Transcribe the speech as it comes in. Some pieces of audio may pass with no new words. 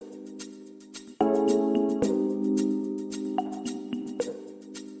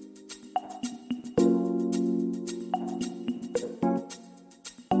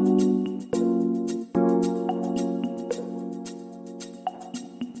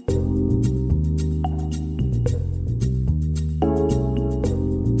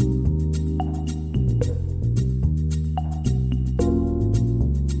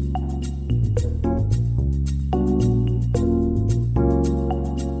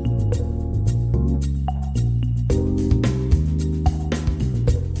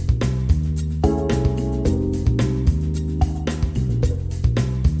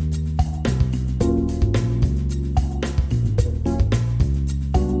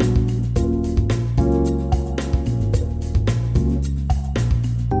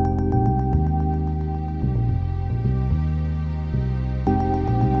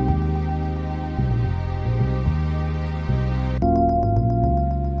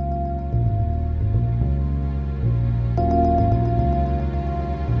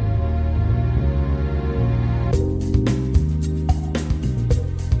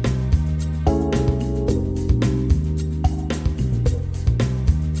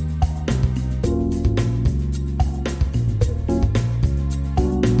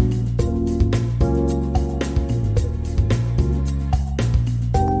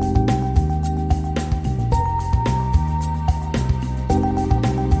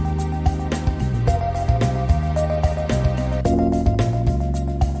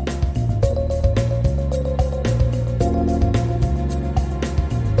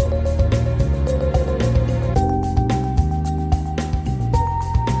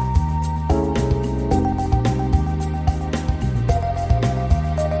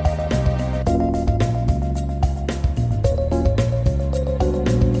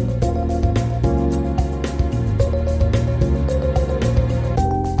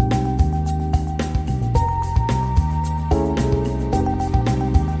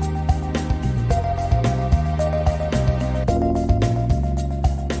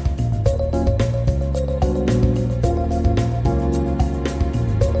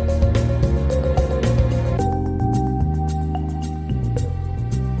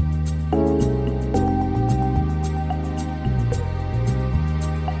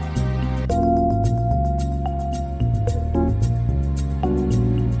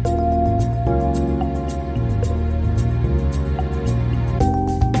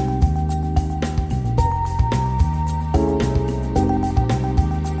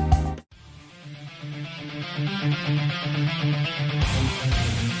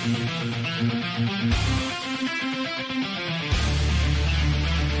Think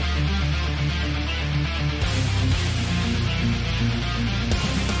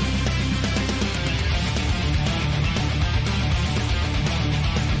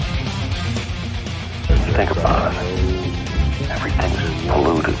about it. Everything's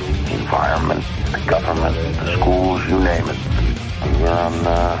polluted. The environment, the government, the schools, you name it. And you're on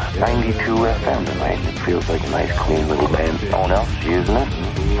 92 FM tonight. It feels like a nice, clean little band. No one else is using it.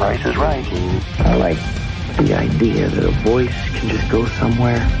 Price is right. I like the idea that a voice can just go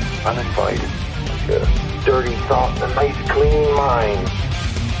somewhere uninvited. Like a dirty thought in a nice, clean mind.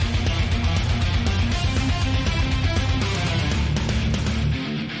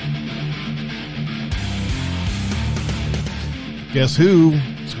 Guess who?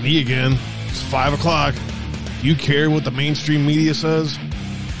 It's me again. It's 5 o'clock. You care what the mainstream media says?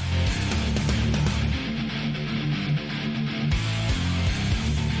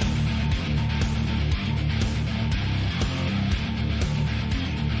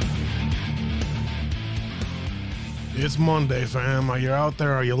 It's Monday, fam. Are you out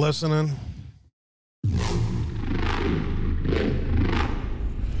there? Are you listening?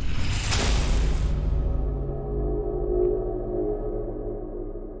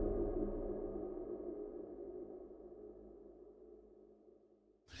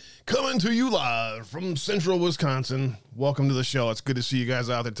 Coming to you live from central Wisconsin. Welcome to the show. It's good to see you guys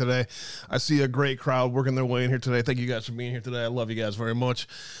out there today. I see a great crowd working their way in here today. Thank you guys for being here today. I love you guys very much.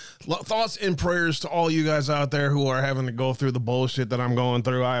 Thoughts and prayers to all you guys out there who are having to go through the bullshit that I'm going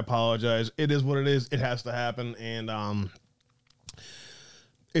through. I apologize. It is what it is. It has to happen. And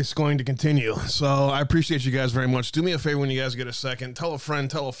it's going to continue. So I appreciate you guys very much. Do me a favor when you guys get a second. Tell a friend,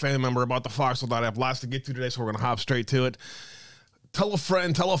 tell a family member about the Foxhole app. Lots to get to today, so we're going to hop straight to it. Tell a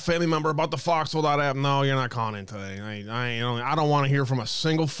friend, tell a family member about the Foxhole app. No, you're not calling in today. I don't want to hear from a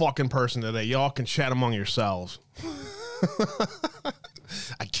single fucking person today. Y'all can chat among yourselves.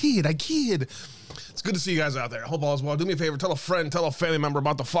 I kid. It's good to see you guys out there. I hope all is well. Do me a favor. Tell a friend, tell a family member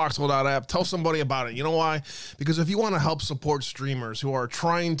about the Foxhole app. Tell somebody about it. You know why? Because if you want to help support streamers who are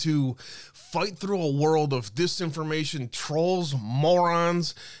trying to fight through a world of disinformation, trolls,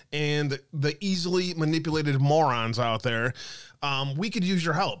 morons, and the easily manipulated morons out there, we could use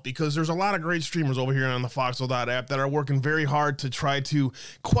your help because there's a lot of great streamers over here on the Foxhole app that are working very hard to try to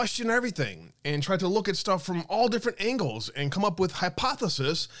question everything and try to look at stuff from all different angles and come up with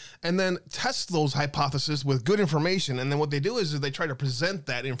hypotheses and then test those hypotheses with good information. And then what they do is they try to present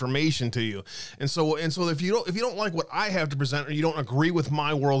that information to you. And so if you don't like what I have to present or you don't agree with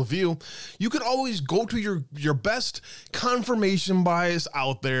my worldview, you could always go to your best confirmation bias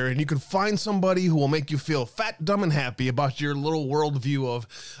out there and you can find somebody who will make you feel fat, dumb, and happy about your little worldview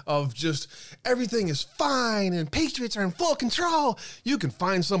of just everything is fine and Patriots are in full control. You can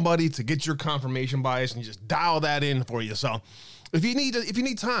find somebody to get your confirmation bias and just dial that in for you. So if you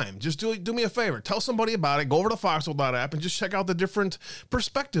need time, just do me a favor. Tell somebody about it. Go over to Foxhole app and just check out the different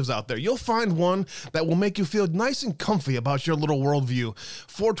perspectives out there. You'll find one that will make you feel nice and comfy about your little worldview.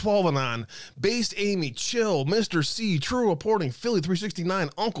 412 and on, Based Amy, Chill, Mr. C, True Reporting, Philly 369,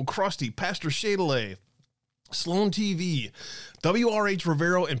 Uncle Krusty, Pastor Shadalay, Sloan TV, WRH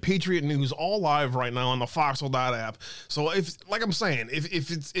Rivero, and Patriot News all live right now on the Foxhole app. So if I'm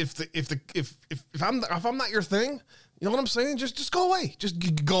not your thing, you know what I'm saying? Just go away.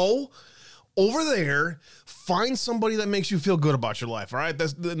 Just go over there. Find somebody that makes you feel good about your life. All right,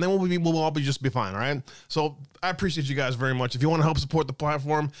 then we'll all be fine. All right. So I appreciate you guys very much. If you want to help support the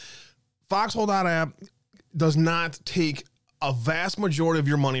platform, Foxhole app does not take a vast majority of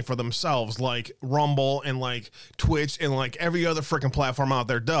your money for themselves, like Rumble and like Twitch and like every other freaking platform out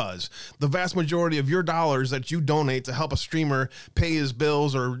there does. The vast majority of your dollars that you donate to help a streamer pay his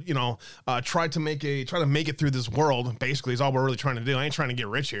bills or, try to make it through this world, basically is all we're really trying to do. I ain't trying to get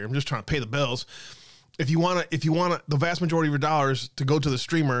rich here. I'm just trying to pay the bills. If you want the vast majority of your dollars to go to the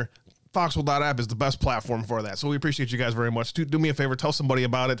streamer, Foxhole app is the best platform for that. So we appreciate you guys very much. Do me a favor, tell somebody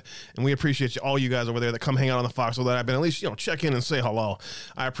about it. And we appreciate all you guys over there that come hang out on the Foxhole app and at least, check in and say hello.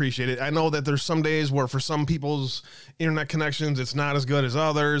 I appreciate it. I know that there's some days where for some people's internet connections, it's not as good as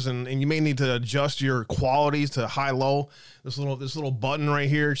others. And you may need to adjust your qualities to high, low. This little button right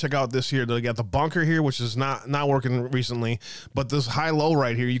here. Check out this here. They got the bunker here, which is not working recently, but this high, low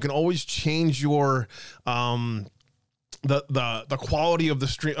right here, you can always change your, the quality of the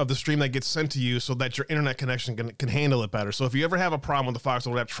stream that gets sent to you, so that your internet connection can handle it better. So if you ever have a problem with the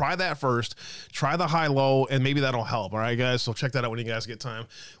Foxhole app, try that first. Try the high-low, and maybe that'll help. All right, guys. So check that out when you guys get time.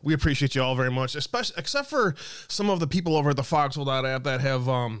 We appreciate you all very much, except for some of the people over at the Foxhole app that have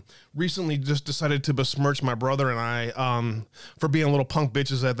recently just decided to besmirch my brother and I for being little punk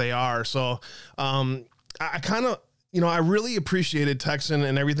bitches that they are. So I kind of. I really appreciated Texan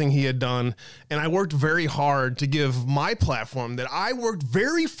and everything he had done, and I worked very hard to give my platform that I worked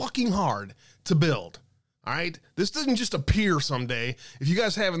very fucking hard to build. All right? This doesn't just appear someday. If you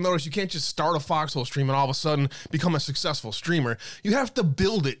guys haven't noticed, you can't just start a Foxhole stream and all of a sudden become a successful streamer. You have to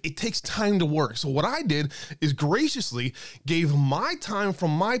build it. It takes time to work. So what I did is graciously gave my time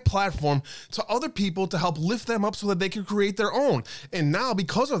from my platform to other people to help lift them up so that they can create their own. And now,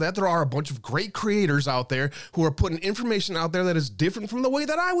 because of that, there are a bunch of great creators out there who are putting information out there that is different from the way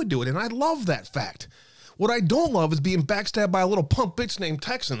that I would do it. And I love that fact. What I don't love is being backstabbed by a little punk bitch named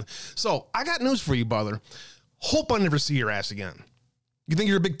Texan. So I got news for you, brother. Hope I never see your ass again. You think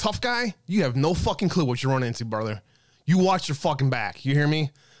you're a big tough guy? You have no fucking clue what you're running into, brother. You watch your fucking back. You hear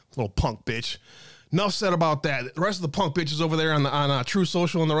me? Little punk bitch. Enough said about that. The rest of the punk bitches over there on True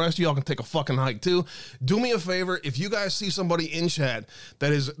Social and the rest of y'all can take a fucking hike too. Do me a favor. If you guys see somebody in chat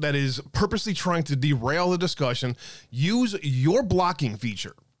that is purposely trying to derail the discussion, use your blocking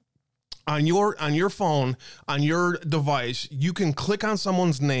feature. On your phone, on your device, you can click on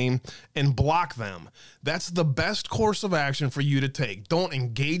someone's name and block them. That's the best course of action for you to take. Don't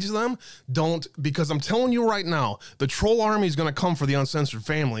engage them. Because I'm telling you right now, the troll army is going to come for the Uncensored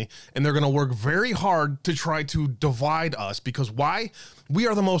family, and they're going to work very hard to try to divide us. Because why? We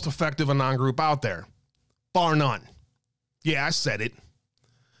are the most effective anon group out there, bar none. Yeah, I said it.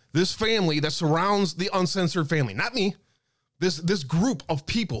 This family that surrounds the Uncensored family, not me. This group of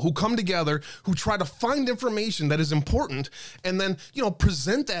people who come together, who try to find information that is important, and then,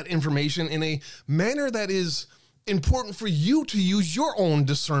 present that information in a manner that is important for you to use your own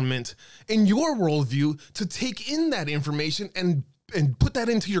discernment and your worldview to take in that information and put that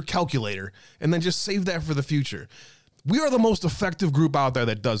into your calculator, and then just save that for the future. We are the most effective group out there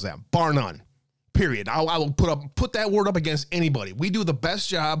that does that, bar none. Period. I will put that word up against anybody. We do the best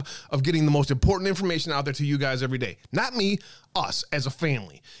job of getting the most important information out there to you guys every day. Not me, us as a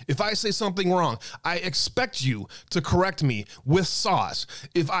family. If I say something wrong, I expect you to correct me with sauce.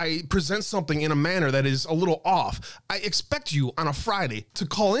 If I present something in a manner that is a little off, I expect you on a Friday to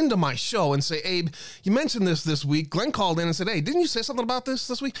call into my show and say, Abe, you mentioned this week. Glenn called in and said, hey, didn't you say something about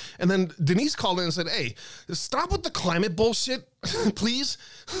this week? And then Denise called in and said, hey, stop with the climate bullshit, please.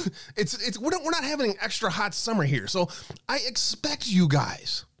 We're not having an extra hot summer here. So I expect you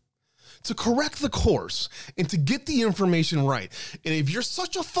guys to correct the course and to get the information right. And if you're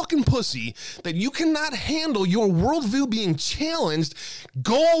such a fucking pussy that you cannot handle your worldview being challenged,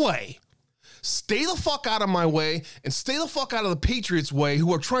 go away. Stay the fuck out of my way and stay the fuck out of the Patriots' way,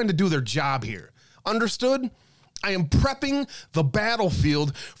 who are trying to do their job here. Understood? I am prepping the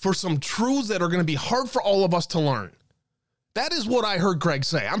battlefield for some truths that are going to be hard for all of us to learn. That is what I heard Greg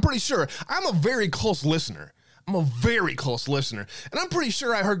say. I'm pretty sure. I'm a very close listener. And I'm pretty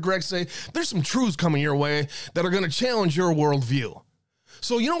sure I heard Greg say, there's some truths coming your way that are going to challenge your worldview.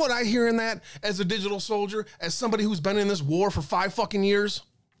 So you know what I hear in that as a digital soldier, as somebody who's been in this war for 5 fucking years?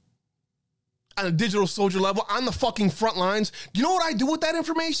 On a digital soldier level, on the fucking front lines. You know what I do with that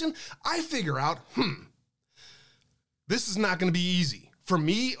information? I figure out, this is not going to be easy for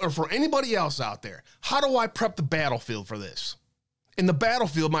me or for anybody else out there. How do I prep the battlefield for this? And the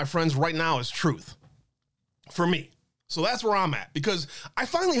battlefield, my friends, right now is truth. For me. So that's where I'm at, because I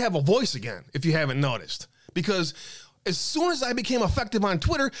finally have a voice again, if you haven't noticed. Because as soon as I became effective on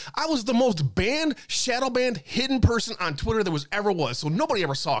Twitter, I was the most banned, shadow banned, hidden person on Twitter there ever was. So nobody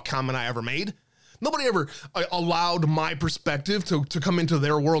ever saw a comment I ever made. Nobody ever allowed my perspective to come into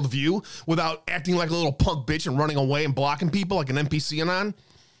their worldview without acting like a little punk bitch and running away and blocking people like an NPC anon.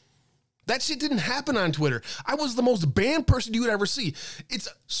 That shit didn't happen on Twitter. I was the most banned person you would ever see. It's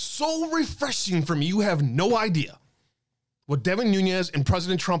so refreshing for me. You have no idea what Devin Nunes and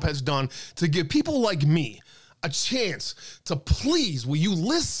President Trump has done to give people like me a chance to please. Will you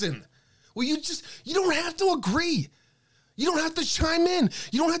listen? You don't have to agree. You don't have to chime in.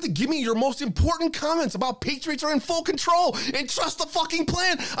 You don't have to give me your most important comments about Patriots are in full control and trust the fucking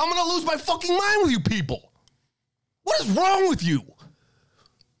plan. I'm going to lose my fucking mind with you people. What is wrong with you?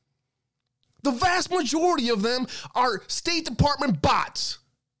 The vast majority of them are State Department bots.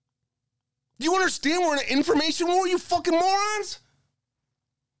 Do you understand we're in an information war, you fucking morons?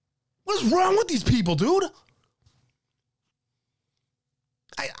 What is wrong with these people, dude?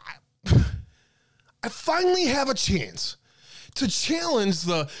 I finally have a chance to challenge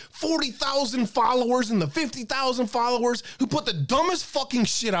the 40,000 followers and the 50,000 followers who put the dumbest fucking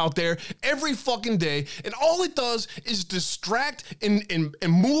shit out there every fucking day. And all it does is distract and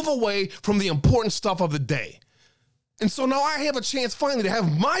move away from the important stuff of the day. And so now I have a chance finally to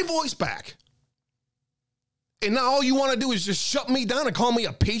have my voice back. And now all you want to do is just shut me down and call me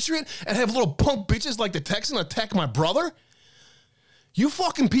a patriot and have little punk bitches like the Texan attack my brother? You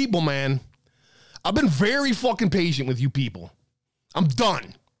fucking people, man. I've been very fucking patient with you people. I'm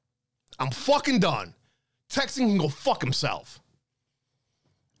done. I'm fucking done. Texan can go fuck himself.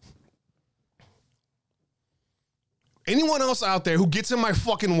 Anyone else out there who gets in my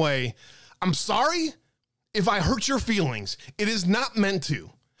fucking way, I'm sorry if I hurt your feelings. It is not meant to.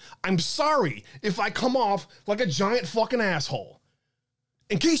 I'm sorry if I come off like a giant fucking asshole.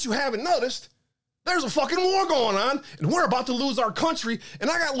 In case you haven't noticed, there's a fucking war going on, and we're about to lose our country, and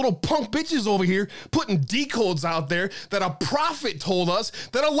I got little punk bitches over here putting decodes out there that a prophet told us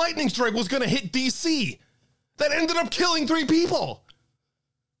that a lightning strike was going to hit D.C. That ended up killing 3 people.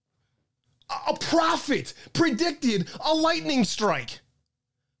 A prophet predicted a lightning strike.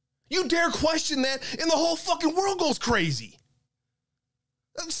 You dare question that, and the whole fucking world goes crazy.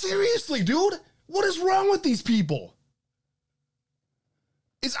 Seriously, dude, what is wrong with these people?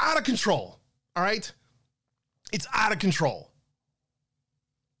 It's out of control. All right? It's out of control.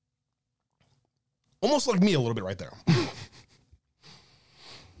 Almost like me a little bit right there.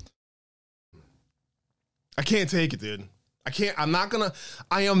 I can't take it, dude. I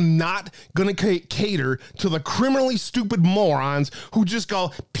am not gonna cater to the criminally stupid morons who just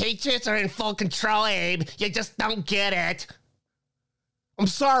go, Patriots are in full control, Abe. You just don't get it. I'm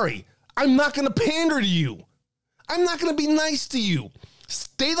sorry. I'm not gonna pander to you. I'm not gonna be nice to you.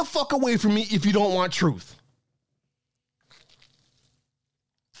 Stay the fuck away from me if you don't want truth.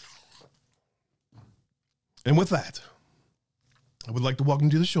 And with that, I would like to welcome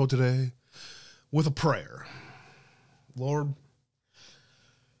you to the show today with a prayer. Lord,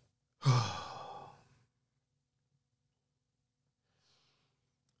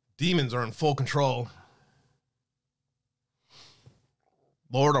 demons are in full control.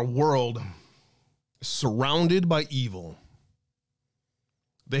 Lord, our world is surrounded by evil.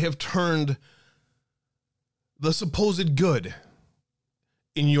 They have turned the supposed good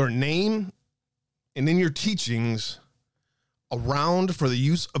in your name and in your teachings around for the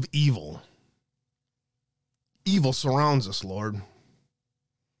use of evil. Evil surrounds us, Lord.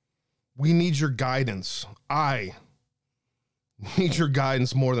 We need your guidance. I need your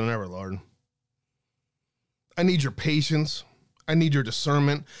guidance more than ever, Lord. I need your patience. I need your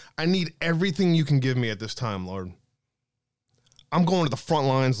discernment. I need everything you can give me at this time, Lord. I'm going to the front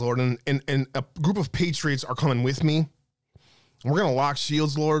lines, Lord, and a group of patriots are coming with me. And we're going to lock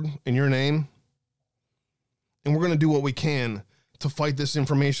shields, Lord, in your name. And we're going to do what we can to fight this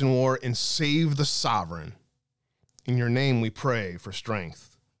information war and save the sovereign. In your name we pray for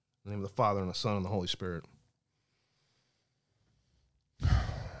strength. In the name of the Father, and the Son, and the Holy Spirit.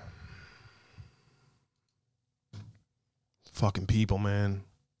 Fucking people, man.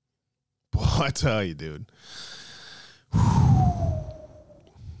 Boy, I tell you, dude.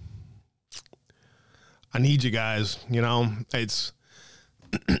 I need you guys, you know. It's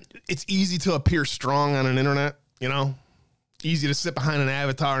easy to appear strong on an internet, you know. Easy to sit behind an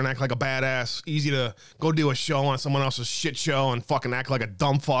avatar and act like a badass. Easy to go do a show on someone else's shit show and fucking act like a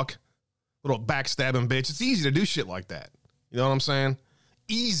dumb fuck. Little backstabbing bitch. It's easy to do shit like that. You know what I'm saying?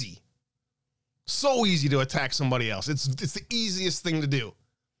 Easy. So easy to attack somebody else. It's the easiest thing to do.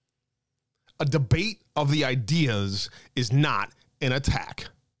 A debate of the ideas is not an attack.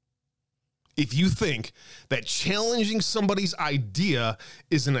 If you think that challenging somebody's idea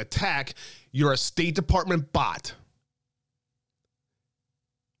is an attack, you're a State Department bot.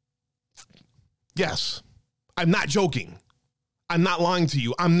 Yes, I'm not joking. I'm not lying to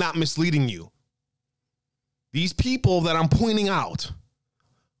you. I'm not misleading you. These people that I'm pointing out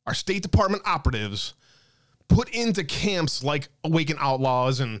are State Department operatives put into camps like Awaken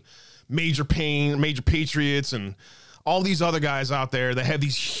Outlaws and Major Pain, Major Patriots, and all these other guys out there that have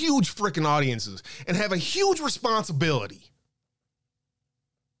these huge freaking audiences and have a huge responsibility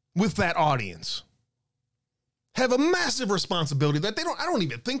with that audience. Have a massive responsibility that I don't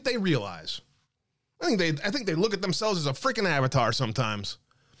even think they realize. I think they look at themselves as a freaking avatar sometimes.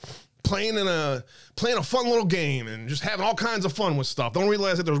 Playing a fun little game and just having all kinds of fun with stuff. Don't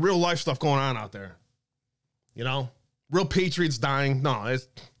realize that there's real life stuff going on out there. You know? Real patriots dying. No, it's...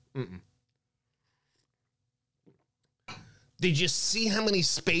 Did you see how many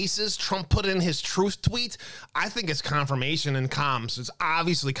spaces Trump put in his truth tweet? I think it's confirmation and comms. It's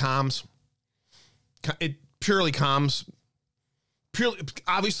obviously comms. It purely comms.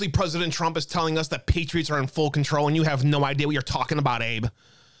 Obviously, President Trump is telling us that patriots are in full control, and you have no idea what you're talking about, Abe,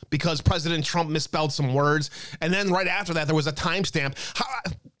 because President Trump misspelled some words, and then right after that, there was a timestamp.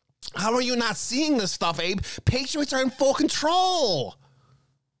 How are you not seeing this stuff, Abe? Patriots are in full control.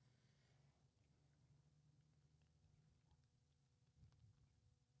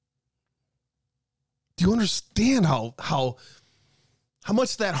 Do you understand how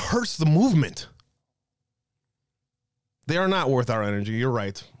much that hurts the movement? They are not worth our energy. You're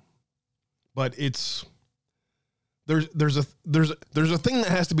right, but there's a thing that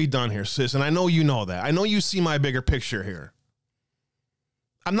has to be done here, sis, and I know you know that. I know you see my bigger picture here.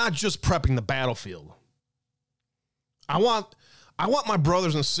 I'm not just prepping the battlefield. I want my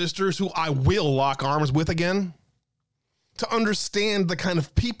brothers and sisters who I will lock arms with again to understand the kind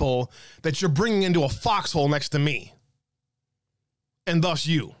of people that you're bringing into a foxhole next to me, and thus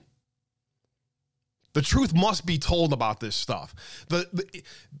you. The truth must be told about this stuff.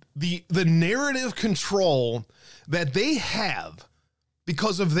 The narrative control that they have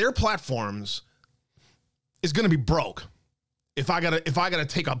because of their platforms is going to be broke. If I gotta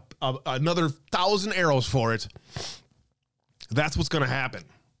take another 1,000 arrows for it, that's what's going to happen.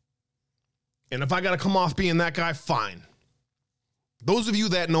 And if I got to come off being that guy, fine. Those of you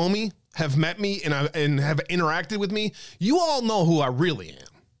that know me, have met me, and have interacted with me, you all know who I really am.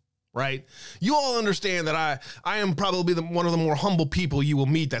 Right? You all understand that I am probably one of the more humble people you will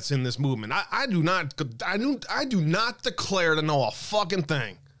meet that's in this movement. I do not declare to know a fucking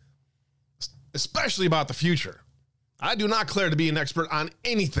thing, especially about the future. I do not declare to be an expert on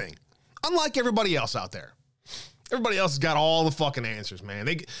anything, unlike everybody else out there. Everybody else has got all the fucking answers, man.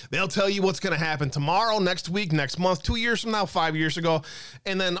 They'll tell you what's going to happen tomorrow, next week, next month, 2 years from now, 5 years ago.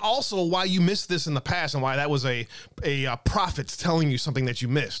 And then also why you missed this in the past and why that was a prophet telling you something that you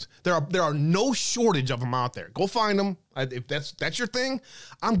missed. There are no shortage of them out there. Go find them. If that's your thing,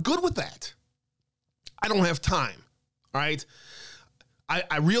 I'm good with that. I don't have time. All right.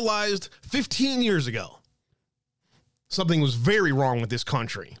 I realized 15 years ago something was very wrong with this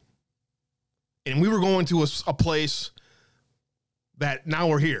country. And we were going to a place that now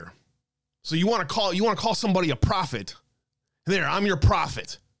we're here. So you want to call somebody a prophet? There, I'm your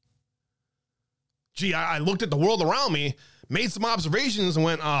prophet. Gee, I looked at the world around me, made some observations, and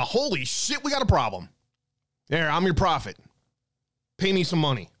went, holy shit, we got a problem. There, I'm your prophet. Pay me some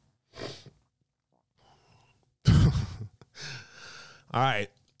money. All right.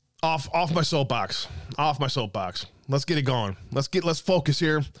 Off my soapbox. Off my soapbox. Let's get it going. Let's focus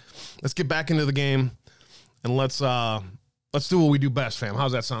here. Let's get back into the game, and let's do what we do best, fam.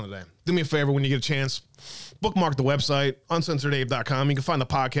 How's that sound today? Do me a favor when you get a chance. Bookmark the website, uncensoredabe.com. You can find the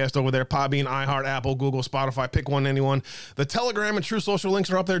podcast over there, Podbean, iHeart, Apple, Google, Spotify. Pick one, anyone. The Telegram and True Social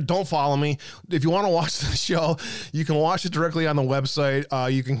links are up there. Don't follow me. If you want to watch the show, you can watch it directly on the website.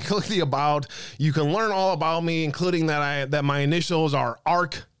 You can click the About. You can learn all about me, including that my initials are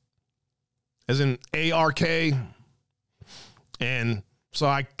ARK, as in ARK. And so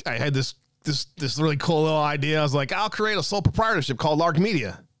I had this really cool little idea. I was like, I'll create a sole proprietorship called ARK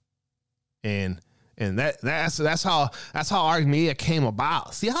Media. And that's how ARK Media came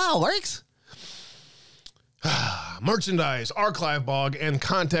about. See how it works? Merchandise, archive blog, and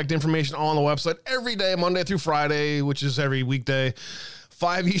contact information all on the website every day, Monday through Friday, which is every weekday,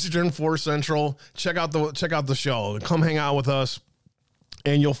 5 Eastern, 4 Central. Check out the show. Come hang out with us.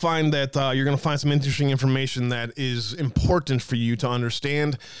 And you'll find that you're going to find some interesting information that is important for you to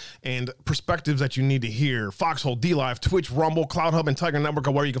understand and perspectives that you need to hear. Foxhole, DLive, Twitch, Rumble, Cloud Hub, and Tiger Network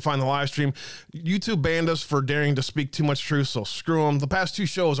are where you can find the live stream. YouTube banned us for daring to speak too much truth, so screw them. The past 2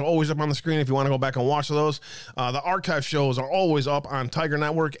 shows are always up on the screen if you want to go back and watch those. The archive shows are always up on Tiger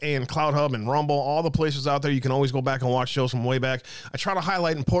Network and Cloud Hub and Rumble. All the places out there, you can always go back and watch shows from way back. I try to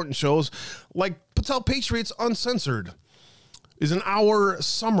highlight important shows like Patel Patriots Uncensored is an hour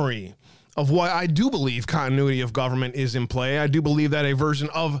summary of why I do believe continuity of government is in play. I do believe that a version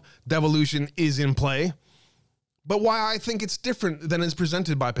of devolution is in play, but why I think it's different than is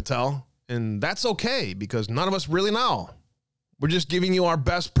presented by Patel. And that's okay, because none of us really know. We're just giving you our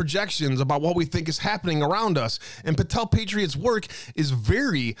best projections about what we think is happening around us. And Patel Patriot's work is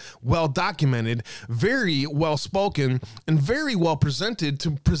very well documented, very well spoken, and very well presented to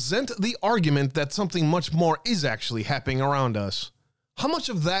present the argument that something much more is actually happening around us. How much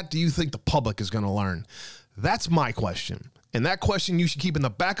of that do you think the public is going to learn? That's my question. And that question you should keep in the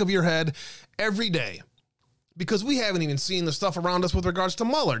back of your head every day, because we haven't even seen the stuff around us with regards to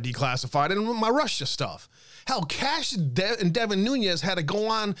Mueller declassified and my Russia stuff. Hell, Cash and Devin Nunes had to go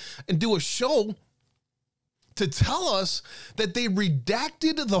on and do a show to tell us that they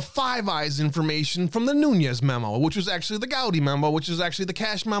redacted the Five Eyes information from the Nunez memo, which was actually the Gowdy memo, which is actually the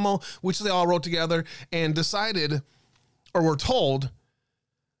Cash memo, which they all wrote together and decided, or were told,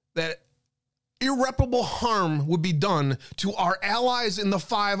 that irreparable harm would be done to our allies in the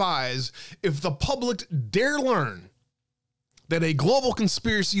Five Eyes if the public dare learn that a global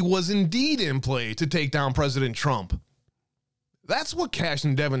conspiracy was indeed in play to take down President Trump. That's what Cash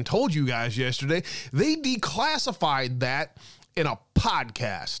and Devin told you guys yesterday. They declassified that in a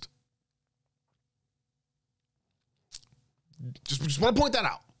podcast. Just want to point that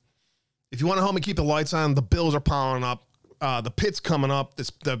out. If you want to help me keep the lights on, the bills are piling up. The pit's coming up.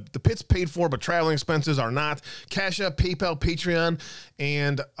 The pit's paid for, but traveling expenses are not. Cash App, PayPal, Patreon,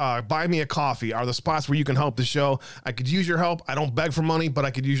 and Buy Me a Coffee are the spots where you can help the show. I could use your help. I don't beg for money, but I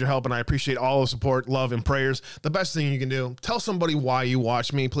could use your help, and I appreciate all the support, love, and prayers. The best thing you can do, tell somebody why you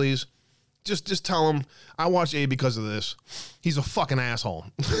watch me, please. Just tell them, I watch Abe because of this. He's a fucking asshole.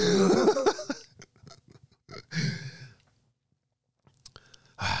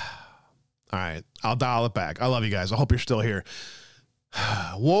 All right, I'll dial it back. I love you guys. I hope you're still here.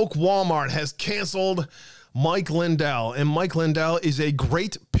 Woke Walmart has canceled Mike Lindell, and Mike Lindell is a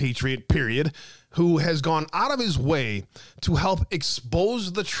great patriot, period, who has gone out of his way to help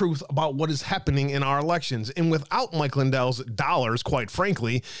expose the truth about what is happening in our elections. And without Mike Lindell's dollars, quite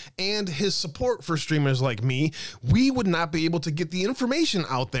frankly, and his support for streamers like me, we would not be able to get the information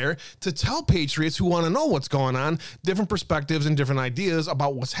out there to tell patriots who want to know what's going on, different perspectives and different ideas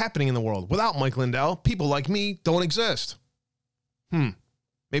about what's happening in the world. Without Mike Lindell, people like me don't exist.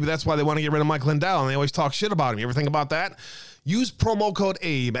 Maybe that's why they want to get rid of Mike Lindell, and they always talk shit about him. You ever think about that? Use promo code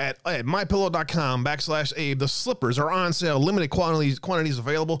ABE at mypillow.com/Abe. The slippers are on sale. Limited quantities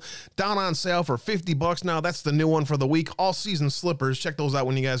available. Down on sale for $50 now. That's the new one for the week. All season slippers. Check those out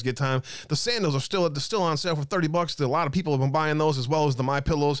when you guys get time. The sandals are still on sale for $30. A lot of people have been buying those, as well as the My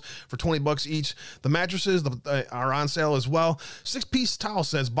Pillows for $20 each. The mattresses are on sale as well. 6-piece towel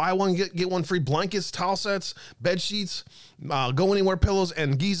sets. Buy one, get one free. Blankets, towel sets, bed sheets, Go Anywhere pillows,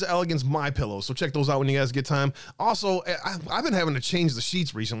 and Giza Elegance My Pillows. So check those out when you guys get time. Also, I've been having to change the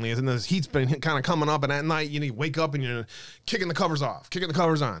sheets recently, and the heat's been kind of coming up, and at night you need to wake up and you're kicking the covers off, kicking the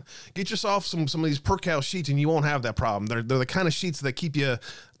covers on. Get yourself some of these Percal sheets, and you won't have that problem. They're the kind of sheets that keep you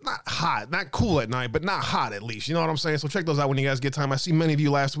not hot, not cool at night, but not hot at least. You know what I'm saying? So check those out when you guys get time. I see many of you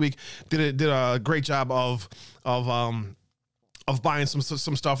last week did a great job of buying some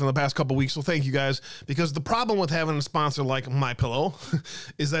stuff in the past couple weeks. So thank you guys, because the problem with having a sponsor like My Pillow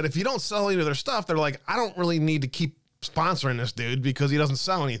is that if you don't sell any of their stuff, they're like, I don't really need to keep sponsoring this dude because he doesn't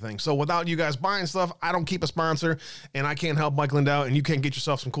sell anything. So without you guys buying stuff, I don't keep a sponsor, and I can't help Mike Lindell, and you can't get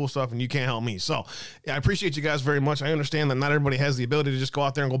yourself some cool stuff, and you can't help me. So I appreciate you guys very much. I understand that not everybody has the ability to just go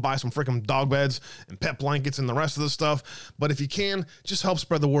out there and go buy some freaking dog beds and pet blankets and the rest of the stuff. But if you can, just help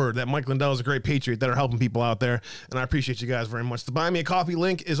spread the word that Mike Lindell is a great patriot that are helping people out there. And I appreciate you guys very much. The Buy Me a Coffee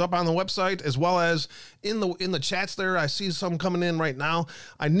link is up on the website, as well as in the chats there. I see some coming in right now.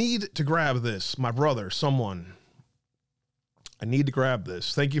 I need to grab this. My brother, someone. I need to grab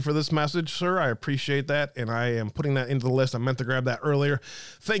this. Thank you for this message, sir. I appreciate that, and I am putting that into the list. I meant to grab that earlier.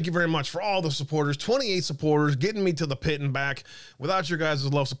 Thank you very much for all the supporters, 28 supporters, getting me to the pit and back. Without your guys'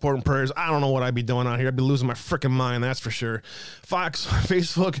 love, support, and prayers, I don't know what I'd be doing out here. I'd be losing my freaking mind, that's for sure. Fox,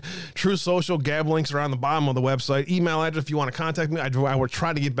 Facebook, True Social, Gab links are on the bottom of the website. Email address if you want to contact me. I will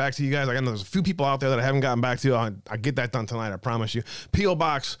try to get back to you guys. I know there's a few people out there that I haven't gotten back to. I'll get that done tonight, I promise you. P.O.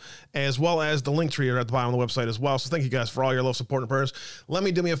 Box, as well as the link tree are at the bottom of the website as well. So thank you guys for all your love, support, and prayers. Let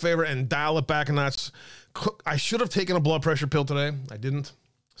me do me a favor and dial it back a notch. I should have taken a blood pressure pill today. I didn't.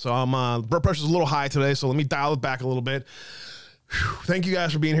 So blood pressure's a little high today, so let me dial it back a little bit. Thank you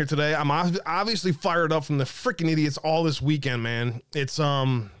guys for being here today. I'm obviously fired up from the freaking idiots all this weekend, man. It's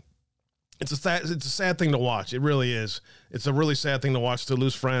a sad thing to watch. It really is. It's a really sad thing to watch, to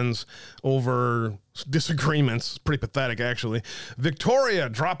lose friends over disagreements. It's pretty pathetic, actually. Victoria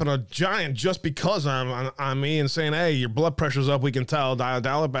dropping a giant just because on me and saying, hey, your blood pressure's up. We can tell.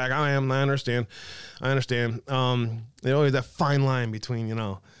 Dial it back. I understand. Always that fine line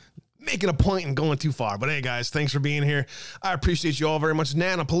between, making a point and going too far. But hey, guys, thanks for being here. I appreciate you all very much.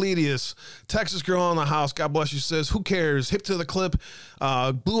 Nana Palladius, Texas girl in the house, God bless you, says, who cares? Hip to the clip,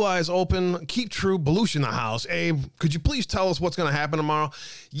 blue eyes open, keep true, Belush in the house. Abe, could you please tell us what's going to happen tomorrow?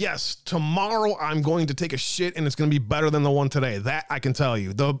 Yes, tomorrow I'm going to take a shit, and it's going to be better than the one today. That I can tell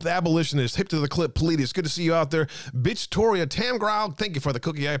you. The abolitionist, hip to the clip, Palladius, good to see you out there. Bitch Toria, Tam Growl, thank you for the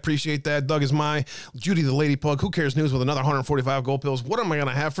cookie. I appreciate that. Doug is my Judy the Lady Pug. Who cares news with another 145 gold pills. What am I going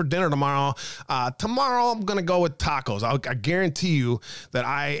to have for dinner tomorrow. Tomorrow, I'm going to go with tacos. I guarantee you that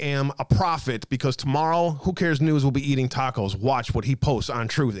I am a prophet because tomorrow, Who Cares News will be eating tacos. Watch what he posts on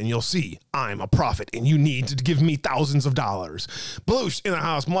Truth, and you'll see I'm a prophet, and you need to give me thousands of dollars. Bloosh in the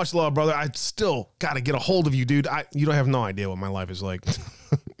house. Much love, brother. I still got to get a hold of you, dude. You don't have no idea what my life is like.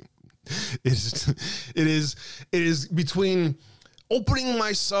 It is between opening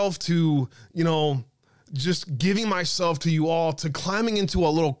myself to, just giving myself to you all, to climbing into a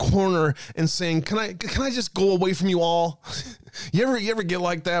little corner and saying, can I just go away from you all? You ever get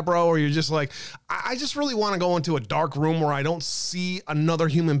like that, bro? Or you're just like, I just really want to go into a dark room where I don't see another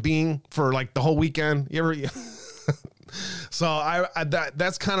human being for like the whole weekend. So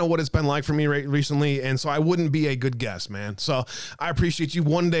that's kind of what it's been like for me recently, and so I wouldn't be a good guest, man. So I appreciate you.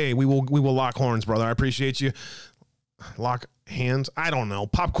 One day we will lock horns, brother. I appreciate you. Lock hands. I don't know.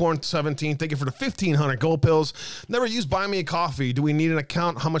 Popcorn 17. Thank you for the 1,500 gold pills. Never used Buy Me a Coffee. Do we need an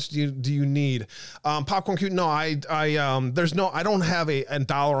account? How much do you need? Popcorn cute. No, I don't have a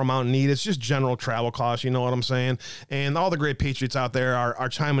dollar amount needed. It's just general travel costs. You know what I'm saying? And all the great patriots out there are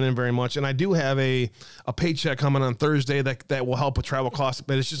chiming in very much. And I do have a paycheck coming on Thursday that will help with travel costs,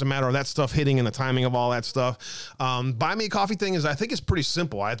 but it's just a matter of that stuff hitting and the timing of all that stuff. Buy Me a Coffee thing I think it's pretty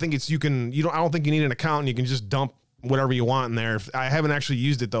simple. I think I don't think you need an account, and you can just dump whatever you want in there. I haven't actually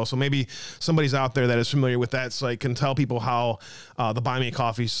used it though, so maybe somebody's out there that is familiar with that site can tell people how the Buy Me a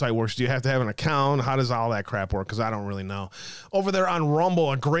Coffee site works. Do you have to have an account? How does all that crap work? Because I don't really know. Over there on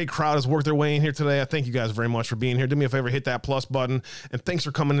Rumble, a great crowd has worked their way in here today. I thank you guys very much for being here. Do me a favor, hit that plus button, and thanks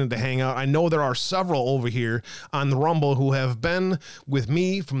for coming in to hang out. I know there are several over here on the Rumble who have been with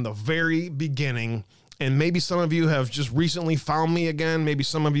me from the very beginning. And maybe some of you have just recently found me again. Maybe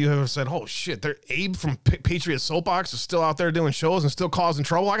some of you have said, oh, shit, Abe from Patriot Soapbox is still out there doing shows and still causing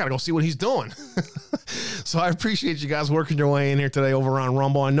trouble. I got to go see what he's doing. So I appreciate you guys working your way in here today over on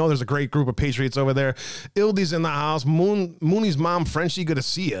Rumble. I know there's a great group of Patriots over there. Ildy's in the house. Mooney's mom, Frenchie, good to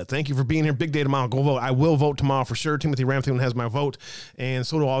see you. Thank you for being here. Big day tomorrow. Go vote. I will vote tomorrow for sure. Timothy Ramthune has my vote. And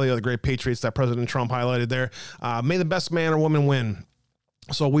so do all the other great Patriots that President Trump highlighted there. May the best man or woman win.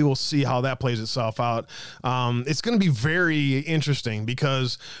 So we will see how that plays itself out. It's going to be very interesting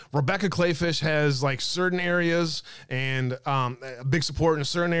because Rebecca Clayfish has like certain areas and big support in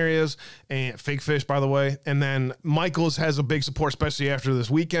certain areas, and fake fish, by the way. And then Michaels has a big support, especially after this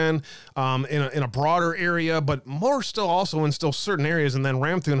weekend, in a broader area, but more still also in still certain areas. And then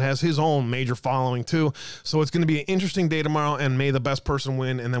Ramthune has his own major following too. So it's going to be an interesting day tomorrow, and may the best person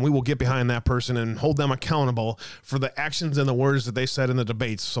win. And then we will get behind that person and hold them accountable for the actions and the words that they said in the debates.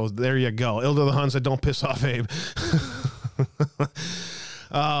 So there you go. Ilda the Hun said, don't piss off Abe.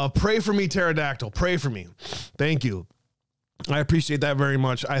 Pray for me, Pterodactyl. Pray for me. Thank you. I appreciate that very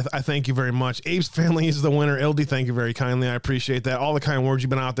much. I thank you very much. Abe's family is the winner. Ildy, thank you very kindly. I appreciate that. All the kind words you've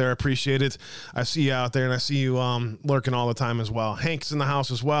been out there, I appreciate it. I see you out there, and I see you lurking all the time as well. Hank's in the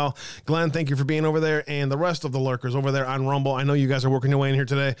house as well. Glenn, thank you for being over there, and the rest of the lurkers over there on Rumble. I know you guys are working your way in here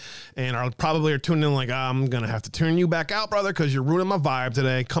today, and are probably tuning in like, I'm going to have to turn you back out, brother, because you're ruining my vibe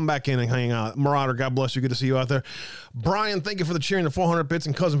today. Come back in and hang out. Marauder, God bless you. Good to see you out there. Brian, thank you for the cheering, the 400 bits,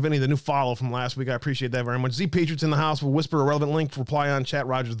 and Cousin Vinny, the new follow from last week. I appreciate that very much. Z Patriots in the house will whisper a relevant link. Reply on chat.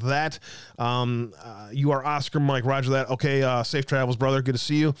 Roger that. You are Oscar Mike. Roger that. Okay. Safe travels, brother. Good to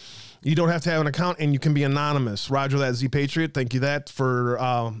see you. You don't have to have an account, and you can be anonymous. Roger that, Z Patriot. Thank you that for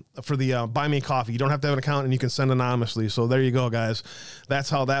the Buy Me a Coffee. You don't have to have an account, and you can send anonymously. So there you go, guys. That's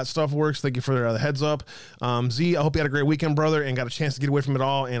how that stuff works. Thank you for the heads up. Z, I hope you had a great weekend, brother, and got a chance to get away from it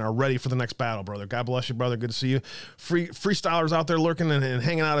all and are ready for the next battle, brother. God bless you, brother. Good to see you. Freestylers out there lurking and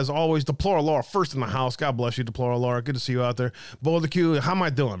hanging out as always. Deplora Laura first in the house. God bless you, Deplora Laura. Good to see you out there. Boulder Q, how am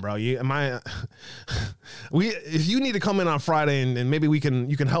I doing, bro? If you need to come in on Friday and maybe you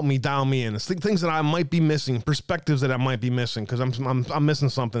can help me dial me in. It's things that I might be missing, perspectives that I might be missing, because I'm missing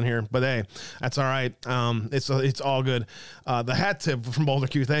something here. But hey, that's all right. It's all good. The hat tip from Boulder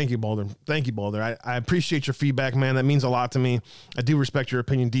Q. Thank you, Boulder. Thank you, Boulder. I appreciate your feedback, man. That means a lot to me. I do respect your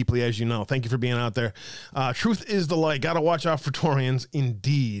opinion deeply, as you know. Thank you for being out there. Truth is the light. Got to watch out for Torians.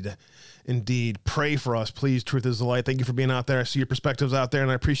 Indeed. Pray for us, please. Truth is the light. Thank you for being out there. I see your perspectives out there,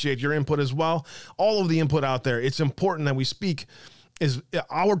 and I appreciate your input as well. All of the input out there. It's important that we speak is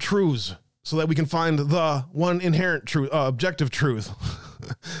our truths so that we can find the one inherent truth, objective truth.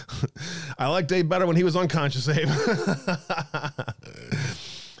 I liked Abe better when he was unconscious, Abe.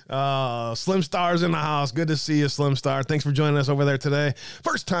 Slim Star's in the house. Good to see you, Slim Star. Thanks for joining us over there today.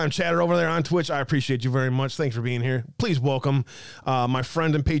 First time chatter over there on Twitch. I appreciate you very much. Thanks for being here. Please welcome my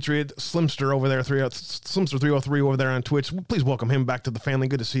friend and patriot, Slimster over there, Slimster 303 over there on Twitch. Please welcome him back to the family.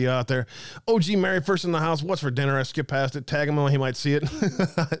 Good to see you out there. OG Mary first in the house. What's for dinner? I skipped past it. Tag him when he might see it.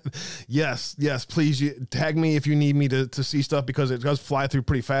 Yes, please tag me if you need me to see stuff, because it does fly through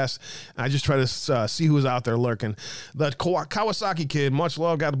pretty fast. I just try to see who's out there lurking. The Kawasaki kid, much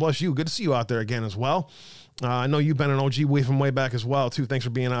love. God bless you. Good to see you out there again as well. I know you've been an OG way from way back as well, too. Thanks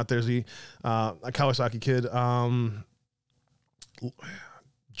for being out there, Z. Kawasaki kid.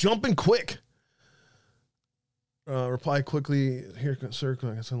 Jumping quick. Reply quickly. Here, sir.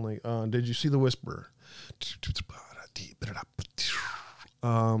 Did you see the whisper?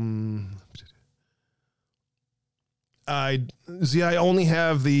 I only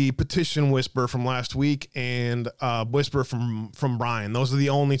have the petition whisper from last week and whisper from Brian. Those are the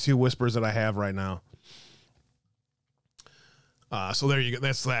only two whispers that I have right now. So there you go.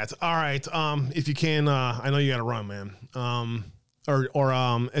 That's that. All right. If you can, I know you got to run, man.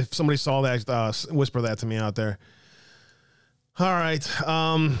 Or if somebody saw that, whisper that to me out there. All right.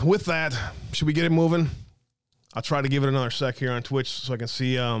 With that, should we get it moving? I'll try to give it another sec here on Twitch so I can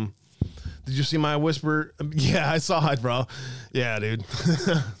see. Did you see my whisper? Yeah, I saw it, bro. Yeah, dude.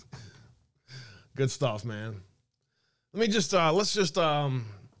 Good stuff, man. Let me just,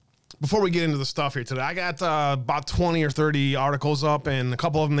 before we get into the stuff here today, I got about 20 or 30 articles up, and a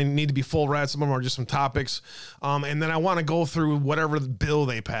couple of them, they need to be full read. Some of them are just some topics. And then I want to go through whatever bill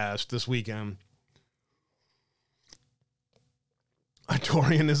they passed this weekend. A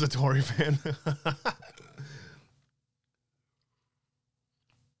Torian is a Tory fan.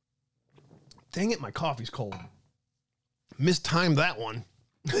 Dang it, my coffee's cold. Mistimed that one.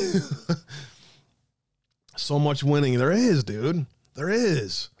 So much winning. There is, dude. There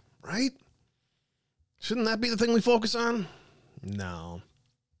is. Right? Shouldn't that be the thing we focus on? No.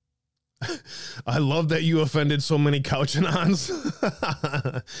 I love that you offended so many couch-anons.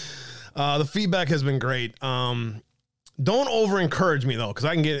 The feedback has been great. Don't over-encourage me, though, because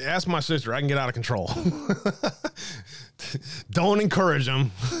ask my sister, I can get out of control. Don't encourage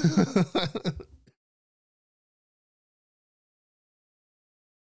them.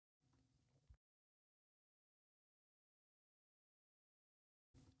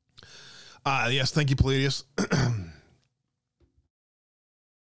 Yes, thank you, Palladius. All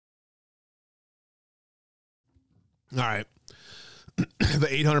right. The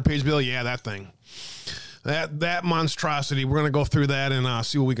 800-page bill, yeah, that thing. That monstrosity. We're going to go through that and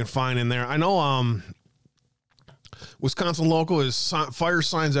see what we can find in there. I know Wisconsin local is fire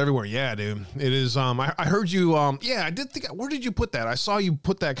signs everywhere. Yeah, dude. It is. I heard you. Yeah, I did think. Where did you put that? I saw you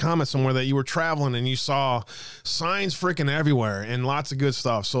put that comment somewhere that you were traveling and you saw signs freaking everywhere and lots of good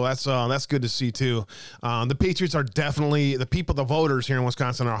stuff. So that's good to see too. The Patriots are definitely the people. The voters here in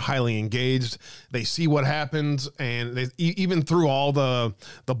Wisconsin are highly engaged. They see what happens, and they even through all the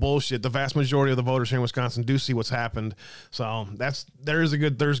bullshit, the vast majority of the voters here in Wisconsin do see what's happened. So there's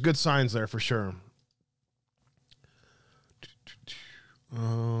good signs there for sure.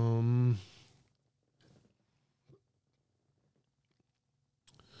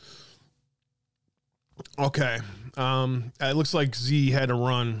 Okay. It looks like Z had to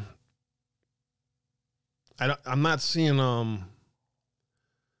run. I'm not seeing I'm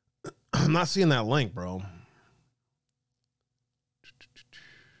not seeing that link, bro.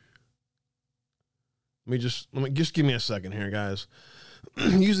 Let me just give me a second here, guys.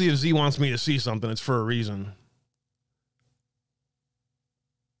 Usually if Z wants me to see something, it's for a reason.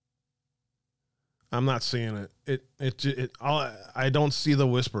 I'm not seeing it. I don't see the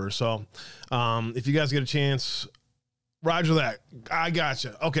whisper. So, if you guys get a chance, roger that. I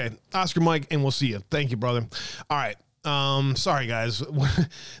gotcha. Okay, Oscar Mike, and we'll see you. Thank you, brother. All right. Sorry guys.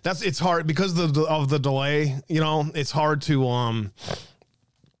 It's hard because of the delay. You know, it's hard to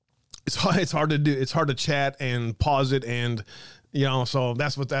it's hard to do. It's hard to chat and pause it, and so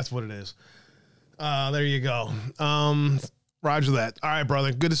that's what it is. There you go. Roger that. All right,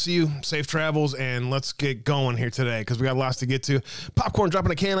 brother. Good to see you. Safe travels, and let's get going here today because we got lots to get to. Popcorn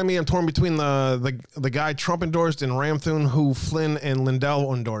dropping a can on me. I'm torn between the guy Trump endorsed and Ramthun, who Flynn and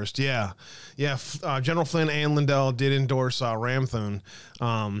Lindell endorsed. Yeah. General Flynn and Lindell did endorse Ramthun.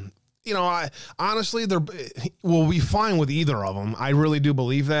 I honestly, we'll be fine with either of them. I really do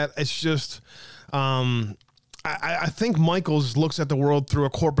believe that. It's just, I think Michaels looks at the world through a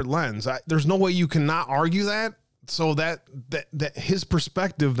corporate lens. There's no way you cannot argue that. So that his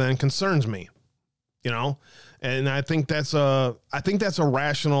perspective then concerns me, and I think that's a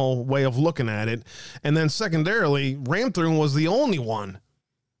rational way of looking at it. And then secondarily, Ramthun was the only one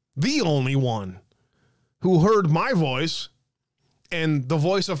the only one who heard my voice and the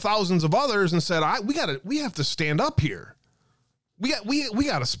voice of thousands of others and said, we have to stand up here. We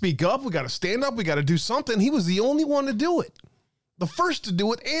got to speak up. We got to stand up. We got to do something. He was the only one to do it. The first to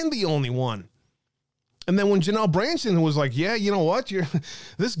do it and the only one. And then when Janelle Branson was like, yeah, you know what?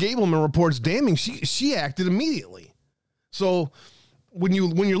 This Gableman report's damning. She acted immediately. So when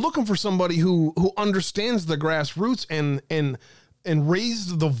you're looking for somebody who understands the grassroots and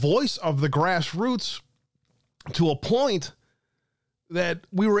raised the voice of the grassroots to a point that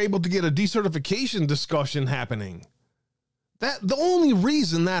we were able to get a decertification discussion happening. That the only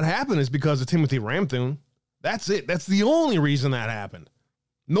reason that happened is because of Timothy Ramthun. That's it. That's the only reason that happened.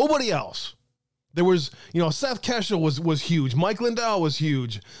 Nobody else. There was, Seth Keshel was huge. Mike Lindell was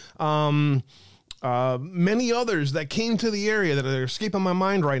huge. Many others that came to the area that are escaping my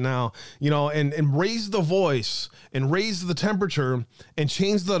mind right now, and raised the voice and raised the temperature and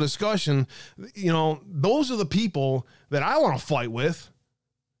changed the discussion. Those are the people that I want to fight with.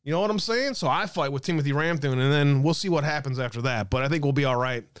 You know what I'm saying? So I fight with Timothy Ramthun, and then we'll see what happens after that. But I think we'll be all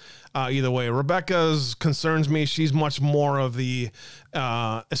right either way. Rebecca's concerns me. She's much more of the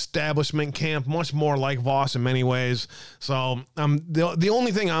establishment camp, much more like Voss in many ways. So the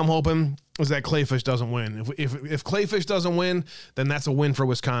only thing I'm hoping is that Clayfish doesn't win. If Clayfish doesn't win, then that's a win for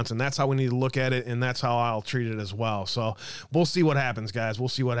Wisconsin. That's how we need to look at it, and that's how I'll treat it as well. So we'll see what happens, guys. We'll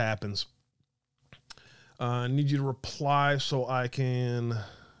see what happens. I need you to reply so I can...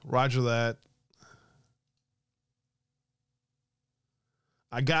 Roger that.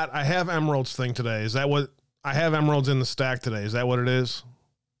 I have Emerald's thing today. Is that what I have? Emerald's in the stack today. Is that what it is?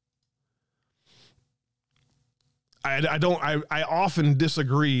 I often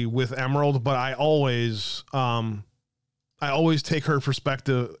disagree with Emerald, but I always take her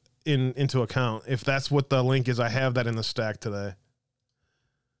perspective into account. If that's what the link is, I have that in the stack today.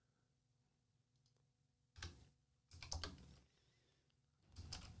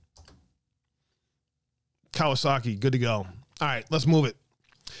 Kawasaki, good to go. All right, let's move it.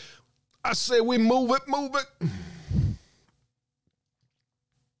 I say we move it.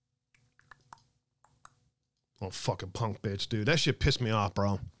 Oh, fucking punk bitch, dude. That shit pissed me off,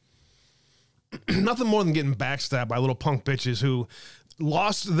 bro. Nothing more than getting backstabbed by little punk bitches who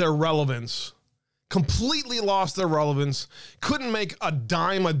lost their relevance, completely lost their relevance, couldn't make a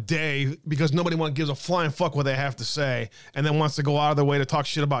dime a day because nobody gives a flying fuck what they have to say, and then wants to go out of their way to talk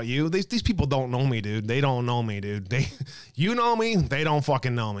shit about you. These people don't know me, dude. They don't know me, dude. You know me, they don't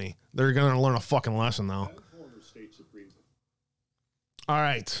fucking know me. They're going to learn a fucking lesson, though. All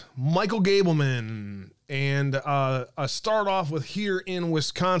right, Michael Gableman. And I start off with here in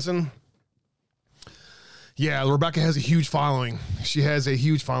Wisconsin. Yeah, Rebecca has a huge following. She has a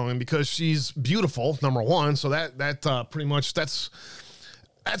huge following because she's beautiful, number one. So that pretty much that's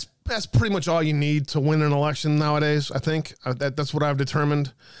pretty much all you need to win an election nowadays. I think that's what I've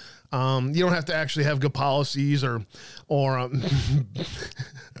determined. You don't have to actually have good policies or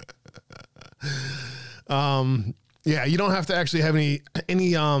yeah, you don't have to actually have any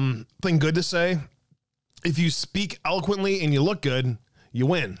thing good to say. If you speak eloquently and you look good, you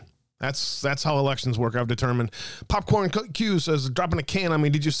win. That's how elections work, I've determined. Popcorn Q says, dropping a can on me.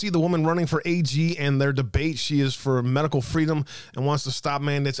 Did you see the woman running for AG and their debate? She is for medical freedom and wants to stop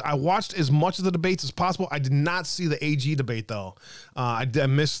mandates. I watched as much of the debates as possible. I did not see the AG debate, though. I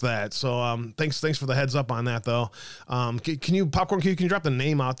missed that. So thanks for the heads up on that, though. Can you, Popcorn Q, can you drop the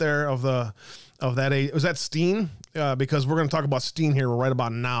name out there of that? Was that Steen? Because we're going to talk about Steen here right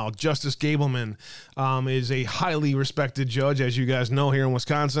about now. Justice Gableman is a highly respected judge, as you guys know, here in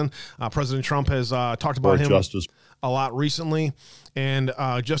Wisconsin. President Trump has talked about him a lot recently. And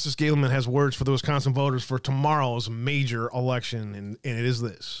Justice Gableman has words for the Wisconsin voters for tomorrow's major election, and it is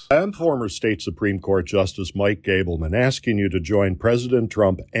this. I'm former State Supreme Court Justice Mike Gableman, asking you to join President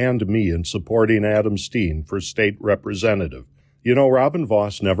Trump and me in supporting Adam Steen for state representative. You know, Robin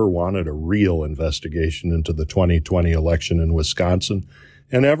Voss never wanted a real investigation into the 2020 election in Wisconsin,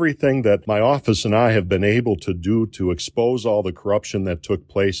 and everything that my office and I have been able to do to expose all the corruption that took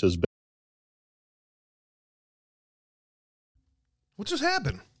place has been... What just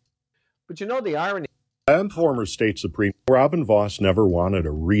happened? But you know the irony... I'm former State Supreme... Robin Voss never wanted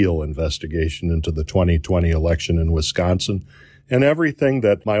a real investigation into the 2020 election in Wisconsin, and everything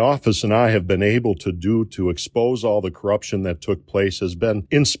that my office and I have been able to do to expose all the corruption that took place has been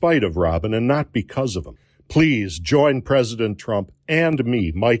in spite of Robin and not because of him. Please join President Trump and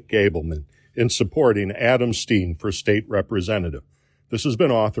me, Mike Gableman, in supporting Adam Steen for state representative. This has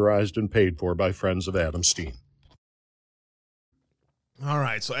been authorized and paid for by friends of Adam Steen. All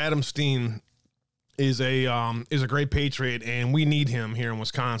right, so Adam Steen is a great patriot, and we need him here in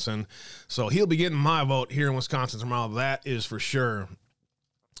Wisconsin. So he'll be getting my vote here in Wisconsin tomorrow. That is for sure.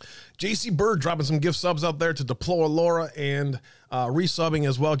 JC Bird dropping some gift subs out there to Deplore Laura and resubbing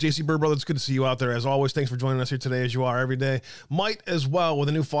as well. JC Bird, brother, it's good to see you out there. As always, thanks for joining us here today as you are every day. Might as well with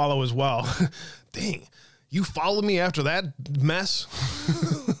a new follow as well. Dang, you followed me after that mess?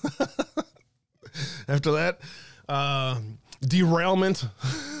 After that derailment?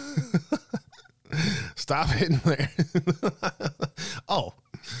 Stop hitting there. Oh.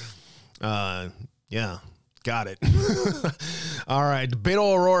 Yeah. Got it. All right. Beto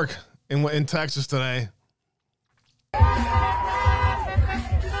O'Rourke in Texas today.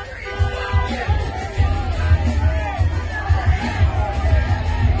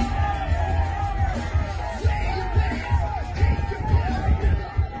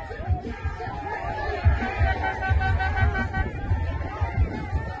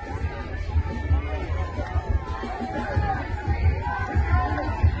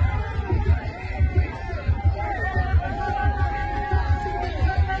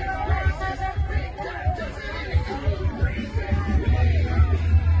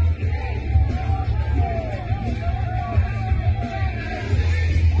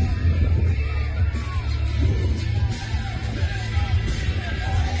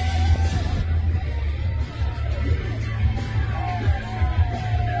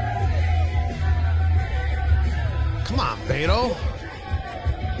 Come on, Beto.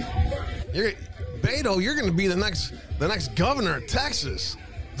 You're going to be the next governor of Texas.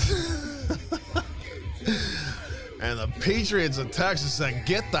 And the Patriots of Texas said,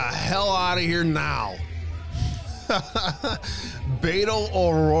 get the hell out of here now. Beto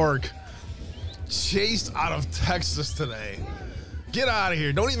O'Rourke chased out of Texas today. Get out of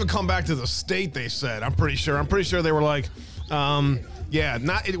here. Don't even come back to the state, they said. I'm pretty sure they were like, yeah,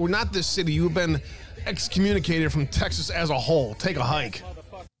 we're not this city. You've been excommunicated from Texas as a whole. Take a hike.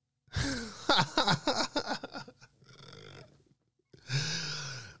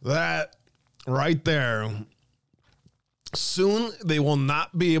 That right there. Soon they will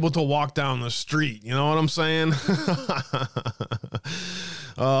not be able to walk down the street. You know what I'm saying?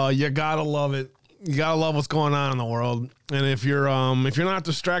 You gotta love it. You gotta love what's going on in the world. And if you're not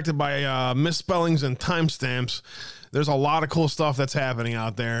distracted by misspellings and timestamps, there's a lot of cool stuff that's happening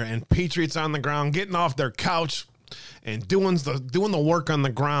out there. And Patriots on the ground getting off their couch and doing the work on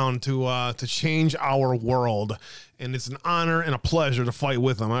the ground to change our world. And it's an honor and a pleasure to fight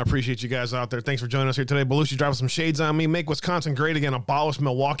with them. I appreciate you guys out there. Thanks for joining us here today. Belushi dropping some shades on me. Make Wisconsin great again. Abolish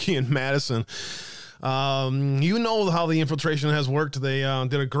Milwaukee and Madison. You know how the infiltration has worked. They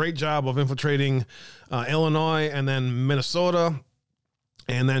did a great job of infiltrating Illinois and then Minnesota,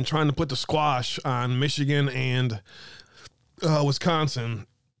 and then trying to put the squash on Michigan and Wisconsin,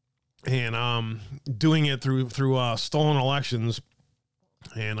 and doing it through stolen elections.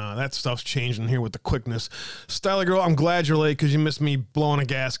 And that stuff's changing here with the quickness. Styler Girl, I'm glad you're late because you missed me blowing a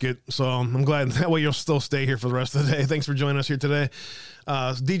gasket. So I'm glad that way you'll still stay here for the rest of the day. Thanks for joining us here today.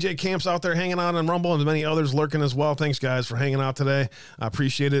 DJ Camps out there hanging out on Rumble, and many others lurking as well. Thanks, guys, for hanging out today. I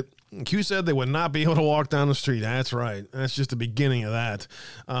appreciate it. Q said they would not be able to walk down the street. That's right. That's just the beginning of that.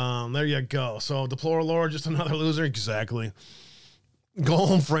 There you go. So Deplore Lord, just another loser. Exactly. Go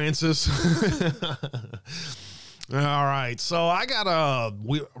home, Francis. All right, so I got a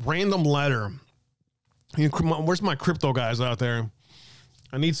random letter. Where's my crypto guys out there?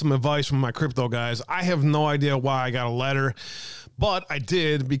 I need some advice from my crypto guys. I have no idea why I got a letter, but I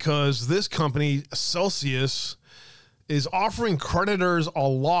did because this company, Celsius, is offering creditors a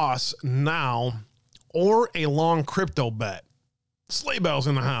loss now or a long crypto bet. Sleigh bells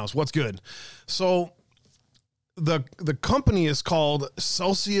in the house. What's good? So the company is called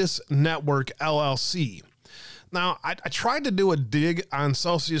Celsius Network LLC. Now, I tried to do a dig on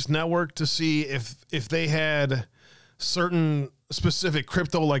Celsius Network to see if they had certain specific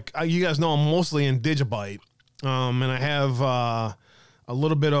crypto. Like, you guys know I'm mostly in Digibyte, and I have a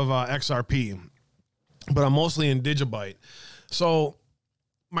little bit of XRP, but I'm mostly in Digibyte. So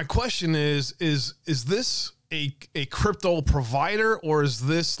my question is this a crypto provider, or is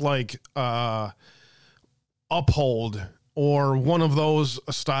this like Uphold or one of those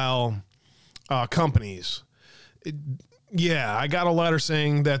style companies? Yeah, I got a letter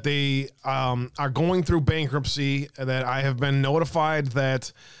saying that they are going through bankruptcy, that I have been notified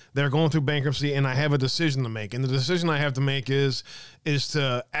that they're going through bankruptcy, and I have a decision to make. And the decision I have to make is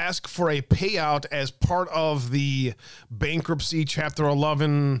to ask for a payout as part of the bankruptcy Chapter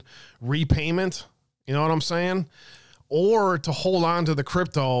 11 repayment. You know what I'm saying? Or to hold on to the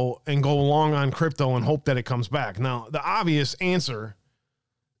crypto and go long on crypto and hope that it comes back. Now, the obvious answer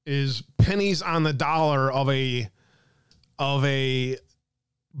is pennies on the dollar of a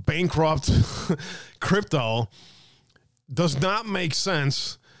bankrupt crypto, does not make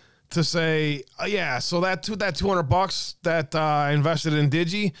sense to say, yeah, so that $200 that I invested in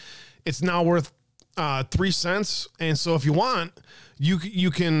Digi, it's now worth 3 cents. And so if you want, you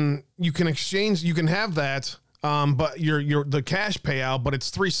can exchange, you can have that, but your the cash payout, but it's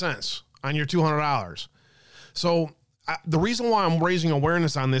 3 cents on your $200. So the reason why I'm raising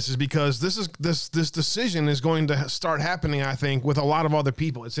awareness on this is because this decision is going to start happening, I think, with a lot of other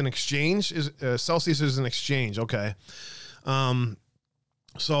people. It's an exchange. Celsius is an exchange. Okay.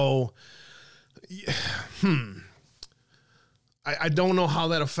 So, I don't know how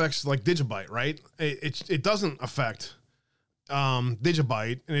that affects like Digibyte, right? It doesn't affect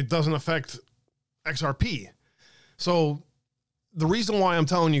Digibyte, and it doesn't affect XRP. So the reason why I'm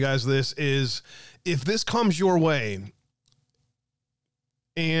telling you guys this is, if this comes your way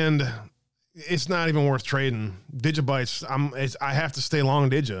and it's not even worth trading Digibytes, I have to stay long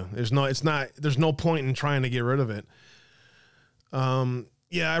Digi. There's no point in trying to get rid of it.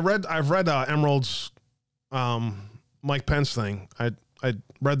 Yeah, I've read Emerald's Mike Pence thing. I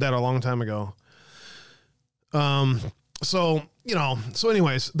read that a long time ago. So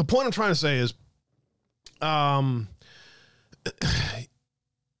anyways, the point I'm trying to say is,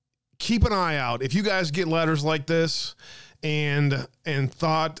 keep an eye out. If you guys get letters like this and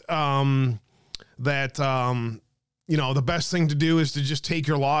thought, that, the best thing to do is to just take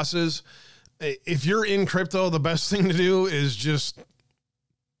your losses. If you're in crypto, the best thing to do is just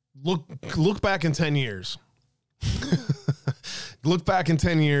look back in 10 years. Look back in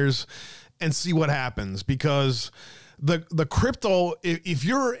 10 years and see what happens, because the crypto, if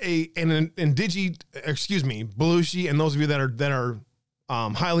you're Belushi, and those of you that are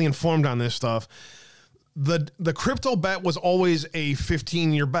highly informed on this stuff, the crypto bet was always a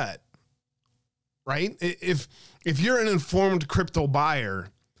 15-year bet, right? If you're an informed crypto buyer,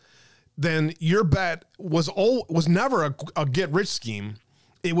 then your bet was never a get rich scheme.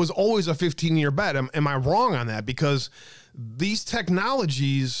 It was always a 15-year bet. Am I wrong on that? Because these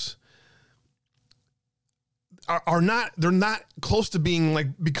technologies they're not close to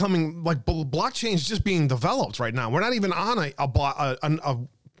being becoming blockchain's just being developed right now. We're not even on a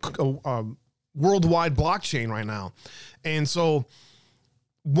worldwide blockchain right now. And so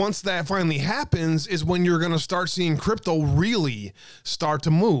once that finally happens is when you're going to start seeing crypto really start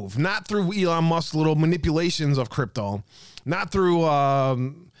to move, not through Elon Musk's little manipulations of crypto, not through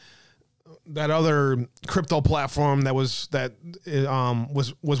that other crypto platform that was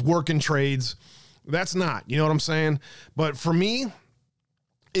working trades. That's not, you know what I'm saying? But for me,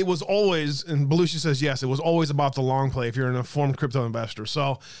 it was always, and Belushi says, yes, it was always about the long play if you're an informed crypto investor.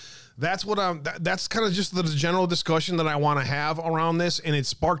 So that's that's kind of just the general discussion that I want to have around this. And it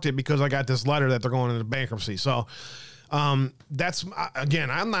sparked it because I got this letter that they're going into bankruptcy. So that's,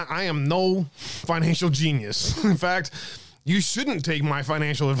 again, I am no financial genius. In fact, you shouldn't take my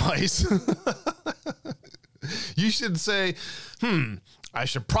financial advice. You should say, I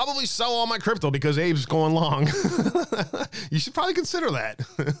should probably sell all my crypto because Abe's going long. You should probably consider that.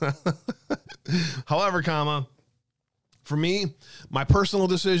 However, for me, my personal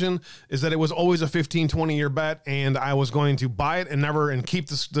decision is that it was always a 15, 20-year bet, and I was going to buy it and keep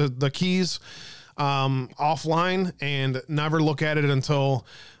the keys offline and never look at it until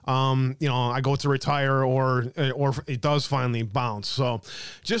I go to retire or it does finally bounce. So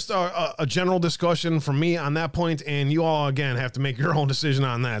just a general discussion from me on that point, and you all again have to make your own decision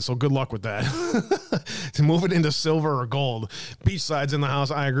on that. So good luck with that. To move it into silver or gold. Beachside's in the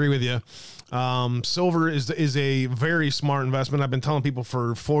house. I agree with you. Silver is a very smart investment. I've been telling people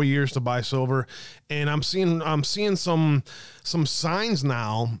for 4 years to buy silver, and I'm seeing some signs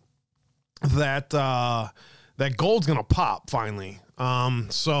now that gold's gonna pop finally.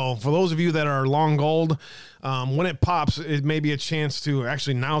 So for those of you that are long gold, when it pops, it may be a chance to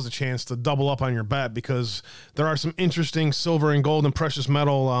now's a chance to double up on your bet, because there are some interesting silver and gold and precious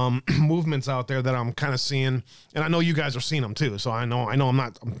metal movements out there that I'm kind of seeing, and I know you guys are seeing them too. So I know I'm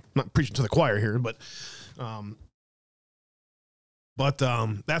not preaching to the choir here, but that's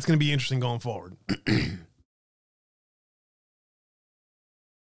going to be interesting going forward.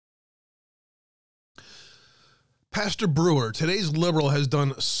 Pastor Brewer, today's liberal has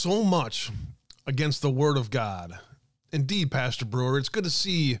done so much against the word of God. Indeed, Pastor Brewer, it's good to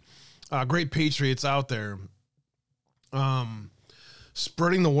see great patriots out there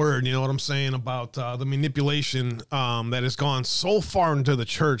spreading the word, you know what I'm saying, about the manipulation that has gone so far into the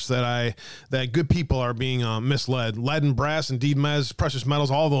church that good people are being misled. Lead and brass, indeed, precious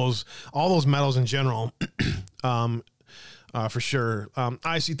metals, all those metals in general. for sure.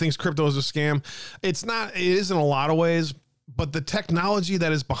 I see things crypto as a scam. It's not. It is in a lot of ways, but the technology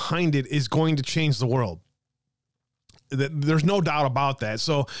that is behind it is going to change the world. There's no doubt about that.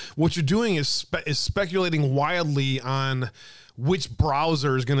 So what you're doing is speculating wildly on which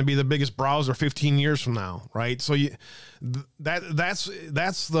browser is going to be the biggest browser 15 years from now, right? So that's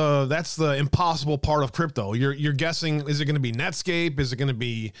the impossible part of crypto. You're guessing, is it going to be Netscape? Is it going to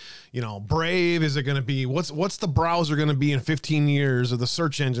be, Brave? Is it going to be what's the browser going to be in 15 years, or the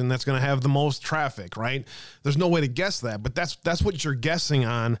search engine that's going to have the most traffic, right? There's no way to guess that, but that's what you're guessing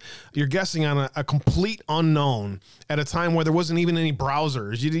on. You're guessing on a complete unknown at a time where there wasn't even any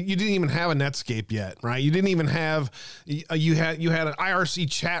browsers. You didn't even have a Netscape yet, right? You didn't even have you had an IRC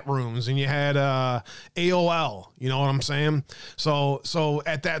chat rooms, and you had AOL. You know what I'm saying? So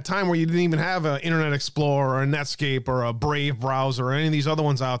at that time where you didn't even have an Internet Explorer or a Netscape or a Brave browser or any of these other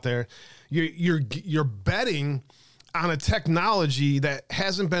ones out there, you're betting on a technology that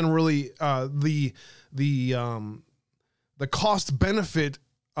hasn't been really the cost benefit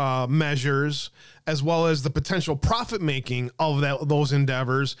measures, as well as the potential profit making of those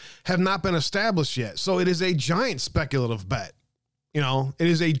endeavors, have not been established yet. So it is a giant speculative bet. It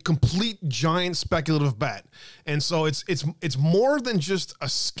is a complete giant speculative bet. And so it's more than just a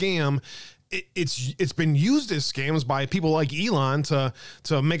scam. It's been used as scams by people like Elon to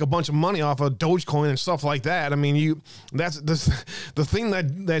make a bunch of money off of Dogecoin and stuff like that. I mean, that's the thing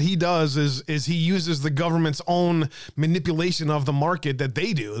that he does is he uses the government's own manipulation of the market that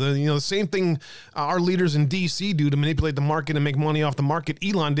they do. The same thing our leaders in DC do to manipulate the market and make money off the market.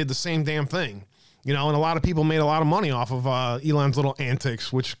 Elon did the same damn thing. And a lot of people made a lot of money off of Elon's little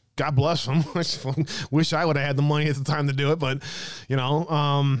antics, which God bless him. Wish I would have had the money at the time to do it, but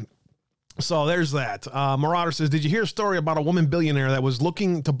so there's that. Marauder says, did you hear a story about a woman billionaire that was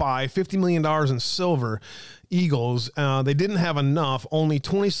looking to buy $50 million in silver eagles? They didn't have enough, only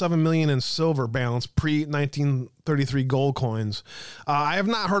 $27 million in silver balance pre-1933 gold coins. I have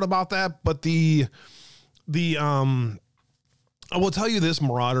not heard about that, but I will tell you this,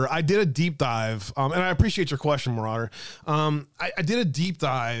 Marauder. I did a deep dive, and I appreciate your question, Marauder. I did a deep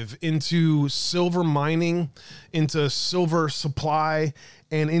dive into silver mining, into silver supply,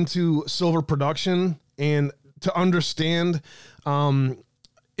 and into silver production, and to understand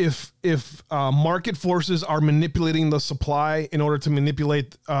if market forces are manipulating the supply in order to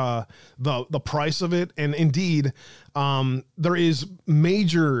manipulate the price of it. And indeed, there is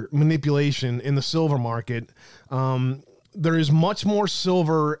major manipulation in the silver market. There is much more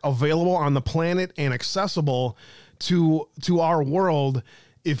silver available on the planet and accessible to our world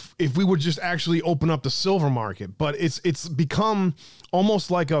if we would just actually open up the silver market. But it's become almost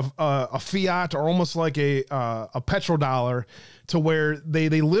like a fiat, or almost like a petrodollar, to where they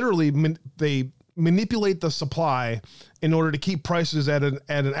literally manipulate the supply in order to keep prices at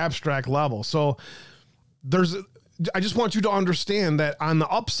an abstract level. So I just want you to understand that on the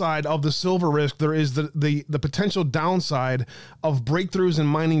upside of the silver risk, there is the potential downside of breakthroughs in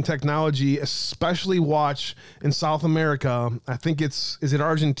mining technology, especially watch in South America. I think is it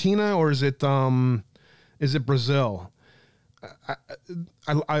Argentina, or is it Brazil?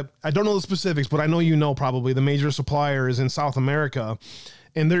 I don't know the specifics, but I know probably the major supplier is in South America.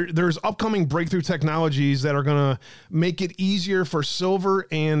 And there's upcoming breakthrough technologies that are going to make it easier for silver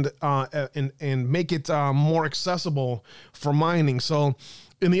and make it more accessible for mining. So,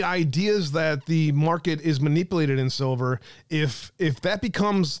 in the ideas that the market is manipulated in silver, if that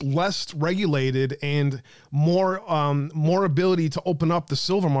becomes less regulated and more ability to open up the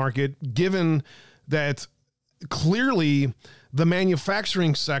silver market, given that clearly the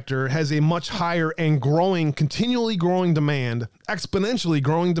manufacturing sector has a much higher and continually growing demand, exponentially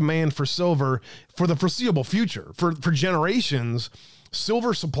growing demand for silver for the foreseeable future, for generations.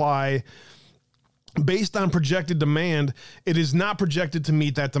 Silver supply, based on projected demand, it is not projected to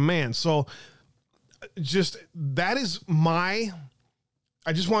meet that demand. So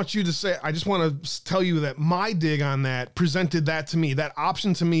I just want to tell you that my dig on that presented that to me, that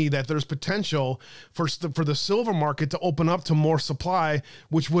option to me, that there's potential for the silver market to open up to more supply,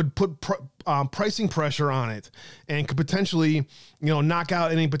 which would put pricing pressure on it and could potentially, knock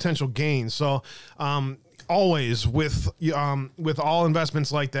out any potential gains. So, always with all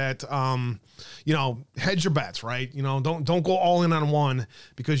investments like that, hedge your bets, right? Don't go all in on one,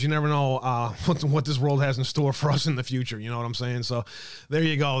 because you never know what this world has in store for us in the future. You know what I'm saying? So there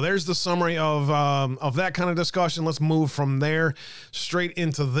you go. There's the summary of that kind of discussion. Let's move from there straight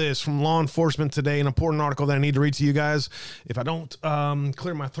into this from Law Enforcement Today, an important article that I need to read to you guys. If I don't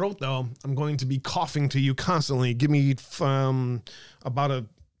clear my throat, though, I'm going to be coughing to you constantly. Give me about a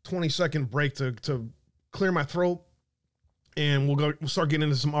 20-second break to clear my throat, and we'll start getting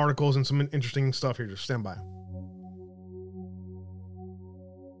into some articles and some interesting stuff here. Just stand by.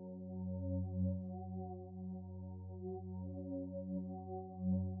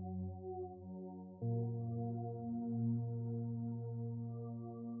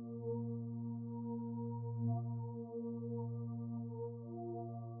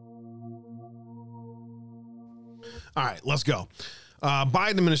 All right, let's go.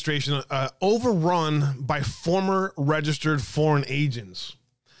 Biden administration overrun by former registered foreign agents.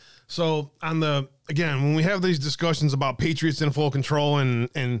 So again, when we have these discussions about patriots in full control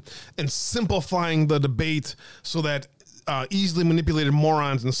and simplifying the debate so that easily manipulated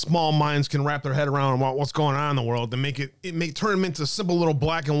morons and small minds can wrap their head around what's going on in the world and turn them into simple little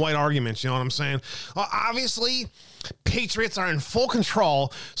black and white arguments. You know what I'm saying? Obviously, patriots are in full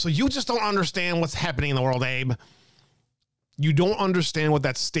control, so you just don't understand what's happening in the world, Abe. You don't understand what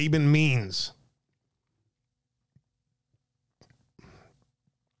that statement means.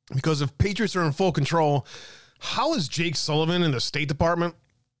 Because if patriots are in full control, how is Jake Sullivan in the State Department?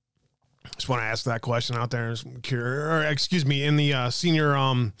 Just want to ask that question out there. Or excuse me, in the senior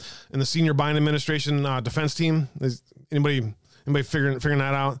Biden administration defense team. Is anybody figuring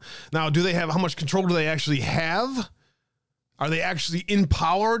that out? Now, how much control do they actually have? Are they actually in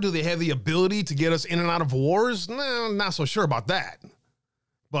power? Do they have the ability to get us in and out of wars? No, not so sure about that.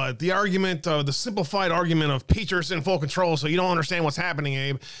 But the argument, the simplified argument of patriots in full control, so you don't understand what's happening,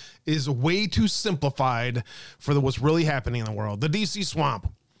 Abe, is way too simplified for what's really happening in the world. The DC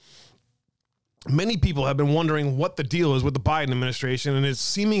swamp. Many people have been wondering what the deal is with the Biden administration and its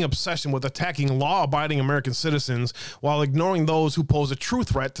seeming obsession with attacking law-abiding American citizens while ignoring those who pose a true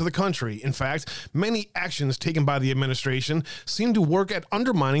threat to the country. In fact, many actions taken by the administration seem to work at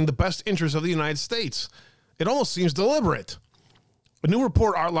undermining the best interests of the United States. It almost seems deliberate. A new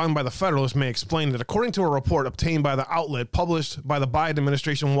report outlined by the Federalist may explain that according to a report obtained by the outlet published by the Biden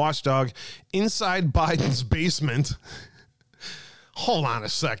administration watchdog Inside Biden's Basement. Hold on a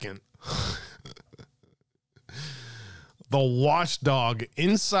second. The watchdog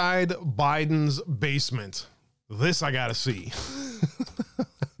Inside Biden's Basement. This I gotta see.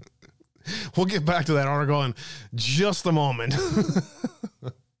 We'll get back to that article in just a moment.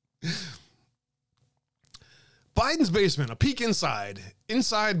 Biden's Basement, a peek inside.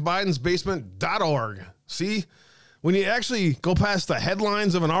 InsideBidensBasement.org. See? When you actually go past the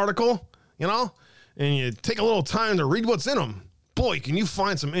headlines of an article, and you take a little time to read what's in them, boy, can you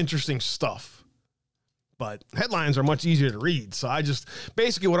find some interesting stuff. But headlines are much easier to read. So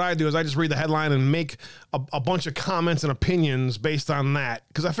basically what I do is I just read the headline and make a bunch of comments and opinions based on that.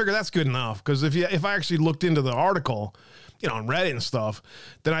 Because I figure that's good enough. Because if I actually looked into the article, and read it and stuff,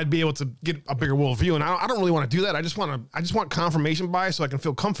 then I'd be able to get a bigger worldview. And I don't really want to do that. I just want confirmation bias so I can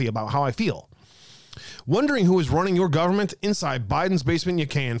feel comfy about how I feel. Wondering who is running your government? Inside Biden's Basement, you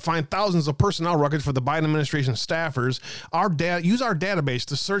can find thousands of personnel records for the Biden administration staffers. Use our database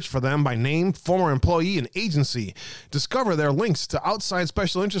to search for them by name, former employee, and agency. Discover their links to outside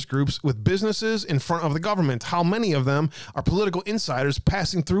special interest groups with businesses in front of the government. How many of them are political insiders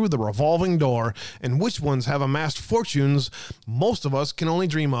passing through the revolving door, and which ones have amassed fortunes most of us can only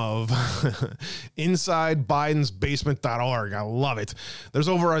dream of. InsideBidensBasement.org. I love it. There's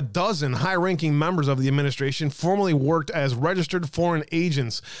over a dozen high-ranking members of the administration formerly worked as registered foreign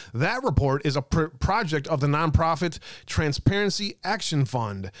agents. That report is a project of the nonprofit Transparency Action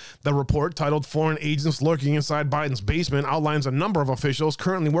Fund. The report, titled Foreign Agents Lurking Inside Biden's Basement, outlines a number of officials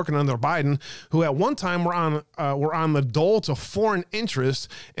currently working under Biden who at one time were on the dole to foreign interests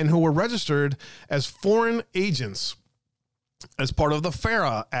and who were registered as foreign agents as part of the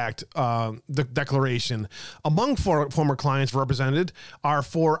FARA Act declaration. Among former clients represented are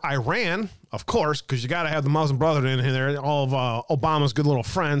for Iran, of course, because you got to have the Muslim Brotherhood in there, all of Obama's good little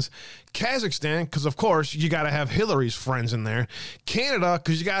friends. Kazakhstan, because, of course, you got to have Hillary's friends in there. Canada,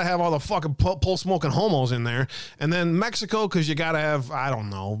 because you got to have all the fucking pole-smoking homos in there. And then Mexico, because you got to have, I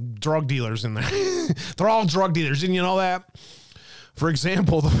don't know, drug dealers in there. They're all drug dealers. Didn't you know that? For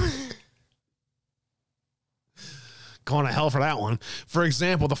example, going to hell for that one. For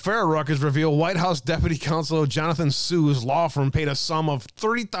example, the FARA records reveal White House Deputy Counsel Jonathan Sue's law firm paid a sum of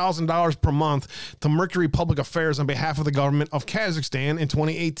 $30,000 per month to Mercury Public Affairs on behalf of the government of Kazakhstan in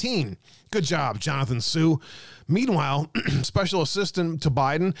 2018. Good job, Jonathan Sue. Meanwhile, Special Assistant to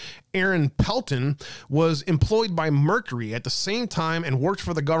Biden, Aaron Pelton, was employed by Mercury at the same time and worked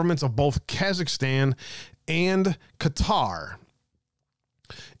for the governments of both Kazakhstan and Qatar.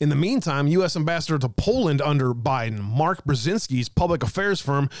 In the meantime, U.S. Ambassador to Poland under Biden, Mark Brzezinski's public affairs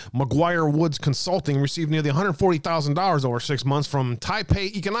firm, McGuire Woods Consulting, received nearly $140,000 over 6 months from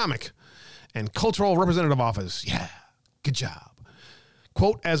Taipei Economic and Cultural Representative Office. Yeah. Good job.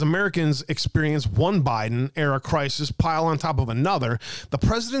 Quote, as Americans experience one Biden-era crisis pile on top of another, the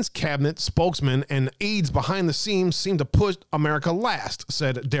president's cabinet, spokesman, and aides behind the scenes seem to put America last,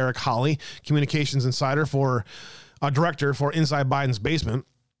 said Derek Hawley, communications insider for director for Inside Biden's Basement.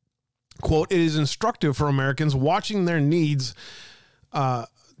 Quote, it is instructive for Americans watching their needs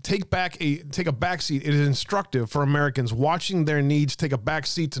take a backseat. It is instructive for Americans watching their needs take a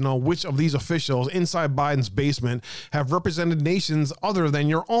backseat to know which of these officials inside Biden's basement have represented nations other than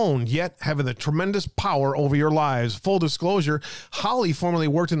your own, yet having the tremendous power over your lives. Full disclosure, Hawley formerly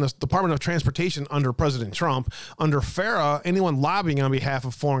worked in the Department of Transportation under President Trump. Under FARA, anyone lobbying on behalf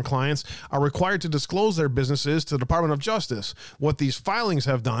of foreign clients are required to disclose their businesses to the Department of Justice. What these filings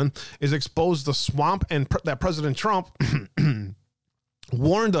have done is expose the swamp that President Trump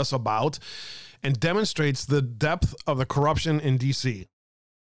warned us about, and demonstrates the depth of the corruption in D.C.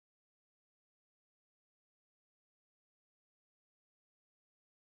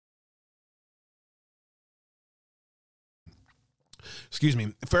 Excuse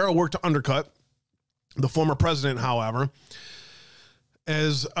me. Farrell worked to undercut the former president, however,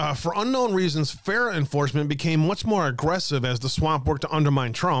 as for unknown reasons, FARA enforcement became much more aggressive as the swamp worked to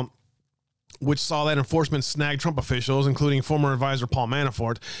undermine Trump, which saw that enforcement snag Trump officials, including former advisor Paul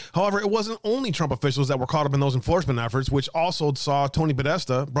Manafort. However, it wasn't only Trump officials that were caught up in those enforcement efforts, which also saw Tony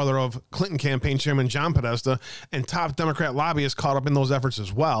Podesta, brother of Clinton campaign chairman John Podesta, and top Democrat lobbyists caught up in those efforts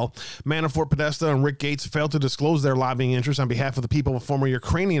as well. Manafort, Podesta, and Rick Gates failed to disclose their lobbying interests on behalf of the people of former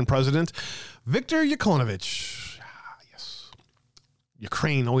Ukrainian president Viktor Yanukovych. Yes.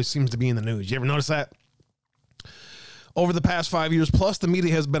 Ukraine always seems to be in the news. You ever notice that? Over the past 5 years plus, the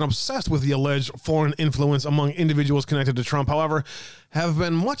media has been obsessed with the alleged foreign influence among individuals connected to Trump, however, have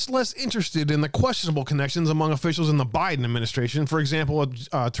been much less interested in the questionable connections among officials in the Biden administration. For example,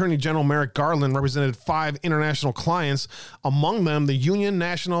 Attorney General Merrick Garland represented 5 international clients, among them the Union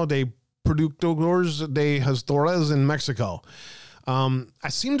Nacional de Productores de Gestores in Mexico. I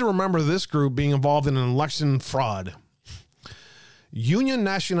seem to remember this group being involved in an election fraud. Union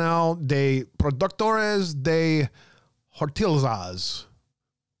Nacional de Productores de Hortalizas.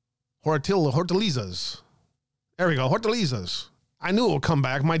 There we go. Hortalizas. I knew it would come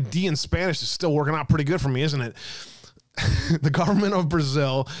back. My D in Spanish is still working out pretty good for me, isn't it? The government of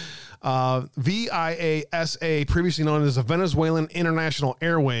Brazil, VIASA, previously known as the Venezuelan International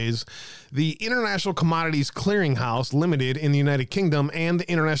Airways, the International Commodities Clearinghouse Limited in the United Kingdom, and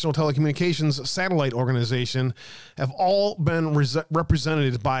the International Telecommunications Satellite Organization have all been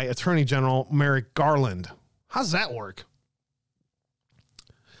represented by Attorney General Merrick Garland. How's that work?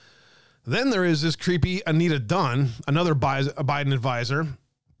 Then there is this creepy Anita Dunn, another Biden advisor,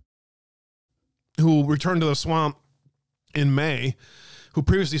 who returned to the swamp in May, who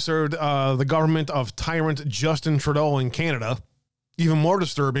previously served the government of tyrant Justin Trudeau in Canada. Even more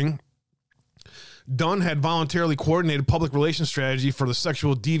disturbing, Dunn had voluntarily coordinated public relations strategy for the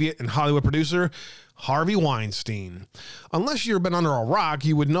sexual deviant and Hollywood producer Harvey Weinstein. Unless you've been under a rock,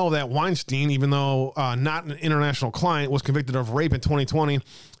 you would know that Weinstein, even though not an international client, was convicted of rape in 2020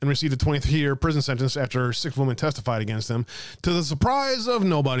 and received a 23-year prison sentence after 6 women testified against him. To the surprise of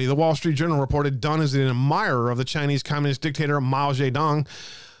nobody, the Wall Street Journal reported Dunn is an admirer of the Chinese communist dictator Mao Zedong,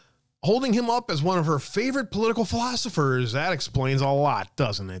 holding him up as one of her favorite political philosophers. That explains a lot,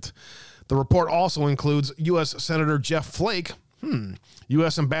 doesn't it? The report also includes U.S. Senator Jeff Flake,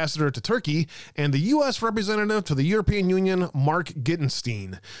 U.S. Ambassador to Turkey, and the U.S. Representative to the European Union, Mark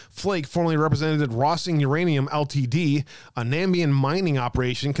Gittenstein. Flake formerly represented Rossing Uranium Ltd., a Nambian mining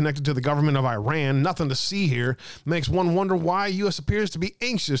operation connected to the government of Iran. Nothing to see here. Makes one wonder why U.S. appears to be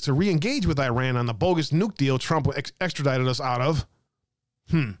anxious to re-engage with Iran on the bogus nuke deal Trump extradited us out of.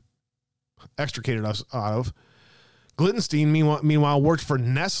 Extricated us out of. Glittenstein, meanwhile, worked for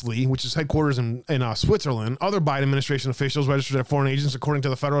Nestle, which is headquarters in Switzerland. Other Biden administration officials registered as foreign agents, according to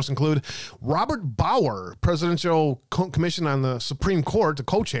the Federalists, include Robert Bauer, Presidential Commission on the Supreme Court, the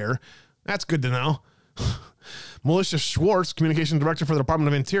co-chair. That's good to know. Melissa Schwartz, Communication Director for the Department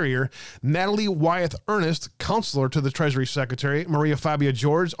of Interior. Natalie Wyeth Ernest, Counselor to the Treasury Secretary. Maria Fabia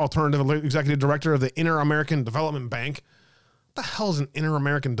George, Alternative Executive Director of the Inter-American Development Bank. What the hell is an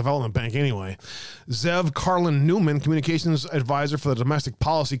Inter-American Development Bank anyway? Zev Carlin Newman, Communications Advisor for the Domestic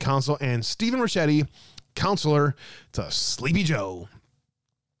Policy Council, and Stephen Ricchetti, Counselor to Sleepy Joe.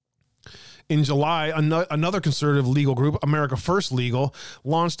 In July, another conservative legal group, America First Legal,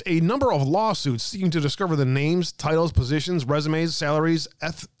 launched a number of lawsuits seeking to discover the names, titles, positions, resumes, salaries,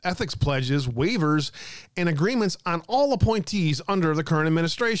 ethics pledges, waivers, and agreements on all appointees under the current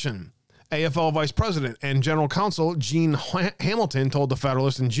administration. AFL Vice President and General Counsel Gene Hamilton told the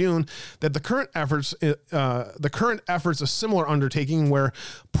Federalist in June that the current efforts a similar undertaking where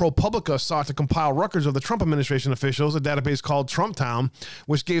ProPublica sought to compile records of the Trump administration officials, a database called Trump Town,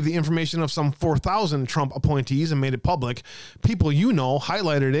 which gave the information of some 4,000 Trump appointees and made it public. People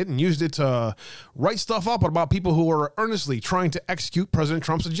highlighted it and used it to write stuff up about people who were earnestly trying to execute President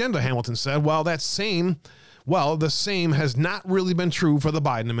Trump's agenda, Hamilton said. The same has not really been true for the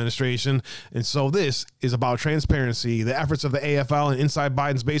Biden administration. And so this is about transparency. The efforts of the AFL and inside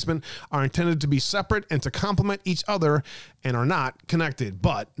Biden's basement are intended to be separate and to complement each other and are not connected.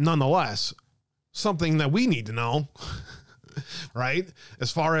 But nonetheless, something that we need to know, right?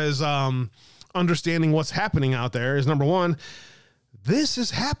 As far as understanding what's happening out there is, number one, this is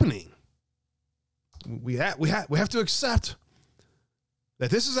happening. We have to accept that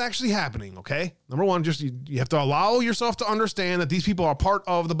this is actually happening, okay? Number one, just you have to allow yourself to understand that these people are part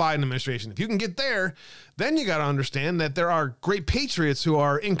of the Biden administration. If you can get there, then you got to understand that there are great patriots who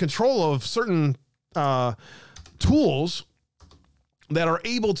are in control of certain tools that are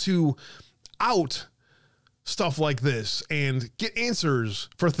able to out stuff like this and get answers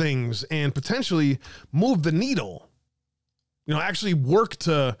for things and potentially move the needle. Actually work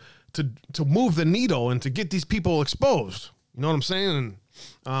to move the needle and to get these people exposed. You know what I'm saying? And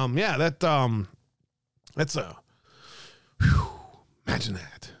that's imagine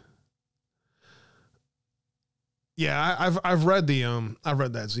that. Yeah, I've read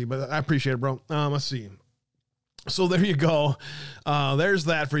that, Z, but I appreciate it, bro. Let's see. So there you go. There's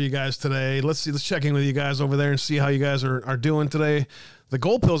that for you guys today. Let's check in with you guys over there and see how you guys are doing today. The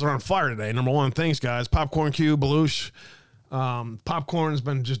gold pills are on fire today. Number one, thanks guys. Popcorn Q, Belush. Popcorn's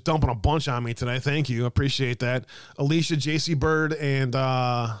been just dumping a bunch on me today. Thank you. Appreciate that. Alicia, JC Bird, and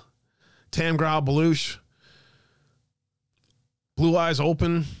Tam Grau, Belush. Blue Eyes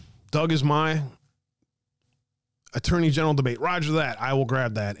Open. Doug is my Attorney General debate. Roger that. I will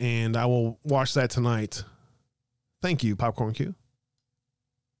grab that and I will watch that tonight. Thank you, Popcorn Q.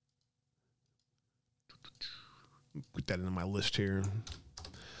 Put that into my list here.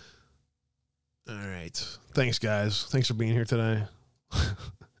 All right. Thanks, guys. Thanks for being here today.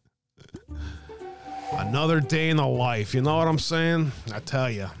 Another day in the life. You know what I'm saying? I tell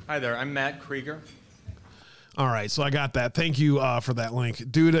you. Hi there. I'm Matt Krieger. All right. So I got that. Thank you for that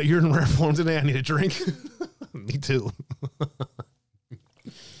link. Dude, you're in rare form today. I need a drink. Me too.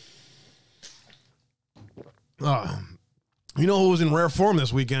 You know who was in rare form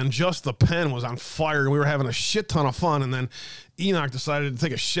this weekend? Just the Pen was on fire. We were having a shit ton of fun, and then Enoch decided to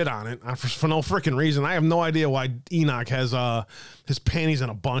take a shit on it for no freaking reason. I have no idea why Enoch has his panties in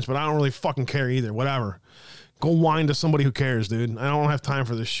a bunch, but I don't really fucking care either. Whatever. Go whine to somebody who cares, dude. I don't have time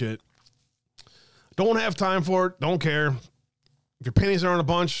for this shit. Don't have time for it. Don't care. If your panties are in a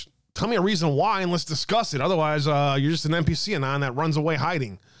bunch, tell me a reason why, and let's discuss it. Otherwise, you're just an NPC anon that runs away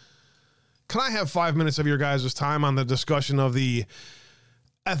hiding. Can I have 5 minutes of your guys' time on the discussion of the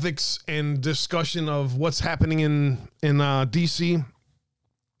ethics and discussion of what's happening in D.C.?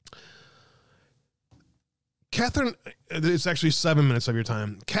 Catherine, it's actually 7 minutes of your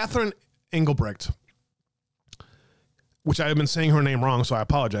time. Catherine Engelbrecht, which I have been saying her name wrong, so I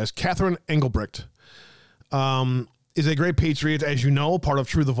apologize. Catherine Engelbrecht is a great patriot, as you know, part of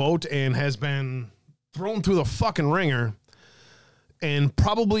True the Vote, and has been thrown through the fucking ringer. And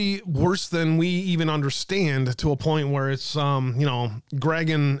probably worse than we even understand, to a point where it's,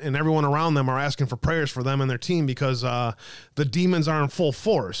 Greg and everyone around them are asking for prayers for them and their team because the demons are in full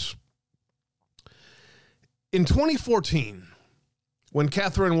force. In 2014, when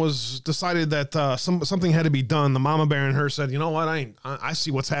Catherine was decided that something had to be done, the mama bear in her said, you know what, I see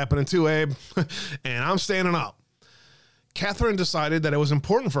what's happening too, Abe, and I'm standing up. Catherine decided that it was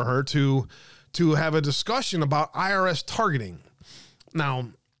important for her to have a discussion about IRS targeting. Now,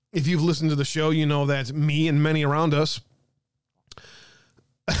 if you've listened to the show, you know that me and many around us,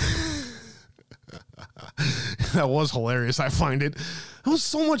 that was hilarious. I find it was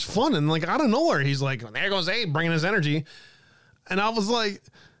so much fun. And like, out of nowhere, he's like, there goes Abe bringing his energy. And I was like,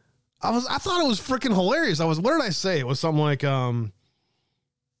 I thought it was freaking hilarious. What did I say? It was something like, or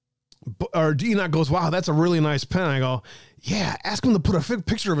Enoch goes, wow, that's a really nice pen. I go, yeah, ask him to put a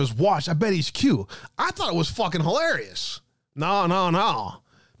picture of his watch. I bet he's Q. I thought it was fucking hilarious. No.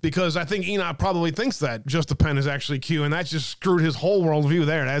 Because I think Enoch probably thinks that Just the Pen is actually Q, and that just screwed his whole worldview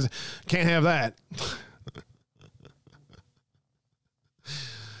there. Can't have that.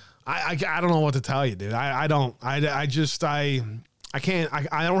 I don't know what to tell you, dude. I don't have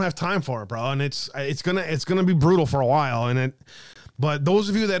time for it, bro. And it's gonna be brutal for a while. But those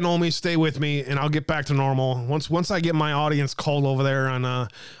of you that know me, stay with me, and I'll get back to normal. Once I get my audience called over there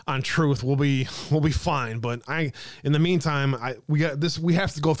on Truth, we'll be fine. But in the meantime, we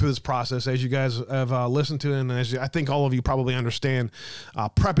have to go through this process, as you guys have listened to, and as I think all of you probably understand.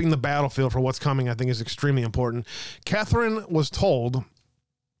 Prepping the battlefield for what's coming, I think, is extremely important. Catherine was told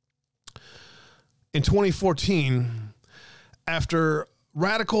in 2014, after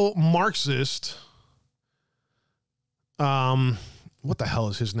radical Marxist, what the hell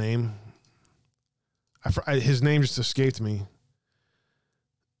is his name? His name just escaped me.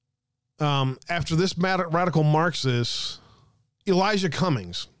 After this radical Marxist, Elijah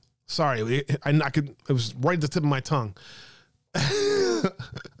Cummings. Sorry, it was right at the tip of my tongue.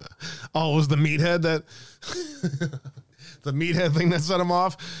 Oh, it was the meathead that the meathead thing that set him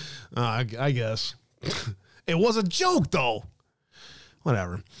off. I guess it was a joke, though.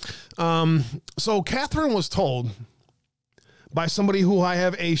 Whatever. So Catherine was told by somebody who I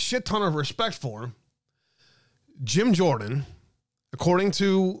have a shit ton of respect for, Jim Jordan, according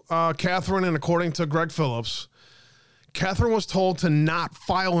to Catherine and according to Greg Phillips, Catherine was told to not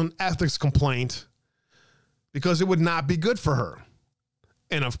file an ethics complaint because it would not be good for her.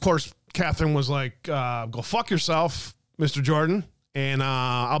 And of course, Catherine was like, go fuck yourself, Mr. Jordan, and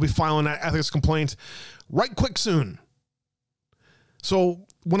I'll be filing that ethics complaint right quick soon. So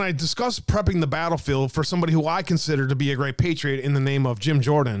when I discuss prepping the battlefield for somebody who I consider to be a great patriot in the name of Jim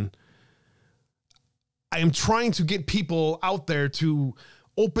Jordan, I am trying to get people out there to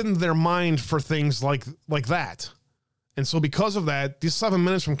open their mind for things like that. And so because of that, these 7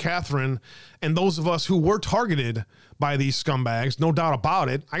 minutes from Catherine and those of us who were targeted by these scumbags, no doubt about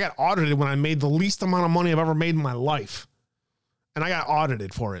it, I got audited when I made the least amount of money I've ever made in my life. And I got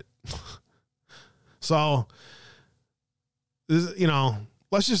audited for it. So, you know,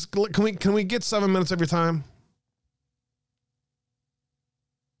 let's just, can we get 7 minutes every time?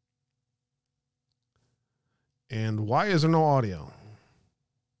 And why is there no audio?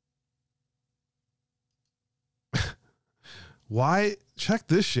 Why? Check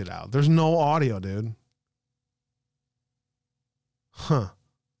this shit out. There's no audio, dude. Huh.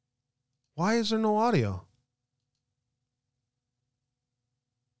 Why is there no audio?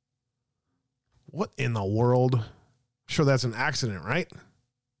 What in the world? Sure, that's an accident, right?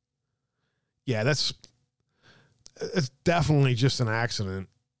 Yeah, it's definitely just an accident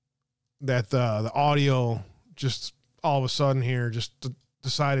that the audio just all of a sudden here just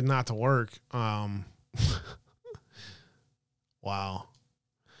decided not to work. Wow.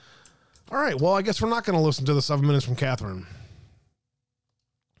 All right, well, I guess we're not going to listen to the 7 minutes from Catherine.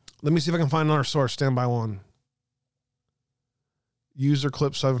 Let me see if I can find another source. Stand by one. User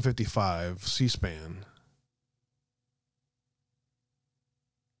clip 755, C-SPAN.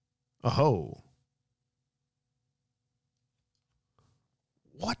 Oh.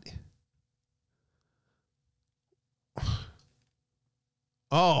 What?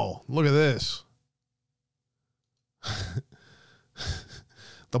 Oh, look at this.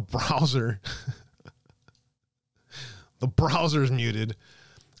 The browser. The browser's muted.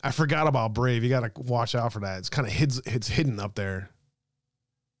 I forgot about Brave. You got to watch out for that. It's kind of it's hidden up there.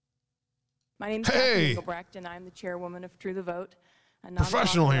 My name is Kathy Engelbrecht, and I'm the chairwoman of True the Vote, a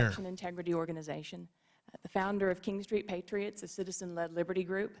professional nonprofit here. election integrity organization, the founder of King Street Patriots, a citizen-led liberty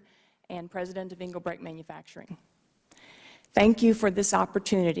group, and president of Engelbrecht Manufacturing. Thank you for this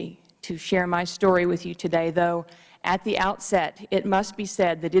opportunity to share my story with you today, though at the outset, it must be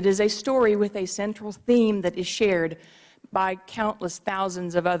said that it is a story with a central theme that is shared by countless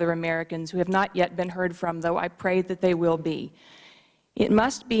thousands of other Americans who have not yet been heard from, though I pray that they will be. It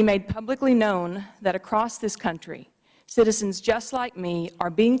must be made publicly known that across this country, citizens just like me are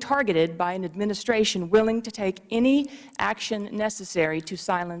being targeted by an administration willing to take any action necessary to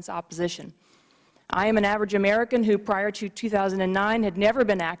silence opposition. I am an average American who, prior to 2009, had never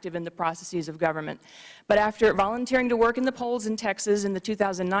been active in the processes of government. But after volunteering to work in the polls in Texas in the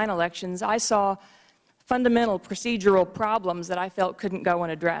 2009 elections, I saw fundamental procedural problems that I felt couldn't go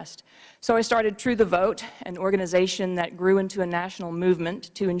unaddressed. So I started True the Vote, an organization that grew into a national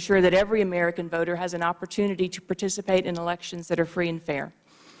movement to ensure that every American voter has an opportunity to participate in elections that are free and fair.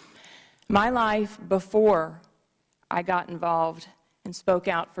 My life before I got involved and spoke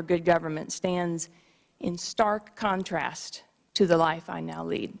out for good government stands in stark contrast to the life I now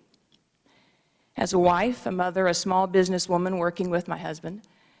lead. As a wife, a mother, a small businesswoman working with my husband,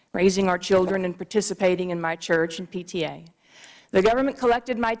 raising our children and participating in my church and PTA, the government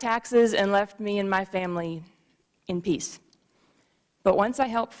collected my taxes and left me and my family in peace. But once I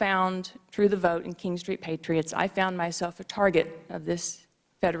helped found True the Vote and King Street Patriots, I found myself a target of this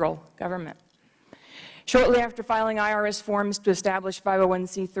federal government. Shortly after filing IRS forms to establish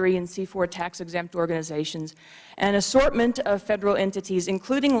 501c3 and C4 tax-exempt organizations, an assortment of federal entities,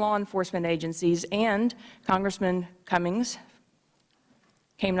 including law enforcement agencies, and Congressman Cummings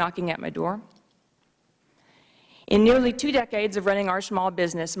came knocking at my door. In nearly 2 decades of running our small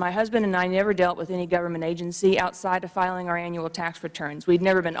business, my husband and I never dealt with any government agency outside of filing our annual tax returns. We'd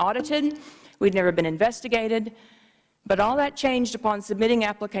never been audited, we'd never been investigated, but all that changed upon submitting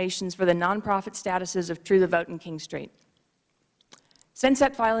applications for the nonprofit statuses of True the Vote and King Street. Since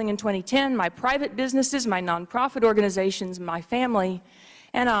that filing in 2010, my private businesses, my nonprofit organizations, my family,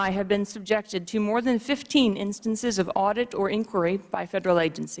 and I have been subjected to more than 15 instances of audit or inquiry by federal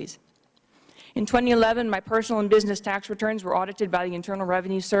agencies. In 2011, my personal and business tax returns were audited by the Internal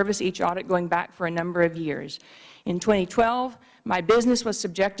Revenue Service, each audit going back for a number of years. In 2012, my business was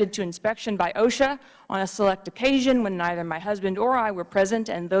subjected to inspection by OSHA on a select occasion when neither my husband or I were present,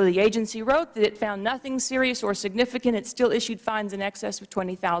 and though the agency wrote that it found nothing serious or significant, it still issued fines in excess of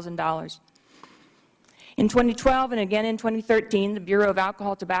 $20,000. In 2012 and again in 2013, the Bureau of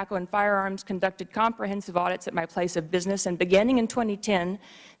Alcohol, Tobacco, and Firearms conducted comprehensive audits at my place of business, and beginning in 2010,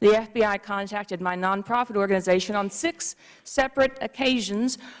 the FBI contacted my nonprofit organization on 6 separate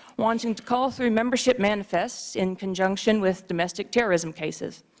occasions wanting to call through membership manifests in conjunction with domestic terrorism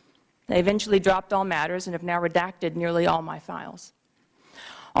cases. They eventually dropped all matters and have now redacted nearly all my files.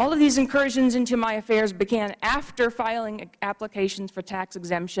 All of these incursions into my affairs began after filing applications for tax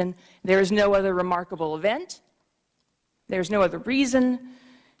exemption. There is no other remarkable event. There's no other reason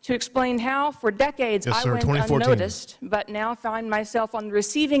to explain how, for decades, I went unnoticed, but now find myself on the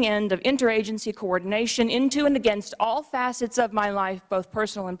receiving end of interagency coordination into and against all facets of my life, both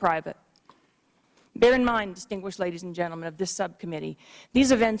personal and private. Bear in mind, distinguished ladies and gentlemen of this subcommittee,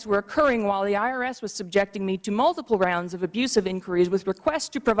 these events were occurring while the IRS was subjecting me to multiple rounds of abusive inquiries with requests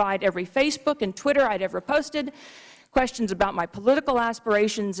to provide every Facebook and Twitter I'd ever posted, questions about my political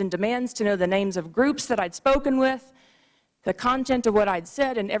aspirations and demands to know the names of groups that I'd spoken with, the content of what I'd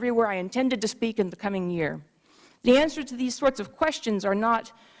said, and everywhere I intended to speak in the coming year. The answers to these sorts of questions are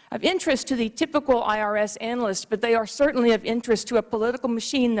not of interest to the typical IRS analyst, but they are certainly of interest to a political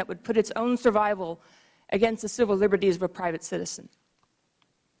machine that would put its own survival against the civil liberties of a private citizen.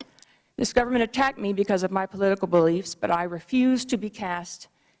 This government attacked me because of my political beliefs, but I refuse to be cast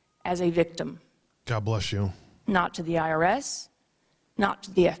as a victim. God bless you. Not to the IRS, not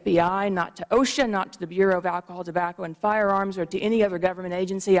to the FBI, not to OSHA, not to the Bureau of Alcohol, Tobacco, and Firearms, or to any other government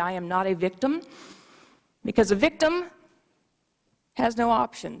agency. I am not a victim, because a victim has no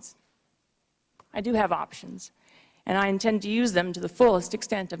options. I do have options, and I intend to use them to the fullest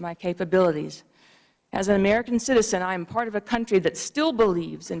extent of my capabilities. As an American citizen, I am part of a country that still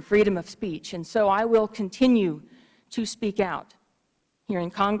believes in freedom of speech, and so I will continue to speak out. Here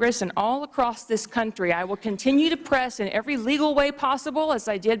in Congress and all across this country, I will continue to press in every legal way possible, as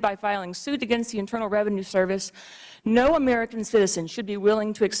I did by filing suit against the Internal Revenue Service. No American citizen should be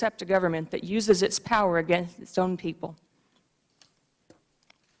willing to accept a government that uses its power against its own people.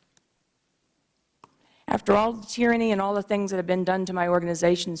 After all the tyranny and all the things that have been done to my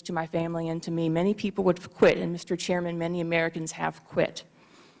organizations, to my family, and to me, many people would have quit, and Mr. Chairman, many Americans have quit.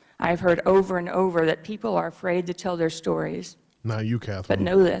 I've heard over and over that people are afraid to tell their stories. Not you, Catherine. But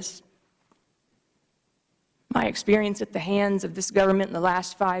know this. My experience at the hands of this government in the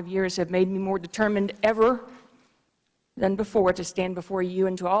last 5 years have made me more determined ever than before to stand before you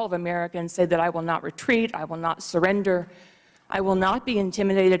and to all of America and say that I will not retreat, I will not surrender, I will not be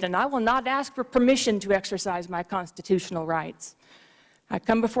intimidated, and I will not ask for permission to exercise my constitutional rights. I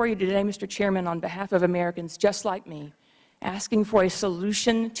come before you today, Mr. Chairman, on behalf of Americans just like me, asking for a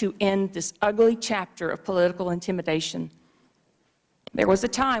solution to end this ugly chapter of political intimidation. There was a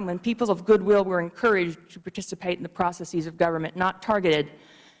time when people of goodwill were encouraged to participate in the processes of government, not targeted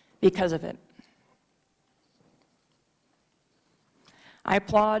because of it. I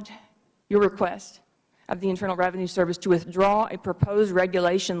applaud your request of the Internal Revenue Service to withdraw a proposed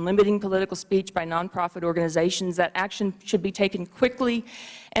regulation limiting political speech by nonprofit organizations. That action should be taken quickly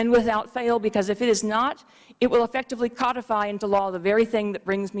and without fail, because if it is not, it will effectively codify into law the very thing that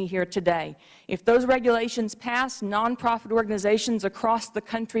brings me here today. If those regulations pass, nonprofit organizations across the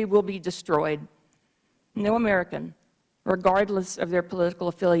country will be destroyed. No American, regardless of their political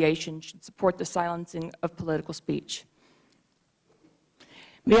affiliation, should support the silencing of political speech.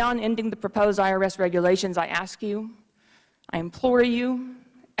 Beyond ending the proposed IRS regulations, I ask you, I implore you,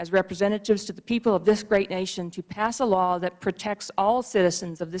 as representatives to the people of this great nation, to pass a law that protects all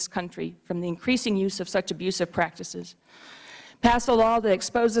citizens of this country from the increasing use of such abusive practices. Pass a law that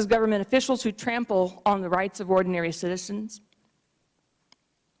exposes government officials who trample on the rights of ordinary citizens.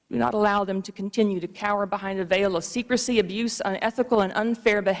 Do not allow them to continue to cower behind a veil of secrecy, abuse, unethical, and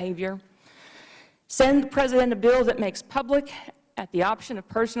unfair behavior. Send the President a bill that makes public, at the option of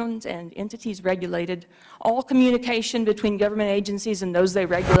persons and entities regulated, all communication between government agencies and those they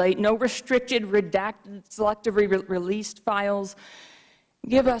regulate, no restricted, redacted, selectively released files.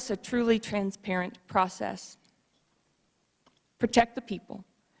 Give us a truly transparent process. Protect the people.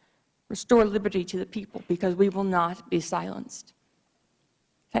 Restore liberty to the people, because we will not be silenced.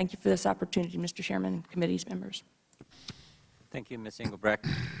 Thank you for this opportunity, Mr. Chairman and committee's members. Thank you, Ms. Engelbrecht.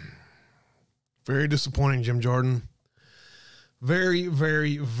 Very disappointing, Jim Jordan. Very,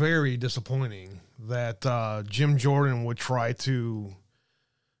 very, very disappointing that Jim Jordan would try to,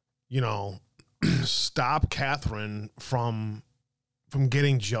 stop Catherine from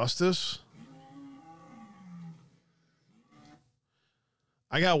getting justice.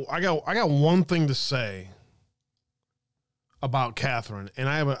 I got one thing to say about Catherine, and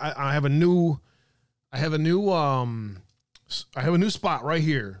I have a new spot right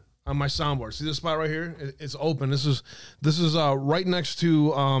here on my soundboard. See this spot right here? It's open. This is right next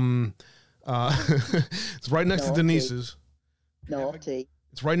to it's right next to Denise's. No, T.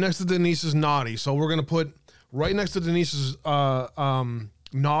 It's right next to Denise's naughty. So we're gonna put right next to Denise's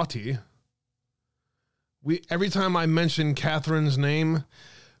naughty. Every time I mention Catherine's name,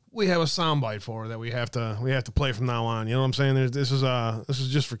 we have a soundbite for her that we have to play from now on. You know what I'm saying? This is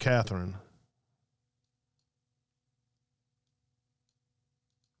just for Catherine.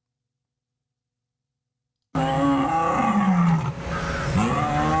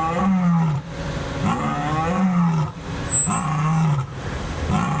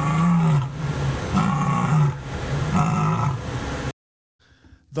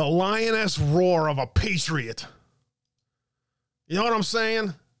 The lioness roar of a patriot. You know what I'm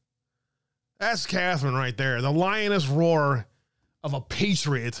saying? That's Catherine right there. The lioness roar of a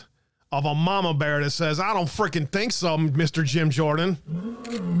patriot, of a mama bear that says, I don't freaking think so, Mr. Jim Jordan.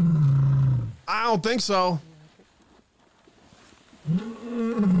 I don't think so.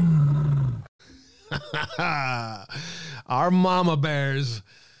 Our mama bears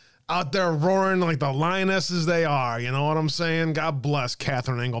out there roaring like the lionesses they are. You know what I'm saying? God bless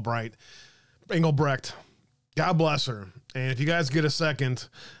Catherine Engelbrecht. God bless her. And if you guys get a second,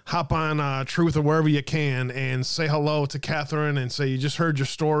 hop on Truth or wherever you can and say hello to Catherine and say you just heard your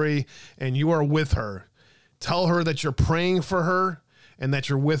story and you are with her. Tell her that you're praying for her and that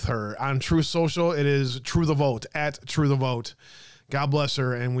you're with her. On Truth Social, it is True the Vote, at True the Vote. God bless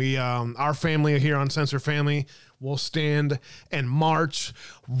her. And we, our family here on Uncensored Family, will stand and march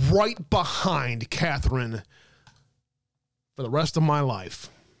right behind Catherine for the rest of my life.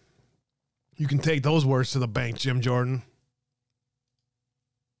 You can take those words to the bank, Jim Jordan.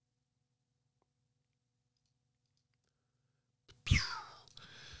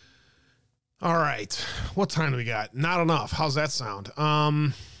 All right. What time do we got? Not enough. How's that sound? All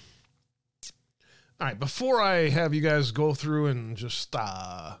right. Before I have you guys go through and just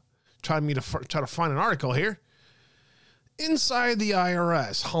try to find an article here. Inside the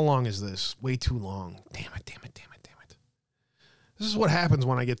IRS. How long is this? Way too long. Damn it. This is what happens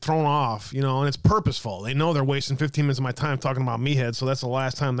when I get thrown off, and it's purposeful. They know they're wasting 15 minutes of my time talking about meatheads, so that's the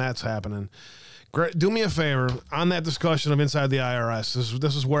last time that's happening. Do me a favor on that discussion of Inside the IRS.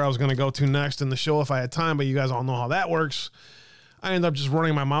 This is where I was going to go to next in the show if I had time, but you guys all know how that works. I end up just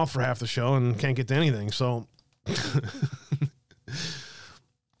running my mouth for half the show and can't get to anything, so...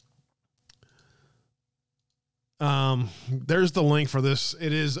 There's the link for this.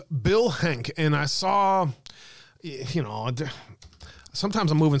 It is Bill Henk, and I saw,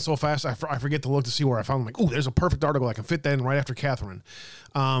 sometimes I'm moving so fast I forget to look to see where I found them. Like, there's a perfect article I can fit that in right after Catherine.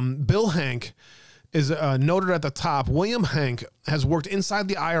 Bill Henk is noted at the top. William Henk has worked inside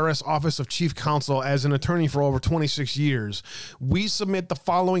the IRS Office of Chief Counsel as an attorney for over 26 years. We submit the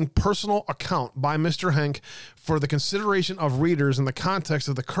following personal account by Mr. Henk for the consideration of readers in the context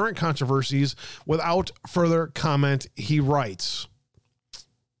of the current controversies. Without further comment, he writes,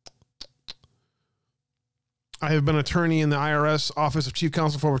 I have been an attorney in the IRS Office of Chief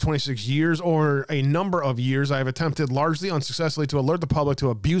Counsel for over 26 years, or a number of years. I have attempted largely unsuccessfully to alert the public to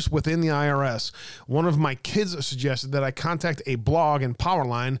abuse within the IRS. One of my kids suggested that I contact a blog, and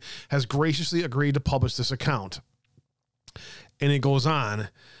Powerline has graciously agreed to publish this account. And it goes on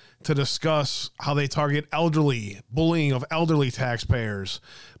to discuss how they target elderly, bullying of elderly taxpayers,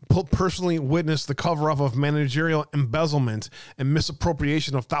 personally witnessed the cover-up of managerial embezzlement and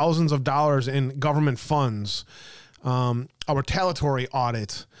misappropriation of thousands of dollars in government funds, a retaliatory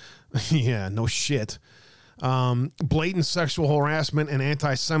audit, yeah, no shit, blatant sexual harassment and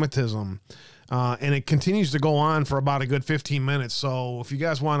anti-Semitism, And it continues to go on for about a good 15 minutes. So if you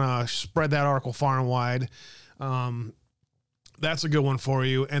guys want to spread that article far and wide, that's a good one for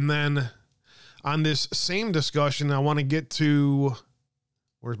you. And then on this same discussion, I want to get to,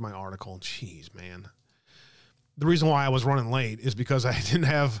 where's my article? Jeez, man. The reason why I was running late is because I didn't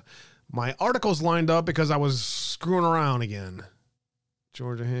have my articles lined up because I was screwing around again.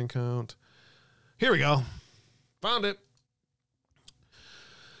 Georgia hand count. Here we go. Found it.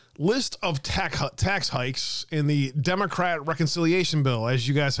 List of tax hikes in the Democrat reconciliation bill, as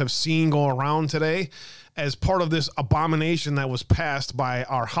you guys have seen go around today, as part of this abomination that was passed by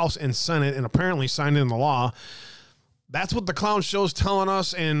our House and Senate and apparently signed into law. That's what the clown show's telling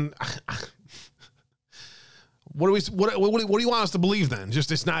us, and what do you want us to believe then?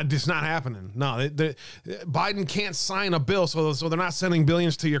 Just it's not happening. No, Biden can't sign a bill, so they're not sending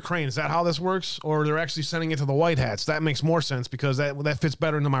billions to Ukraine. Is that how this works, or they're actually sending it to the White Hats? That makes more sense because that fits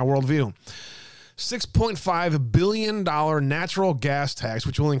better into my worldview. $6.5 billion natural gas tax,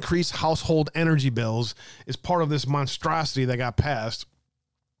 which will increase household energy bills, is part of this monstrosity that got passed.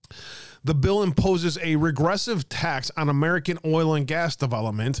 The bill imposes a regressive tax on American oil and gas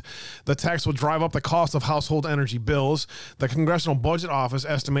development. The tax will drive up the cost of household energy bills. The Congressional Budget Office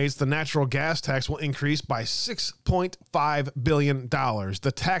estimates the natural gas tax will increase by $6.5 billion.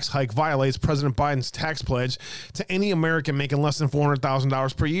 The tax hike violates President Biden's tax pledge to any American making less than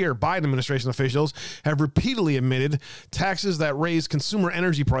 $400,000 per year. Biden administration officials have repeatedly admitted taxes that raise consumer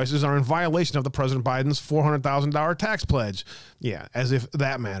energy prices are in violation of the President Biden's $400,000 tax pledge. Yeah, as if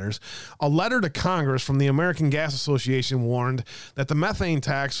that matters. A letter to Congress from the American Gas Association warned that the methane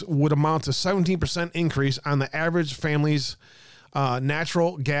tax would amount to 17% increase on the average family's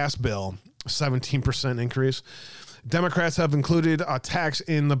natural gas bill. 17% increase. Democrats have included a tax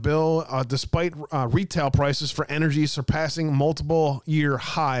in the bill despite retail prices for energy surpassing multiple year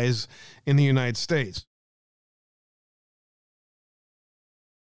highs in the United States.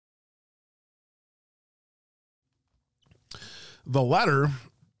 The letter,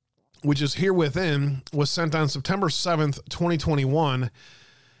 which is here within, was sent on September 7th, 2021,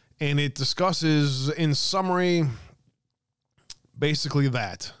 and it discusses, in summary, basically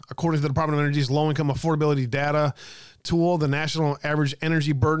that. According to the Department of Energy's low-income affordability data tool, the national average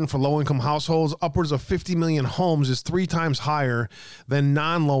energy burden for low-income households, upwards of 50 million homes, is 3 times higher than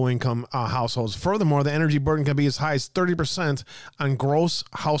non-low-income households. Furthermore, the energy burden can be as high as 30% on gross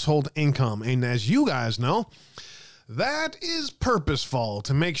household income. And as you guys know, that is purposeful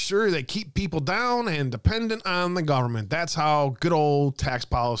to make sure they keep people down and dependent on the government. That's how good old tax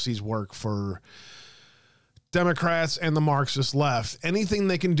policies work for Democrats and the Marxist left. Anything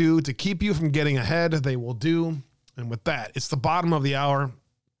they can do to keep you from getting ahead, they will do. And with that, it's the bottom of the hour.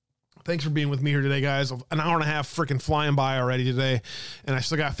 Thanks for being with me here today, guys. An hour and a half freaking flying by already today, and I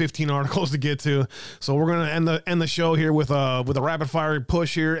still got 15 articles to get to. So we're gonna end the show here with a rapid fire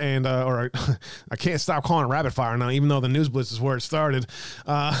push here, and I can't stop calling it rapid fire now, even though the News Blitz is where it started.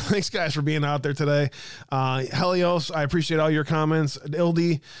 Thanks, guys, for being out there today. Helios, I appreciate all your comments.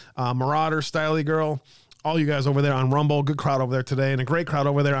 Ildy, Marauder, Styly Girl, all you guys over there on Rumble, good crowd over there today, and a great crowd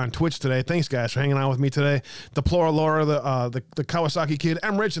over there on Twitch today. Thanks, guys, for hanging out with me today. Deplora Laura, the Kawasaki Kid,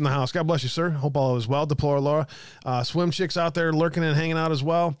 M. Rich in the house. God bless you, sir. Hope all is well. Deplora Laura. Swim Chicks out there lurking and hanging out as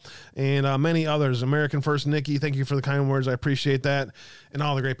well, and many others. American First Nikki, thank you for the kind words. I appreciate that. And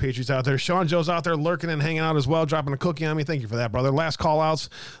all the great Patriots out there. Sean Joe's out there lurking and hanging out as well, dropping a cookie on me. Thank you for that, brother. Last call outs.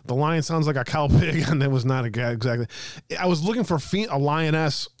 The lion sounds like a cow pig, and it was not exactly. I was looking for a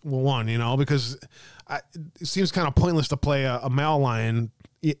lioness one, because it seems kind of pointless to play a male lion.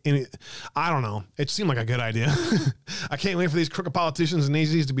 I don't know. It seemed like a good idea. I can't wait for these crooked politicians and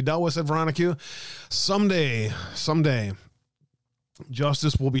AZs to be dealt with, said Veronica. Someday,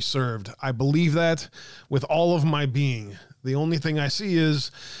 justice will be served. I believe that with all of my being. The only thing I see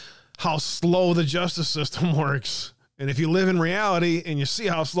is how slow the justice system works. And if you live in reality and you see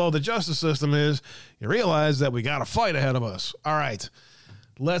how slow the justice system is, you realize that we got a fight ahead of us. All right.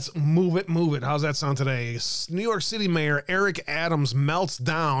 Let's move it. How's that sound today? New York City Mayor Eric Adams melts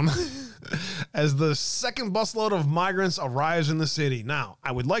down as the second busload of migrants arrives in the city. Now,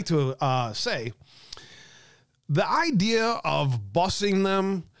 I would like to say the idea of busing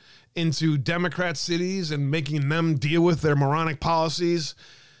them into Democrat cities and making them deal with their moronic policies,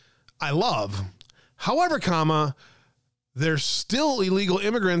 I love. However, there's still illegal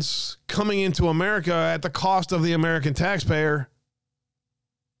immigrants coming into America at the cost of the American taxpayer.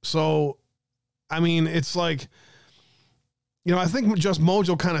 So, I mean, it's like, I think Just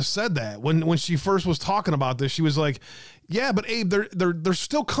Mojo kind of said that when she first was talking about this. She was like, yeah, but Abe, they're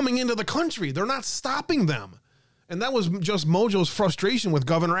still coming into the country. They're not stopping them. And that was just Mojo's frustration with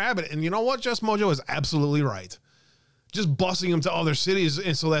Governor Abbott. And you know what? Just Mojo is absolutely right. Just busing them to other cities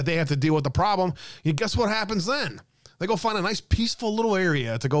and so that they have to deal with the problem. And guess what happens then? They go find a nice peaceful little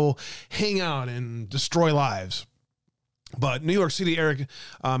area to go hang out and destroy lives. But New York City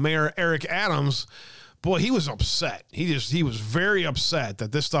Mayor Eric Adams, boy, he was upset. He was very upset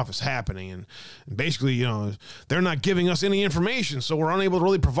that this stuff is happening. And basically, you know, they're not giving us any information, so we're unable to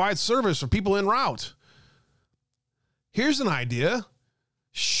really provide service for people en route. Here's an idea.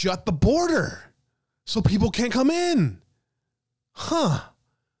 Shut the border so people can't come in. Polio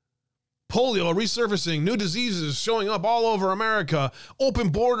resurfacing, new diseases showing up all over America, open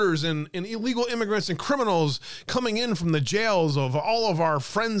borders and illegal immigrants and criminals coming in from the jails of all of our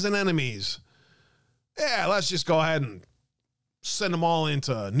friends and enemies. Yeah, let's just go ahead and send them all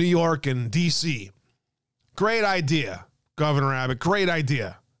into New York and D.C. Great idea, Governor Abbott. Great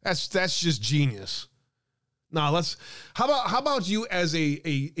idea. That's just genius. Now how about you as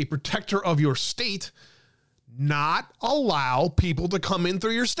a protector of your state not allow people to come in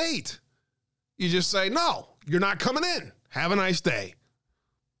through your state? You just say, no, you're not coming in. Have a nice day.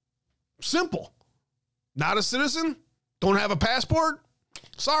 Simple. Not a citizen? Don't have a passport?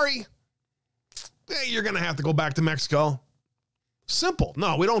 Sorry. Hey, you're going to have to go back to Mexico. Simple.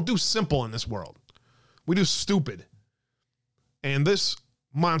 No, we don't do simple in this world. We do stupid. And this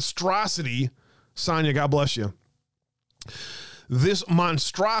monstrosity, Sonia, God bless you. This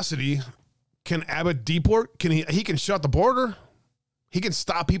monstrosity, can Abbott deport? Can he can shut the border? He can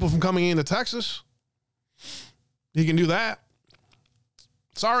stop people from coming into Texas. He can do that.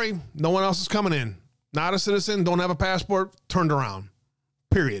 Sorry, no one else is coming in. Not a citizen, don't have a passport, turned around.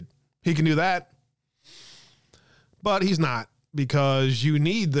 Period. He can do that. But he's not, because you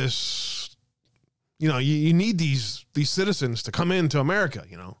need this, you know, you need these citizens to come into America,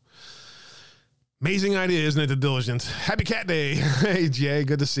 you know. Amazing idea, isn't it, the Diligent? Happy Cat Day. Hey, Jay,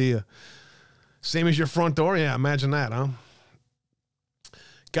 good to see you. Same as your front door? Yeah, imagine that, huh?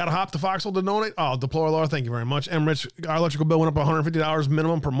 Got to hop to Foxhole to donate? Oh, Deplore Law, thank you very much. Rich, our electrical bill went up $150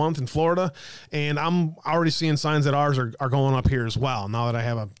 minimum per month in Florida, and I'm already seeing signs that ours are going up here as well, now that I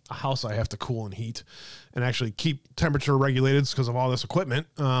have a house I have to cool and heat and actually keep temperature regulated because of all this equipment.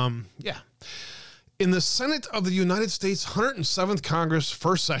 Yeah. In the Senate of the United States 107th Congress,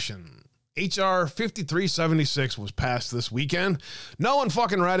 first session, H.R. 5376 was passed this weekend. No one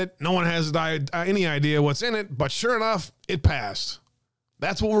fucking read it. No one has any idea what's in it, but sure enough, it passed.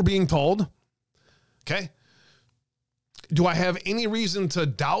 That's what we're being told. Okay. Do I have any reason to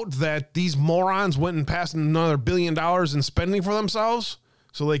doubt that these morons went and passed another $1 billion in spending for themselves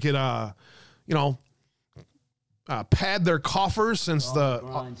so they could, pad their coffers since the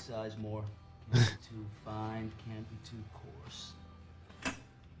grind size more. Can't be too fine, can't be too coarse.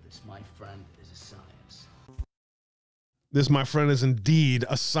 This, my friend, is a science. This, my friend, is indeed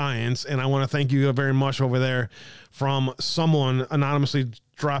a science, and I want to thank you very much over there from someone anonymously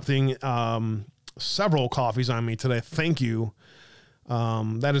dropping several coffees on me today. Thank you.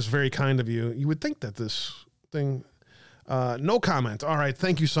 That is very kind of you. You would think that this thing... no comment. All right,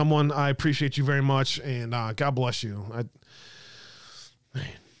 thank you, someone. I appreciate you very much, and God bless you.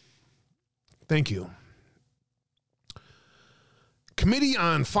 Thank you. Committee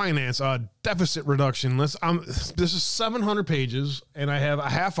on Finance, deficit reduction. This is 700 pages, and I have a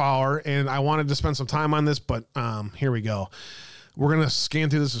half hour, and I wanted to spend some time on this, but here we go. We're going to scan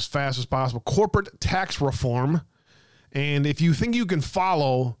through this as fast as possible. Corporate tax reform, and if you think you can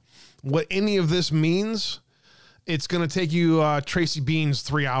follow what any of this means, it's going to take you, Tracy Bean's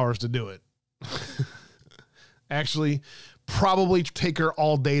 3 hours to do it. Actually, probably take her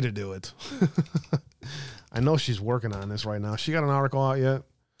all day to do it. I know she's working on this right now. She got an article out yet?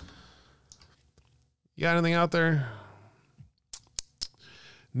 You got anything out there?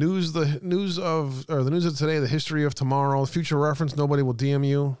 The news of today, the history of tomorrow, future reference, nobody will DM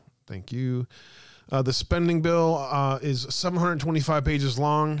you. Thank you. The spending bill is 725 pages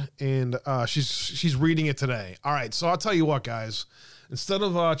long, and she's reading it today. All right, so I'll tell you what, guys. Instead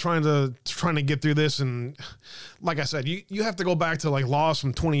of trying to get through this, and like I said, you have to go back to like laws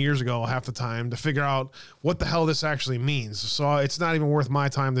from 20 years ago half the time to figure out what the hell this actually means. So it's not even worth my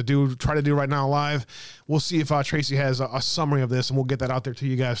time to try to do right now live. We'll see if Tracy has a summary of this, and we'll get that out there to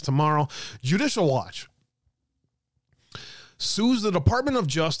you guys tomorrow. Judicial Watch sues the Department of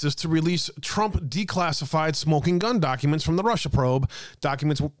Justice to release Trump declassified smoking gun documents from the Russia probe.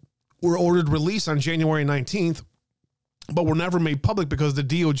 Documents were ordered released on January 19th, but were never made public because the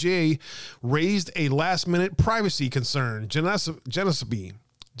DOJ raised a last-minute privacy concern. Genesepi.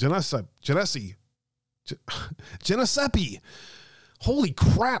 Holy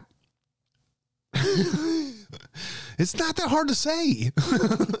crap. It's not that hard to say.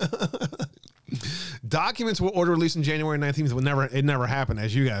 Documents were ordered released on January 19th. It never happened,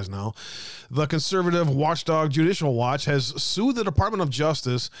 as you guys know. The conservative watchdog Judicial Watch has sued the Department of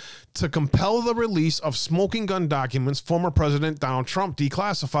Justice to compel the release of smoking gun documents former President Donald Trump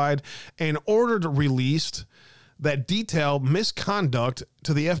declassified and ordered released that detail misconduct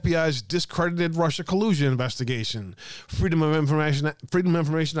to the FBI's discredited Russia collusion investigation. Freedom of Information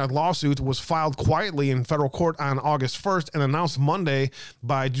lawsuit was filed quietly in federal court on August 1st and announced Monday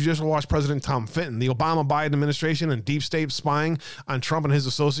by Judicial Watch President Tom Fitton. The Obama-Biden administration and deep state spying on Trump and his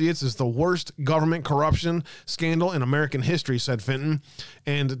associates is the worst government corruption scandal in American history, said Fitton.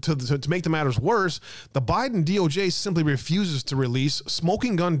 And to make the matters worse, the Biden DOJ simply refuses to release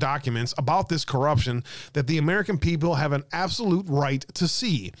smoking gun documents about this corruption that the American people have an absolute right to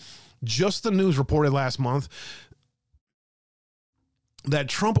see. Just the News reported last month that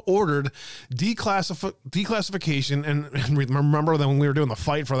Trump ordered declassification, and remember that when we were doing the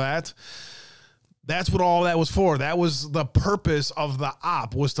fight for that, that's what all that was for. That was the purpose of the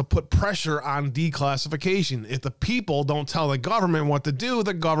op, was to put pressure on declassification. If the people don't tell the government what to do,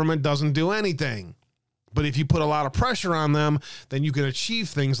 the government doesn't do anything. But if you put a lot of pressure on them, then you can achieve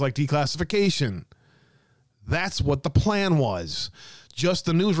things like declassification. That's what the plan was. Just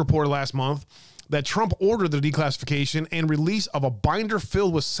the News reported last month that Trump ordered the declassification and release of a binder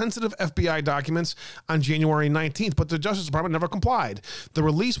filled with sensitive FBI documents on January 19th, but the Justice Department never complied. The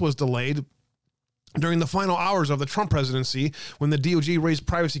release was delayed during the final hours of the Trump presidency, when the DOJ raised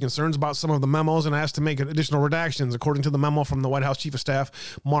privacy concerns about some of the memos and asked to make additional redactions, according to the memo from the White House Chief of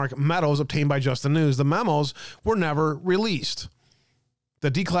Staff, Mark Meadows, obtained by Just the News. The memos were never released.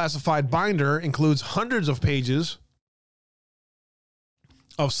 The declassified binder includes hundreds of pages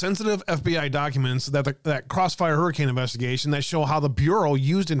of sensitive FBI documents that Crossfire Hurricane investigation that show how the Bureau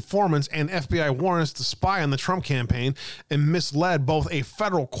used informants and FBI warrants to spy on the Trump campaign and misled both a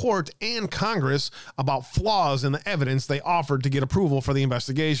federal court and Congress about flaws in the evidence they offered to get approval for the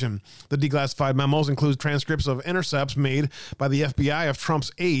investigation. The declassified memos include transcripts of intercepts made by the FBI of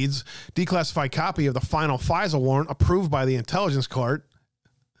Trump's aides, declassified copy of the final FISA warrant approved by the intelligence court.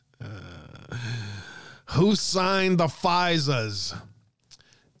 Who signed the FISAs?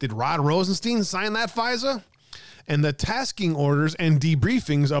 Did Rod Rosenstein sign that FISA? And the tasking orders and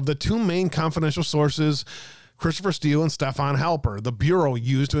debriefings of the two main confidential sources, Christopher Steele and Stefan Halper, the Bureau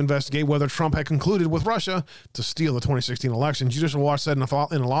used to investigate whether Trump had concluded with Russia to steal the 2016 election. Judicial Watch said in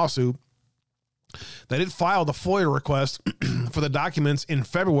a lawsuit that it filed a FOIA request for the documents in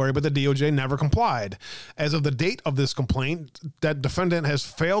February, but the DOJ never complied. As of the date of this complaint, that defendant has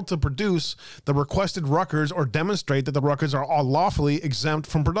failed to produce the requested records or demonstrate that the records are all lawfully exempt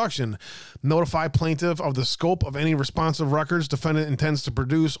from production. Notify plaintiff of the scope of any responsive records defendant intends to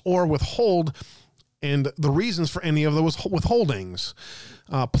produce or withhold, and the reasons for any of those withholdings.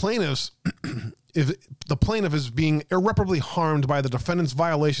 Plaintiffs... If the plaintiff is being irreparably harmed by the defendant's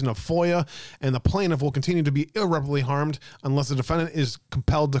violation of FOIA, and the plaintiff will continue to be irreparably harmed unless the defendant is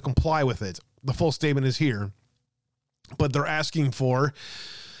compelled to comply with it. The full statement is here, but they're asking for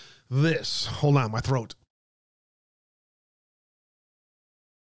this. Hold on, my throat.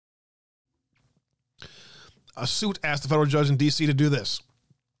 A suit asked the federal judge in D.C. to do this.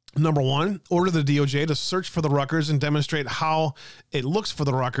 Number one, order the DOJ to search for the records and demonstrate how it looks for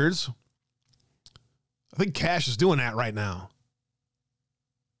the records. I think Cash is doing that right now.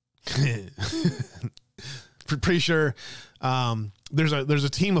 Pretty sure there's a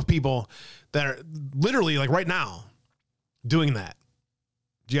team of people that are literally, like, right now doing that.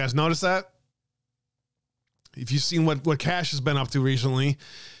 Do you guys notice that? If you've seen what Cash has been up to recently,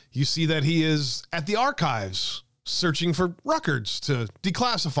 you see that he is at the archives searching for records to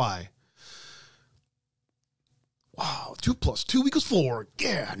declassify. Wow, 2 + 2 = 4.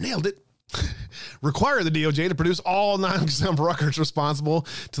 Yeah, nailed it. Require the DOJ to produce all non-exempt records responsible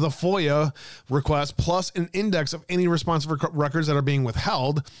to the FOIA request, plus an index of any responsive records that are being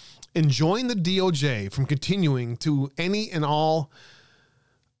withheld, enjoin the DOJ from continuing to any and all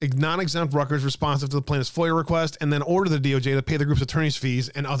non-exempt records responsive to the plaintiff's FOIA request, and then order the DOJ to pay the group's attorney's fees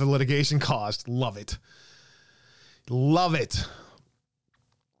and other litigation costs. Love it. Love it.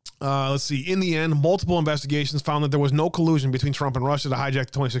 Let's see. In the end, multiple investigations found that there was no collusion between Trump and Russia to hijack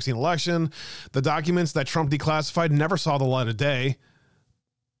the 2016 election. The documents that Trump declassified never saw the light of day.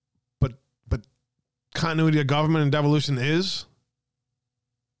 But continuity of government and devolution is?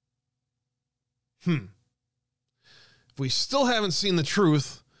 If we still haven't seen the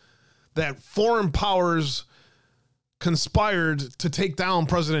truth that foreign powers conspired to take down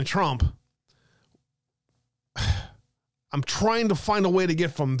President Trump, I'm trying to find a way to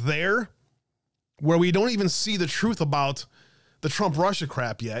get from there where we don't even see the truth about the Trump-Russia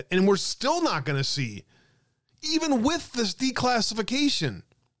crap yet, and we're still not going to see, even with this declassification,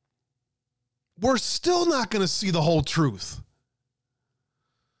 we're still not going to see the whole truth.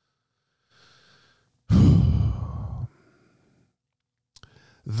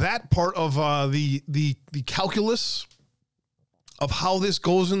 That part of the calculus of how this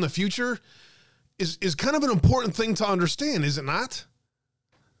goes in the future is kind of an important thing to understand, is it not?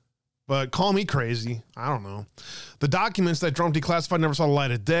 But call me crazy. I don't know. The documents that Trump declassified never saw the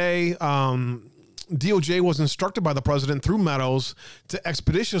light of day. DOJ was instructed by the president through Meadows to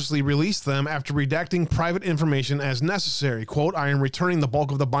expeditiously release them after redacting private information as necessary. Quote, I am returning the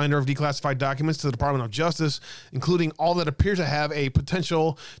bulk of the binder of declassified documents to the Department of Justice, including all that appear to have a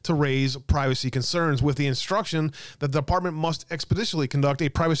potential to raise privacy concerns, with the instruction that the department must expeditiously conduct a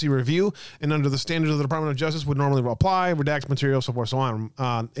privacy review and under the standards of the Department of Justice would normally apply, redact material, so forth, so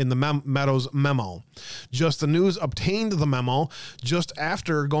on, in the Meadows memo. Just the News obtained the memo just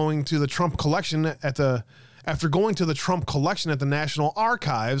after going to the Trump collection at the National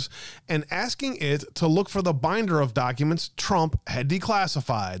Archives and asking it to look for the binder of documents Trump had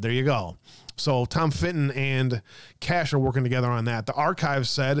declassified. There you go. So Tom Fitton and Cash are working together on that. The archives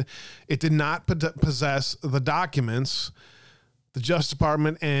said it did not possess the documents. The Justice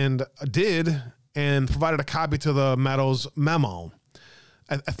Department did provided a copy to the Meadows memo.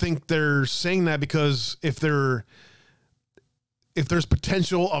 I think they're saying that because if there's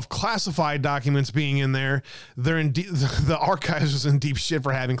potential of classified documents being in there, the archives is in deep shit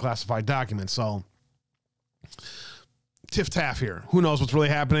for having classified documents. So tiff-taff here. Who knows what's really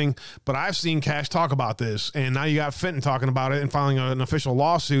happening? But I've seen Cash talk about this, and now you got Fenton talking about it and filing an official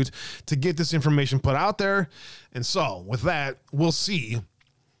lawsuit to get this information put out there. And so with that, we'll see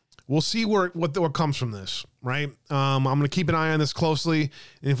what comes from this, right? I'm going to keep an eye on this closely.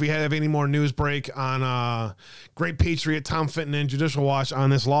 And if we have any more news break on Great Patriot, Tom Fenton, and Judicial Watch on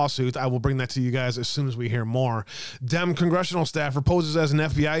this lawsuit, I will bring that to you guys as soon as we hear more. Dem congressional staffer poses as an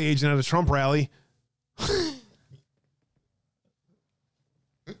FBI agent at a Trump rally.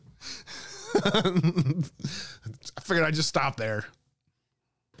 I figured I'd just stop there.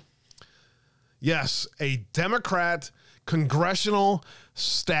 Yes, a Democrat congressional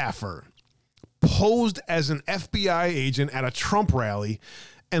staffer posed as an FBI agent at a Trump rally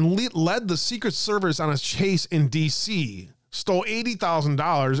and led the Secret Service on a chase in D.C., stole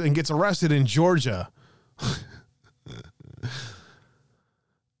 $80,000 and gets arrested in Georgia.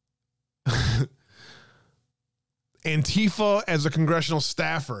 Antifa as a congressional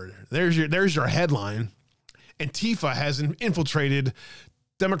staffer. There's your headline. Antifa has infiltrated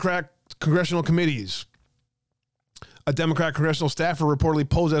Democrat congressional committees. A Democrat congressional staffer reportedly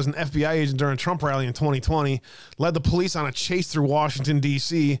posed as an FBI agent during a Trump rally in 2020, led the police on a chase through Washington,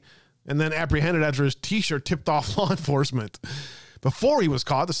 D.C., and then apprehended after his T-shirt tipped off law enforcement. Before he was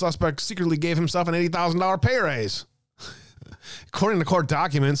caught, the suspect secretly gave himself an $80,000 pay raise. According to court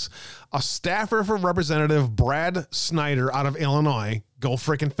documents, a staffer for Representative Brad Snyder out of Illinois, go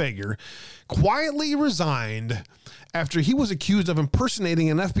frickin' figure, quietly resigned after he was accused of impersonating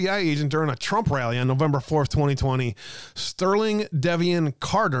an FBI agent during a Trump rally on November 4th, 2020. Sterling Devian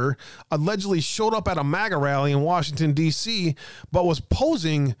Carter allegedly showed up at a MAGA rally in Washington, D.C., but was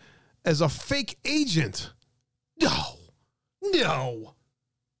posing as a fake agent. No.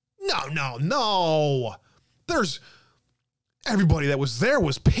 There's... Everybody that was there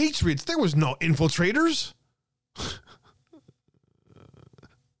was patriots. There was no infiltrators.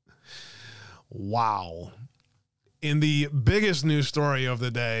 Wow. In the biggest news story of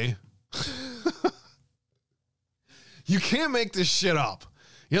the day, you can't make this shit up.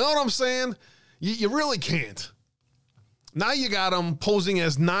 You know what I'm saying? You really can't. Now you got them posing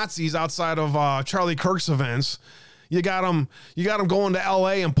as Nazis outside of Charlie Kirk's events. You got them going to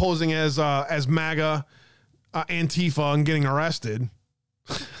L.A. and posing as MAGA. Antifa and getting arrested.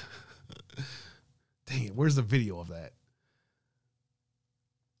 Dang it, where's the video of that?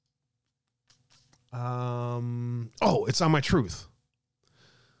 It's on my Truth.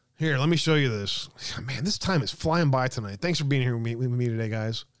 Here, let me show you this. Man, this time is flying by tonight. Thanks for being here with me today,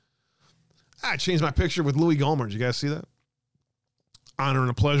 guys. I changed my picture with Louis Gohmert. Did you guys see that? Honor and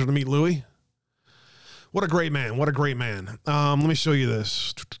a pleasure to meet Louis. What a great man. Let me show you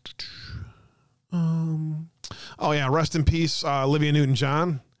this. Oh yeah, rest in peace, Olivia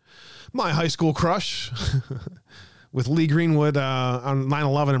Newton-John, my high school crush, with Lee Greenwood on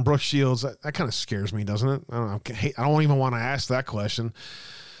 9/11 and Brooke Shields. That kind of scares me, doesn't it? I don't know. I don't even want to ask that question.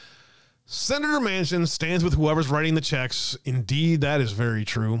 Senator Manchin stands with whoever's writing the checks. Indeed, that is very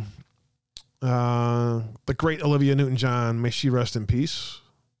true. The great Olivia Newton-John, may she rest in peace.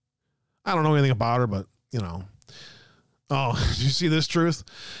 I don't know anything about her, but, you know. Oh, did you see this truth?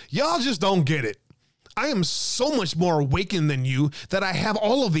 Y'all just don't get it. I am so much more awakened than you that I have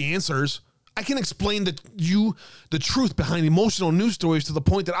all of the answers. I can explain to you the truth behind emotional news stories to the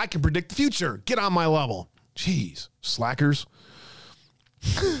point that I can predict the future. Get on my level. Jeez, slackers.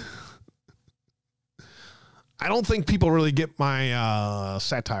 I don't think people really get my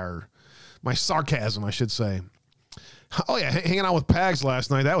satire, my sarcasm, I should say. Oh, yeah, hanging out with Pags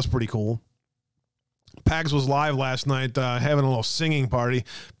last night. That was pretty cool. Pags was live last night having a little singing party.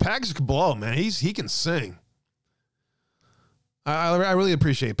 Pags can blow, man. He can sing. I really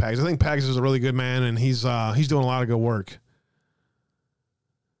appreciate Pags. I think Pags is a really good man, and he's doing a lot of good work.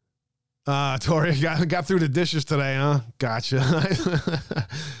 Tori got through the dishes today, huh? Gotcha.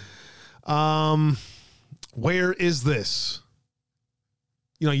 Where is this?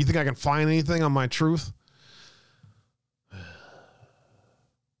 You know, you think I can find anything on my truth?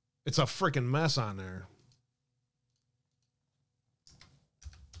 It's a freaking mess on there.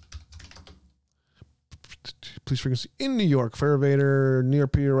 Police frequency in New York. Fare evader, New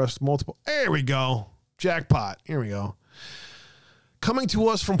York PD arrest multiple. There we go. Jackpot. Here we go. Coming to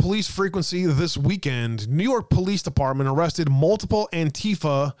us from police frequency this weekend, New York Police Department arrested multiple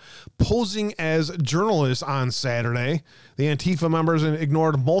Antifa posing as journalists on Saturday. The Antifa members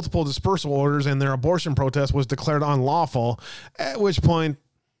ignored multiple dispersal orders and their abortion protest was declared unlawful, at which point,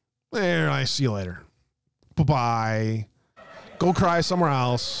 there, I see you later. Bye-bye. Go cry somewhere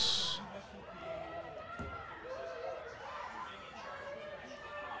else.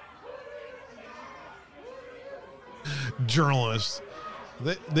 Journalists.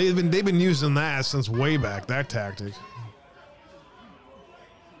 They've been using that since way back, that tactic.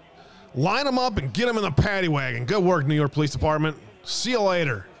 Line them up and get them in the paddy wagon. Good work, New York Police Department. See you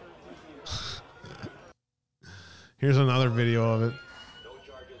later. Here's another video of it. No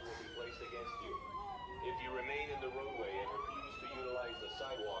charges will be placed against you. If you remain in the roadway and refuse to utilize the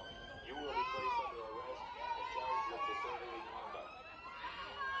sidewalk, you will be placed under arrest and charged with disorderly conduct.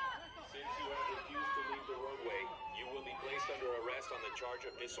 Since you have refused to leave the roadway, you will be placed under arrest on the charge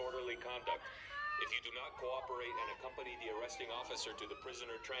of disorderly conduct. If you do not cooperate and accompany the arresting officer to the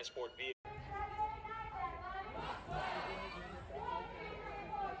prisoner transport vehicle.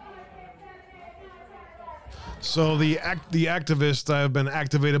 So the activists have been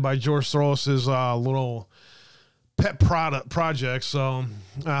activated by George Soros's little pet project. So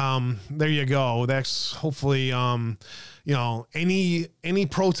there you go. That's hopefully you know, any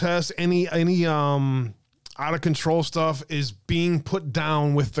protest, any out of control stuff is being put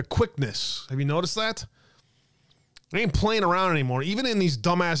down with the quickness. Have you noticed that? They ain't playing around anymore. Even in these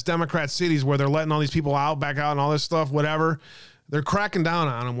dumbass Democrat cities where they're letting all these people back out and all this stuff, whatever, they're cracking down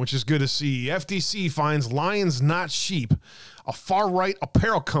on them, which is good to see. FTC finds Lions Not Sheep, a far-right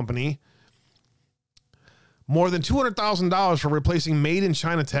apparel company, more than $200,000 for replacing Made in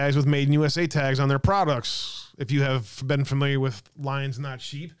China tags with Made in USA tags on their products. If you have been familiar with Lions Not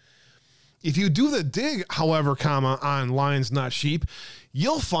Sheep. If you do the dig, however, on Lions Not Sheep,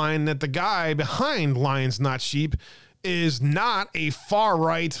 you'll find that the guy behind Lions Not Sheep is not a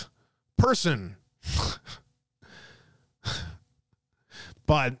far-right person.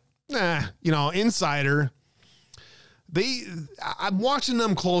 But, you know, Insider, I'm watching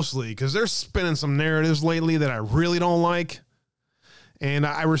them closely because they're spinning some narratives lately that I really don't like. And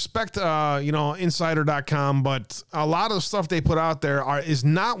I respect, you know, Insider.com, but a lot of the stuff they put out there is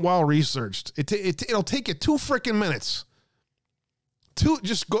not well researched. It'll take you 2 freaking minutes to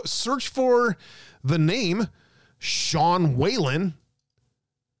just go search for the name Sean Whalen.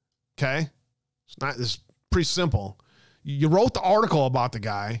 Okay, it's pretty simple. You wrote the article about the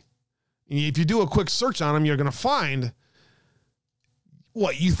guy. And if you do a quick search on him, you're going to find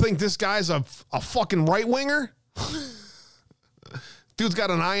what you think this guy's a fucking right winger. Dude's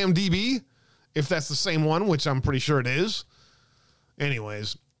got an IMDb, if that's the same one, which I'm pretty sure it is.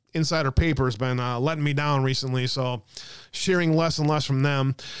 Anyways, Insider Paper's been letting me down recently, so sharing less and less from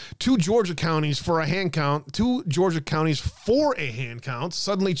them. 2 Georgia counties for a hand count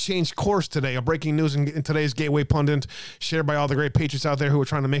suddenly changed course today. A breaking news in today's Gateway Pundit, shared by all the great patriots out there who are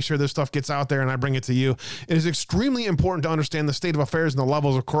trying to make sure this stuff gets out there, and I bring it to you. It is extremely important to understand the state of affairs and the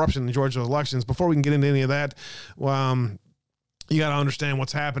levels of corruption in Georgia elections. Before we can get into any of that, you got to understand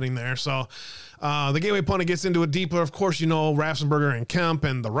what's happening there. So the Gateway Pundit gets into it deeper. Of course, you know, Raffensperger and Kemp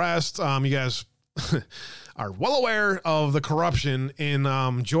and the rest. You guys are well aware of the corruption in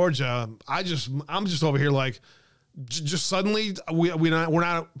Georgia. I'm just over here like, just suddenly we're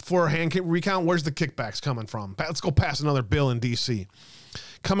not for a hand recount. Where's the kickbacks coming from? Let's go pass another bill in D.C.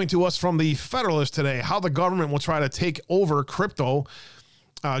 Coming to us from the Federalist today, how the government will try to take over crypto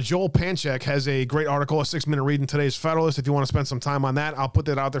Joel Panchak has a great article, a 6-minute read in today's Federalist. If you want to spend some time on that, I'll put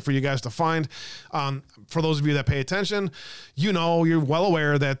that out there for you guys to find. For those of you that pay attention, you're well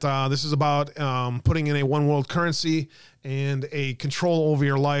aware that this is about putting in a one world currency and a control over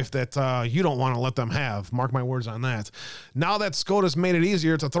your life that you don't want to let them have. Mark my words on that. Now that SCOTUS made it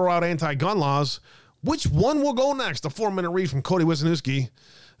easier to throw out anti-gun laws, which one will go next? A 4-minute read from Cody Wisniewski.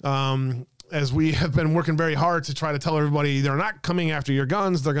 As we have been working very hard to try to tell everybody they're not coming after your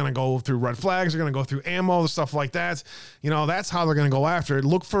guns. They're going to go through red flags. They're going to go through ammo, stuff like that. That's how they're going to go after it.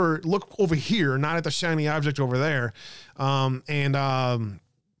 Look over here, not at the shiny object over there.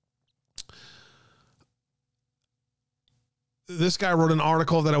 This guy wrote an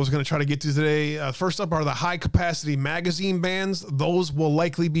article that I was going to try to get to today. First up are the high-capacity magazine bans. Those will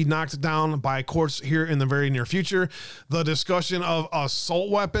likely be knocked down by courts here in the very near future. The discussion of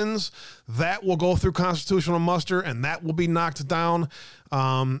assault weapons, that will go through constitutional muster, and that will be knocked down.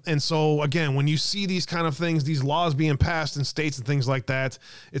 And so, again, when you see these kind of things, these laws being passed in states and things like that,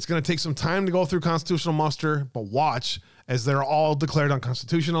 it's going to take some time to go through constitutional muster, but watch as they're all declared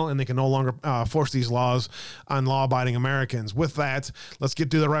unconstitutional and they can no longer force these laws on law-abiding Americans. With that, let's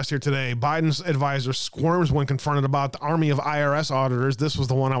get to the rest here today. Biden's advisor squirms when confronted about the army of IRS auditors. This was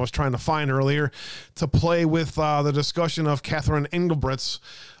the one I was trying to find earlier to play with the discussion of Catherine Engelbrecht's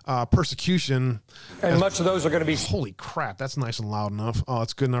persecution. And much of those are going to be... Holy crap, that's nice and loud enough. Oh,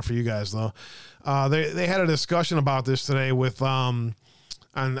 it's good enough for you guys, though. They had a discussion about this today with... on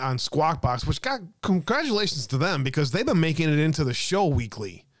Squawk Box, which got congratulations to them because they've been making it into the show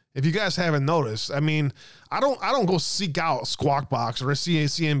weekly. If you guys haven't noticed, I mean, I don't go seek out Squawk Box or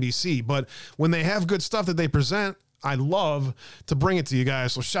CNBC, but when they have good stuff that they present, I love to bring it to you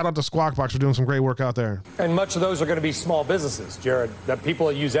guys. So shout out to Squawk Box for doing some great work out there. And much of those are going to be small businesses, Jared, that people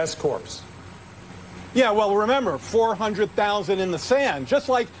that use S-corps. Yeah, well, remember, 400,000 in the sand. Just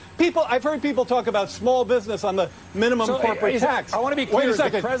like people, I've heard people talk about small business on the minimum corporate tax. I want to be clear. Wait a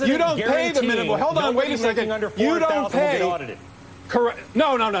second. You don't pay the minimum. Hold on. Wait a second. You don't pay. Correct.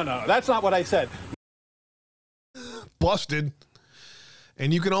 No. That's not what I said. Busted.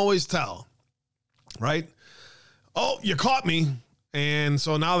 And you can always tell, right? Oh, you caught me. And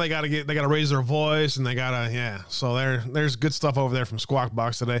so now they got to raise their voice and they got to, So there's good stuff over there from Squawk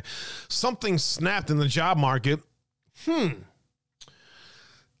Box today. Something snapped in the job market.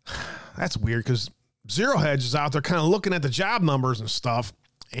 That's weird because Zero Hedge is out there kind of looking at the job numbers and stuff.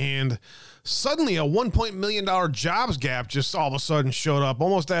 And suddenly a $1 million jobs gap just all of a sudden showed up,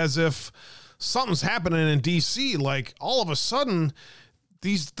 almost as if something's happening in DC. Like all of a sudden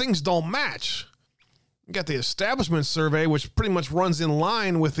these things don't match. You got the establishment survey, which pretty much runs in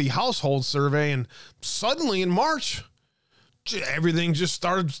line with the household survey. And suddenly in March, everything just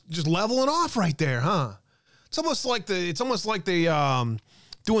started just leveling off right there, huh? It's almost like they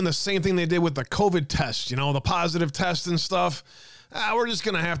doing the same thing they did with the COVID test, the positive test and stuff. We're just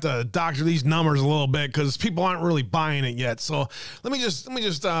going to have to doctor these numbers a little bit because people aren't really buying it yet. So let me just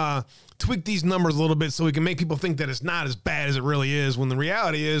tweak these numbers a little bit so we can make people think that it's not as bad as it really is, when the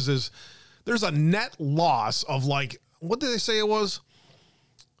reality is there's a net loss of like, what did they say it was?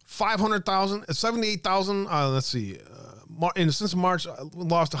 500,000, 78,000. Let's see. Since March,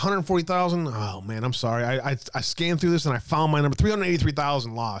 lost 140,000. Oh man, I'm sorry. I scanned through this and I found my number.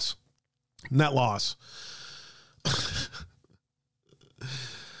 383,000 loss. Net loss.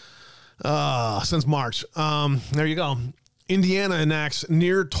 Since March. There you go. Indiana enacts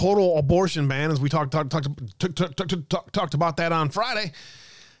near total abortion ban, as we talked about that on Friday.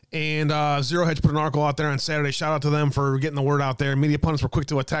 And Zero Hedge put an article out there on Saturday. Shout out to them for getting the word out there. Media pundits were quick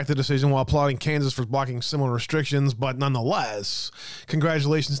to attack the decision while applauding Kansas for blocking similar restrictions. But nonetheless,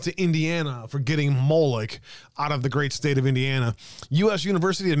 congratulations to Indiana for getting Moloch out of the great state of Indiana. U.S.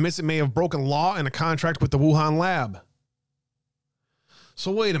 University admits it may have broken law in a contract with the Wuhan lab.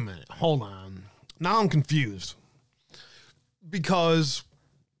 So wait a minute. Hold on. Now I'm confused. Because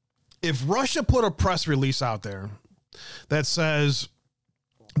if Russia put a press release out there that says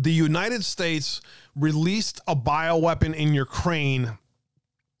the United States released a bioweapon in Ukraine,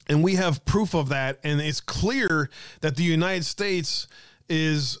 and we have proof of that, and it's clear that the United States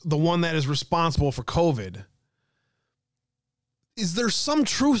is the one that is responsible for COVID, is there some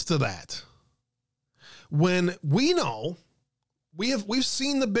truth to that? When we know, we've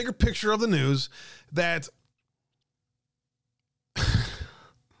seen the bigger picture of the news that I'm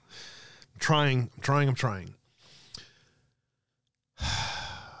trying.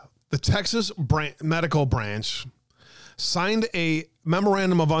 The Texas medical branch signed a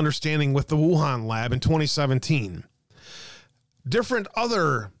memorandum of understanding with the Wuhan lab in 2017. Different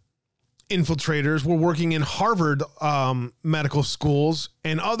other infiltrators were working in Harvard medical schools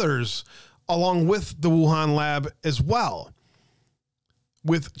and others along with the Wuhan lab as well,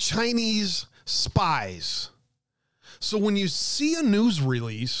 with Chinese spies. So when you see a news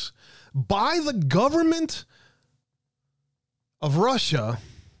release by the government of Russia,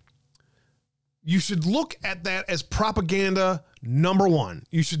 you should look at that as propaganda, number one.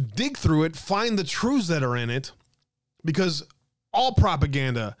 You should dig through it, find the truths that are in it, because all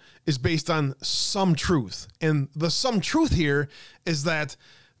propaganda is based on some truth. And the some truth here is that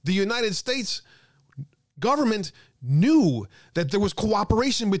the United States government knew that there was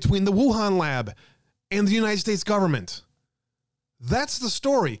cooperation between the Wuhan lab and the United States government. That's the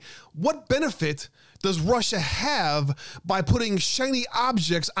story. What benefit does Russia have by putting shiny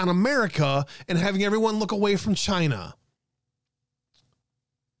objects on America and having everyone look away from China?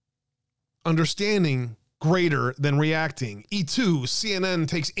 Understanding greater than reacting. E2, CNN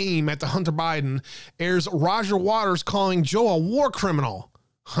takes aim at the Hunter Biden, airs Roger Waters calling Joe a war criminal.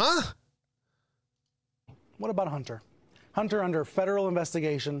 Huh? What about Hunter? Hunter under federal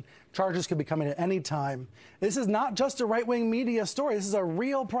investigation. Charges could be coming at any time. This is not just a right-wing media story. This is a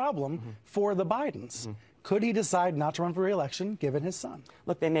real problem for the Bidens. Could he decide not to run for re-election given his son?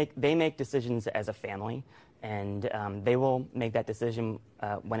 Look, they make decisions as a family, and they will make that decision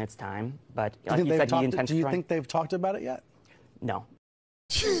when it's time. But like you said, do you think they've talked about it yet? No.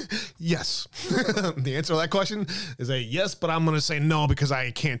 Yes. The answer to that question is a yes, but I'm going to say no because I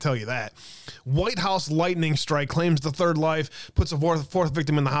can't tell you that. White House lightning strike claims the third life, puts a fourth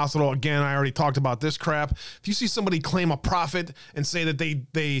victim in the hospital. Again, I already talked about this crap. If you see somebody claim a profit and say that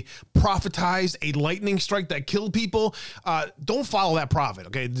they prophetized a lightning strike that killed people, don't follow that prophet,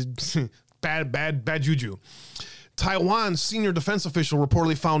 okay? Bad juju. Taiwan's senior defense official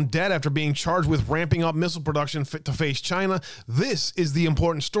reportedly found dead after being charged with ramping up missile production to face China. This is the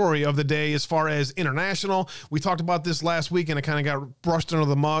important story of the day as far as international. We talked about this last week and it kind of got brushed under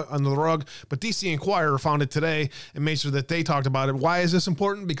the rug, but DC Inquirer found it today and made sure that they talked about it. Why is this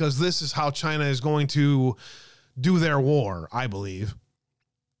important? Because this is how China is going to do their war, I believe.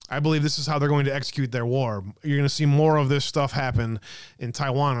 I believe this is how they're going to execute their war. You're going to see more of this stuff happen in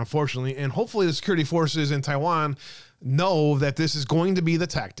Taiwan, unfortunately. And hopefully the security forces in Taiwan know that this is going to be the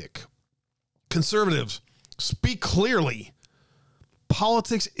tactic. Conservatives, speak clearly.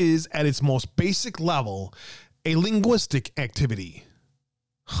 Politics is, at its most basic level, a linguistic activity.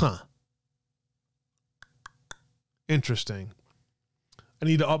 Huh. Interesting. I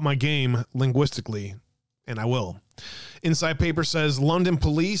need to up my game linguistically, and I will. Inside Paper says London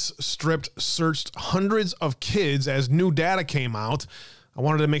police searched hundreds of kids as new data came out. I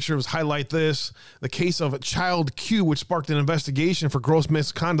wanted to make sure it was highlight this. The case of Child Q, which sparked an investigation for gross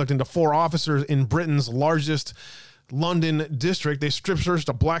misconduct into 4 officers in Britain's largest London district. They strip searched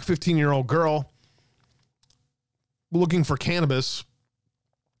a black 15-year-old girl looking for cannabis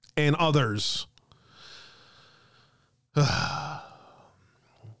and others.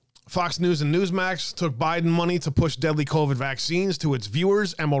 Fox News and Newsmax took Biden money to push deadly COVID vaccines to its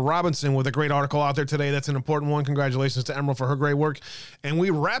viewers. Emerald Robinson with a great article out there today. That's an important one. Congratulations to Emerald for her great work. And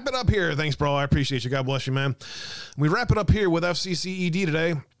we wrap it up here. Thanks, bro. I appreciate you. God bless you, man. We wrap it up here with FCCED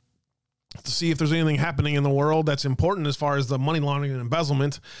today to see if there's anything happening in the world that's important as far as the money laundering and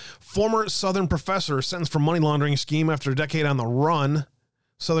embezzlement. Former Southern professor sentenced for money laundering scheme after a decade on the run.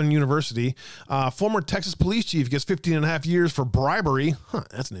 Southern University. Former Texas police chief gets 15 and a half years for bribery. Huh,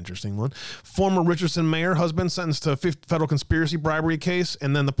 that's an interesting one. Former Richardson mayor husband sentenced to a federal conspiracy bribery case.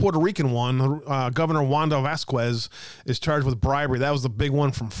 And then the Puerto Rican one, Governor Wanda Vasquez is charged with bribery. That was the big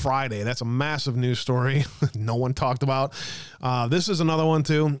one from Friday. That's a massive news story. No one talked about. This is another one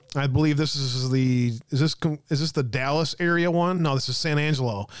too. I believe this is this the Dallas area one? No, this is San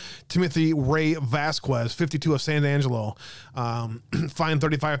Angelo. Timothy Ray Vasquez, 52 of San Angelo,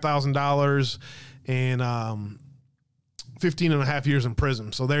 fined $35,000 and 15 and a half years in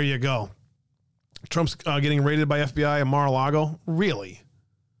prison. So there you go. Trump's getting raided by FBI in Mar-a-Lago. Really?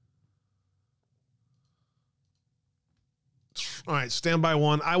 All right, stand by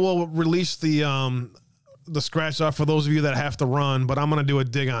one. I will release the scratch off for those of you that have to run, but I'm going to do a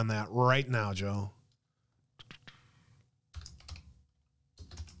dig on that right now, Joe.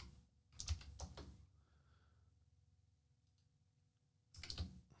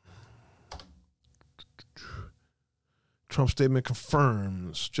 Trump statement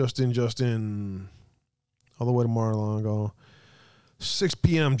confirms. Justin, all the way to Mar-a-Lago. 6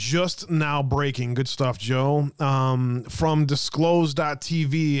 p.m. just now breaking. Good stuff, Joe. From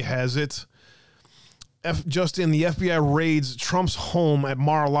disclose.tv has it. Justin, the FBI raids Trump's home at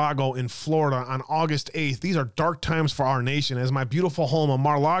Mar-a-Lago in Florida on August 8th. These are dark times for our nation, as my beautiful home of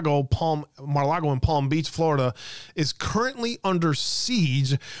Mar-a-Lago in Palm Beach, Florida, is currently under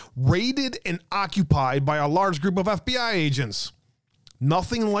siege, raided and occupied by a large group of FBI agents.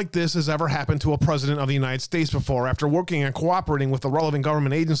 Nothing like this has ever happened to a president of the United States before. After working and cooperating with the relevant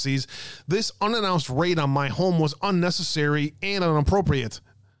government agencies, this unannounced raid on my home was unnecessary and inappropriate.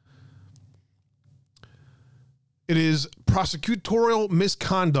 It is prosecutorial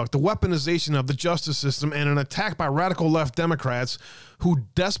misconduct, the weaponization of the justice system, and an attack by radical left Democrats who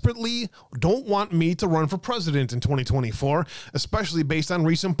desperately don't want me to run for president in 2024, especially based on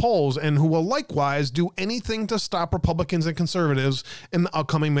recent polls, and who will likewise do anything to stop Republicans and conservatives in the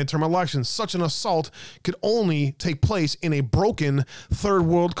upcoming midterm elections. Such an assault could only take place in a broken third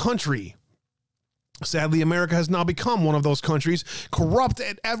world country. Sadly, America has now become one of those countries, corrupt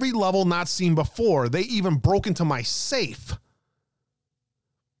at every level not seen before. They even broke into my safe.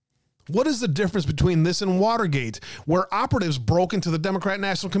 What is the difference between this and Watergate, where operatives broke into the Democrat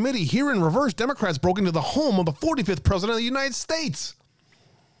National Committee? Here in reverse, Democrats broke into the home of the 45th president of the United States.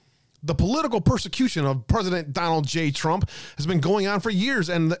 The political persecution of President Donald J. Trump has been going on for years,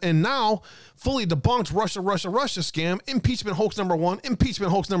 and now fully debunked Russia scam, impeachment hoax number 1,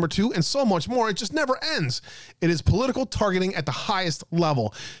 impeachment hoax number 2, and so much more. It just never ends. It is political targeting at the highest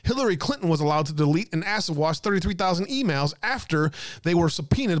level. Hillary Clinton was allowed to delete and acid wash 33,000 emails after they were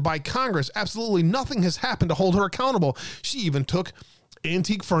subpoenaed by Congress. Absolutely nothing has happened to hold her accountable. She even took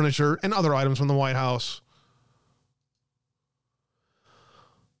antique furniture and other items from the White House.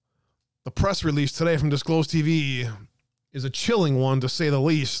 The press release today from Disclose TV is a chilling one, to say the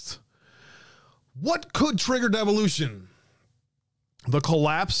least. What could trigger devolution? The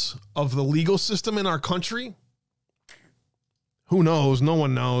collapse of the legal system in our country? Who knows? No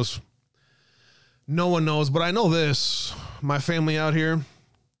one knows. No one knows, but I know this. My family out here,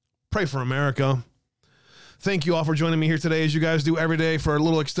 pray for America. Thank you all for joining me here today, as you guys do every day, for a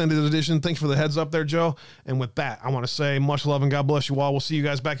little extended edition. Thanks for the heads up there, Joe. And with that, I want to say much love and God bless you all. We'll see you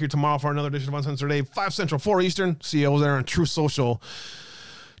guys back here tomorrow for another edition of Uncensored Abe, 5 Central, 4 Eastern. See you over there on True Social,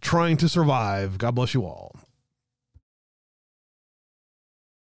 trying to survive. God bless you all.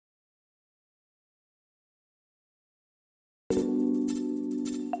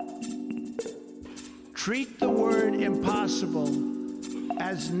 Treat the word impossible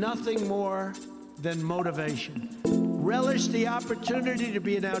as nothing more than motivation. Relish the opportunity to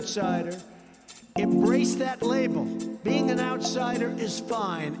be an outsider. Embrace that label. Being an outsider is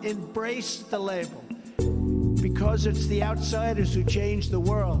fine. Embrace the label. Because it's the outsiders who change the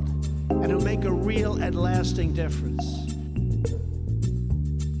world and who make a real and lasting difference.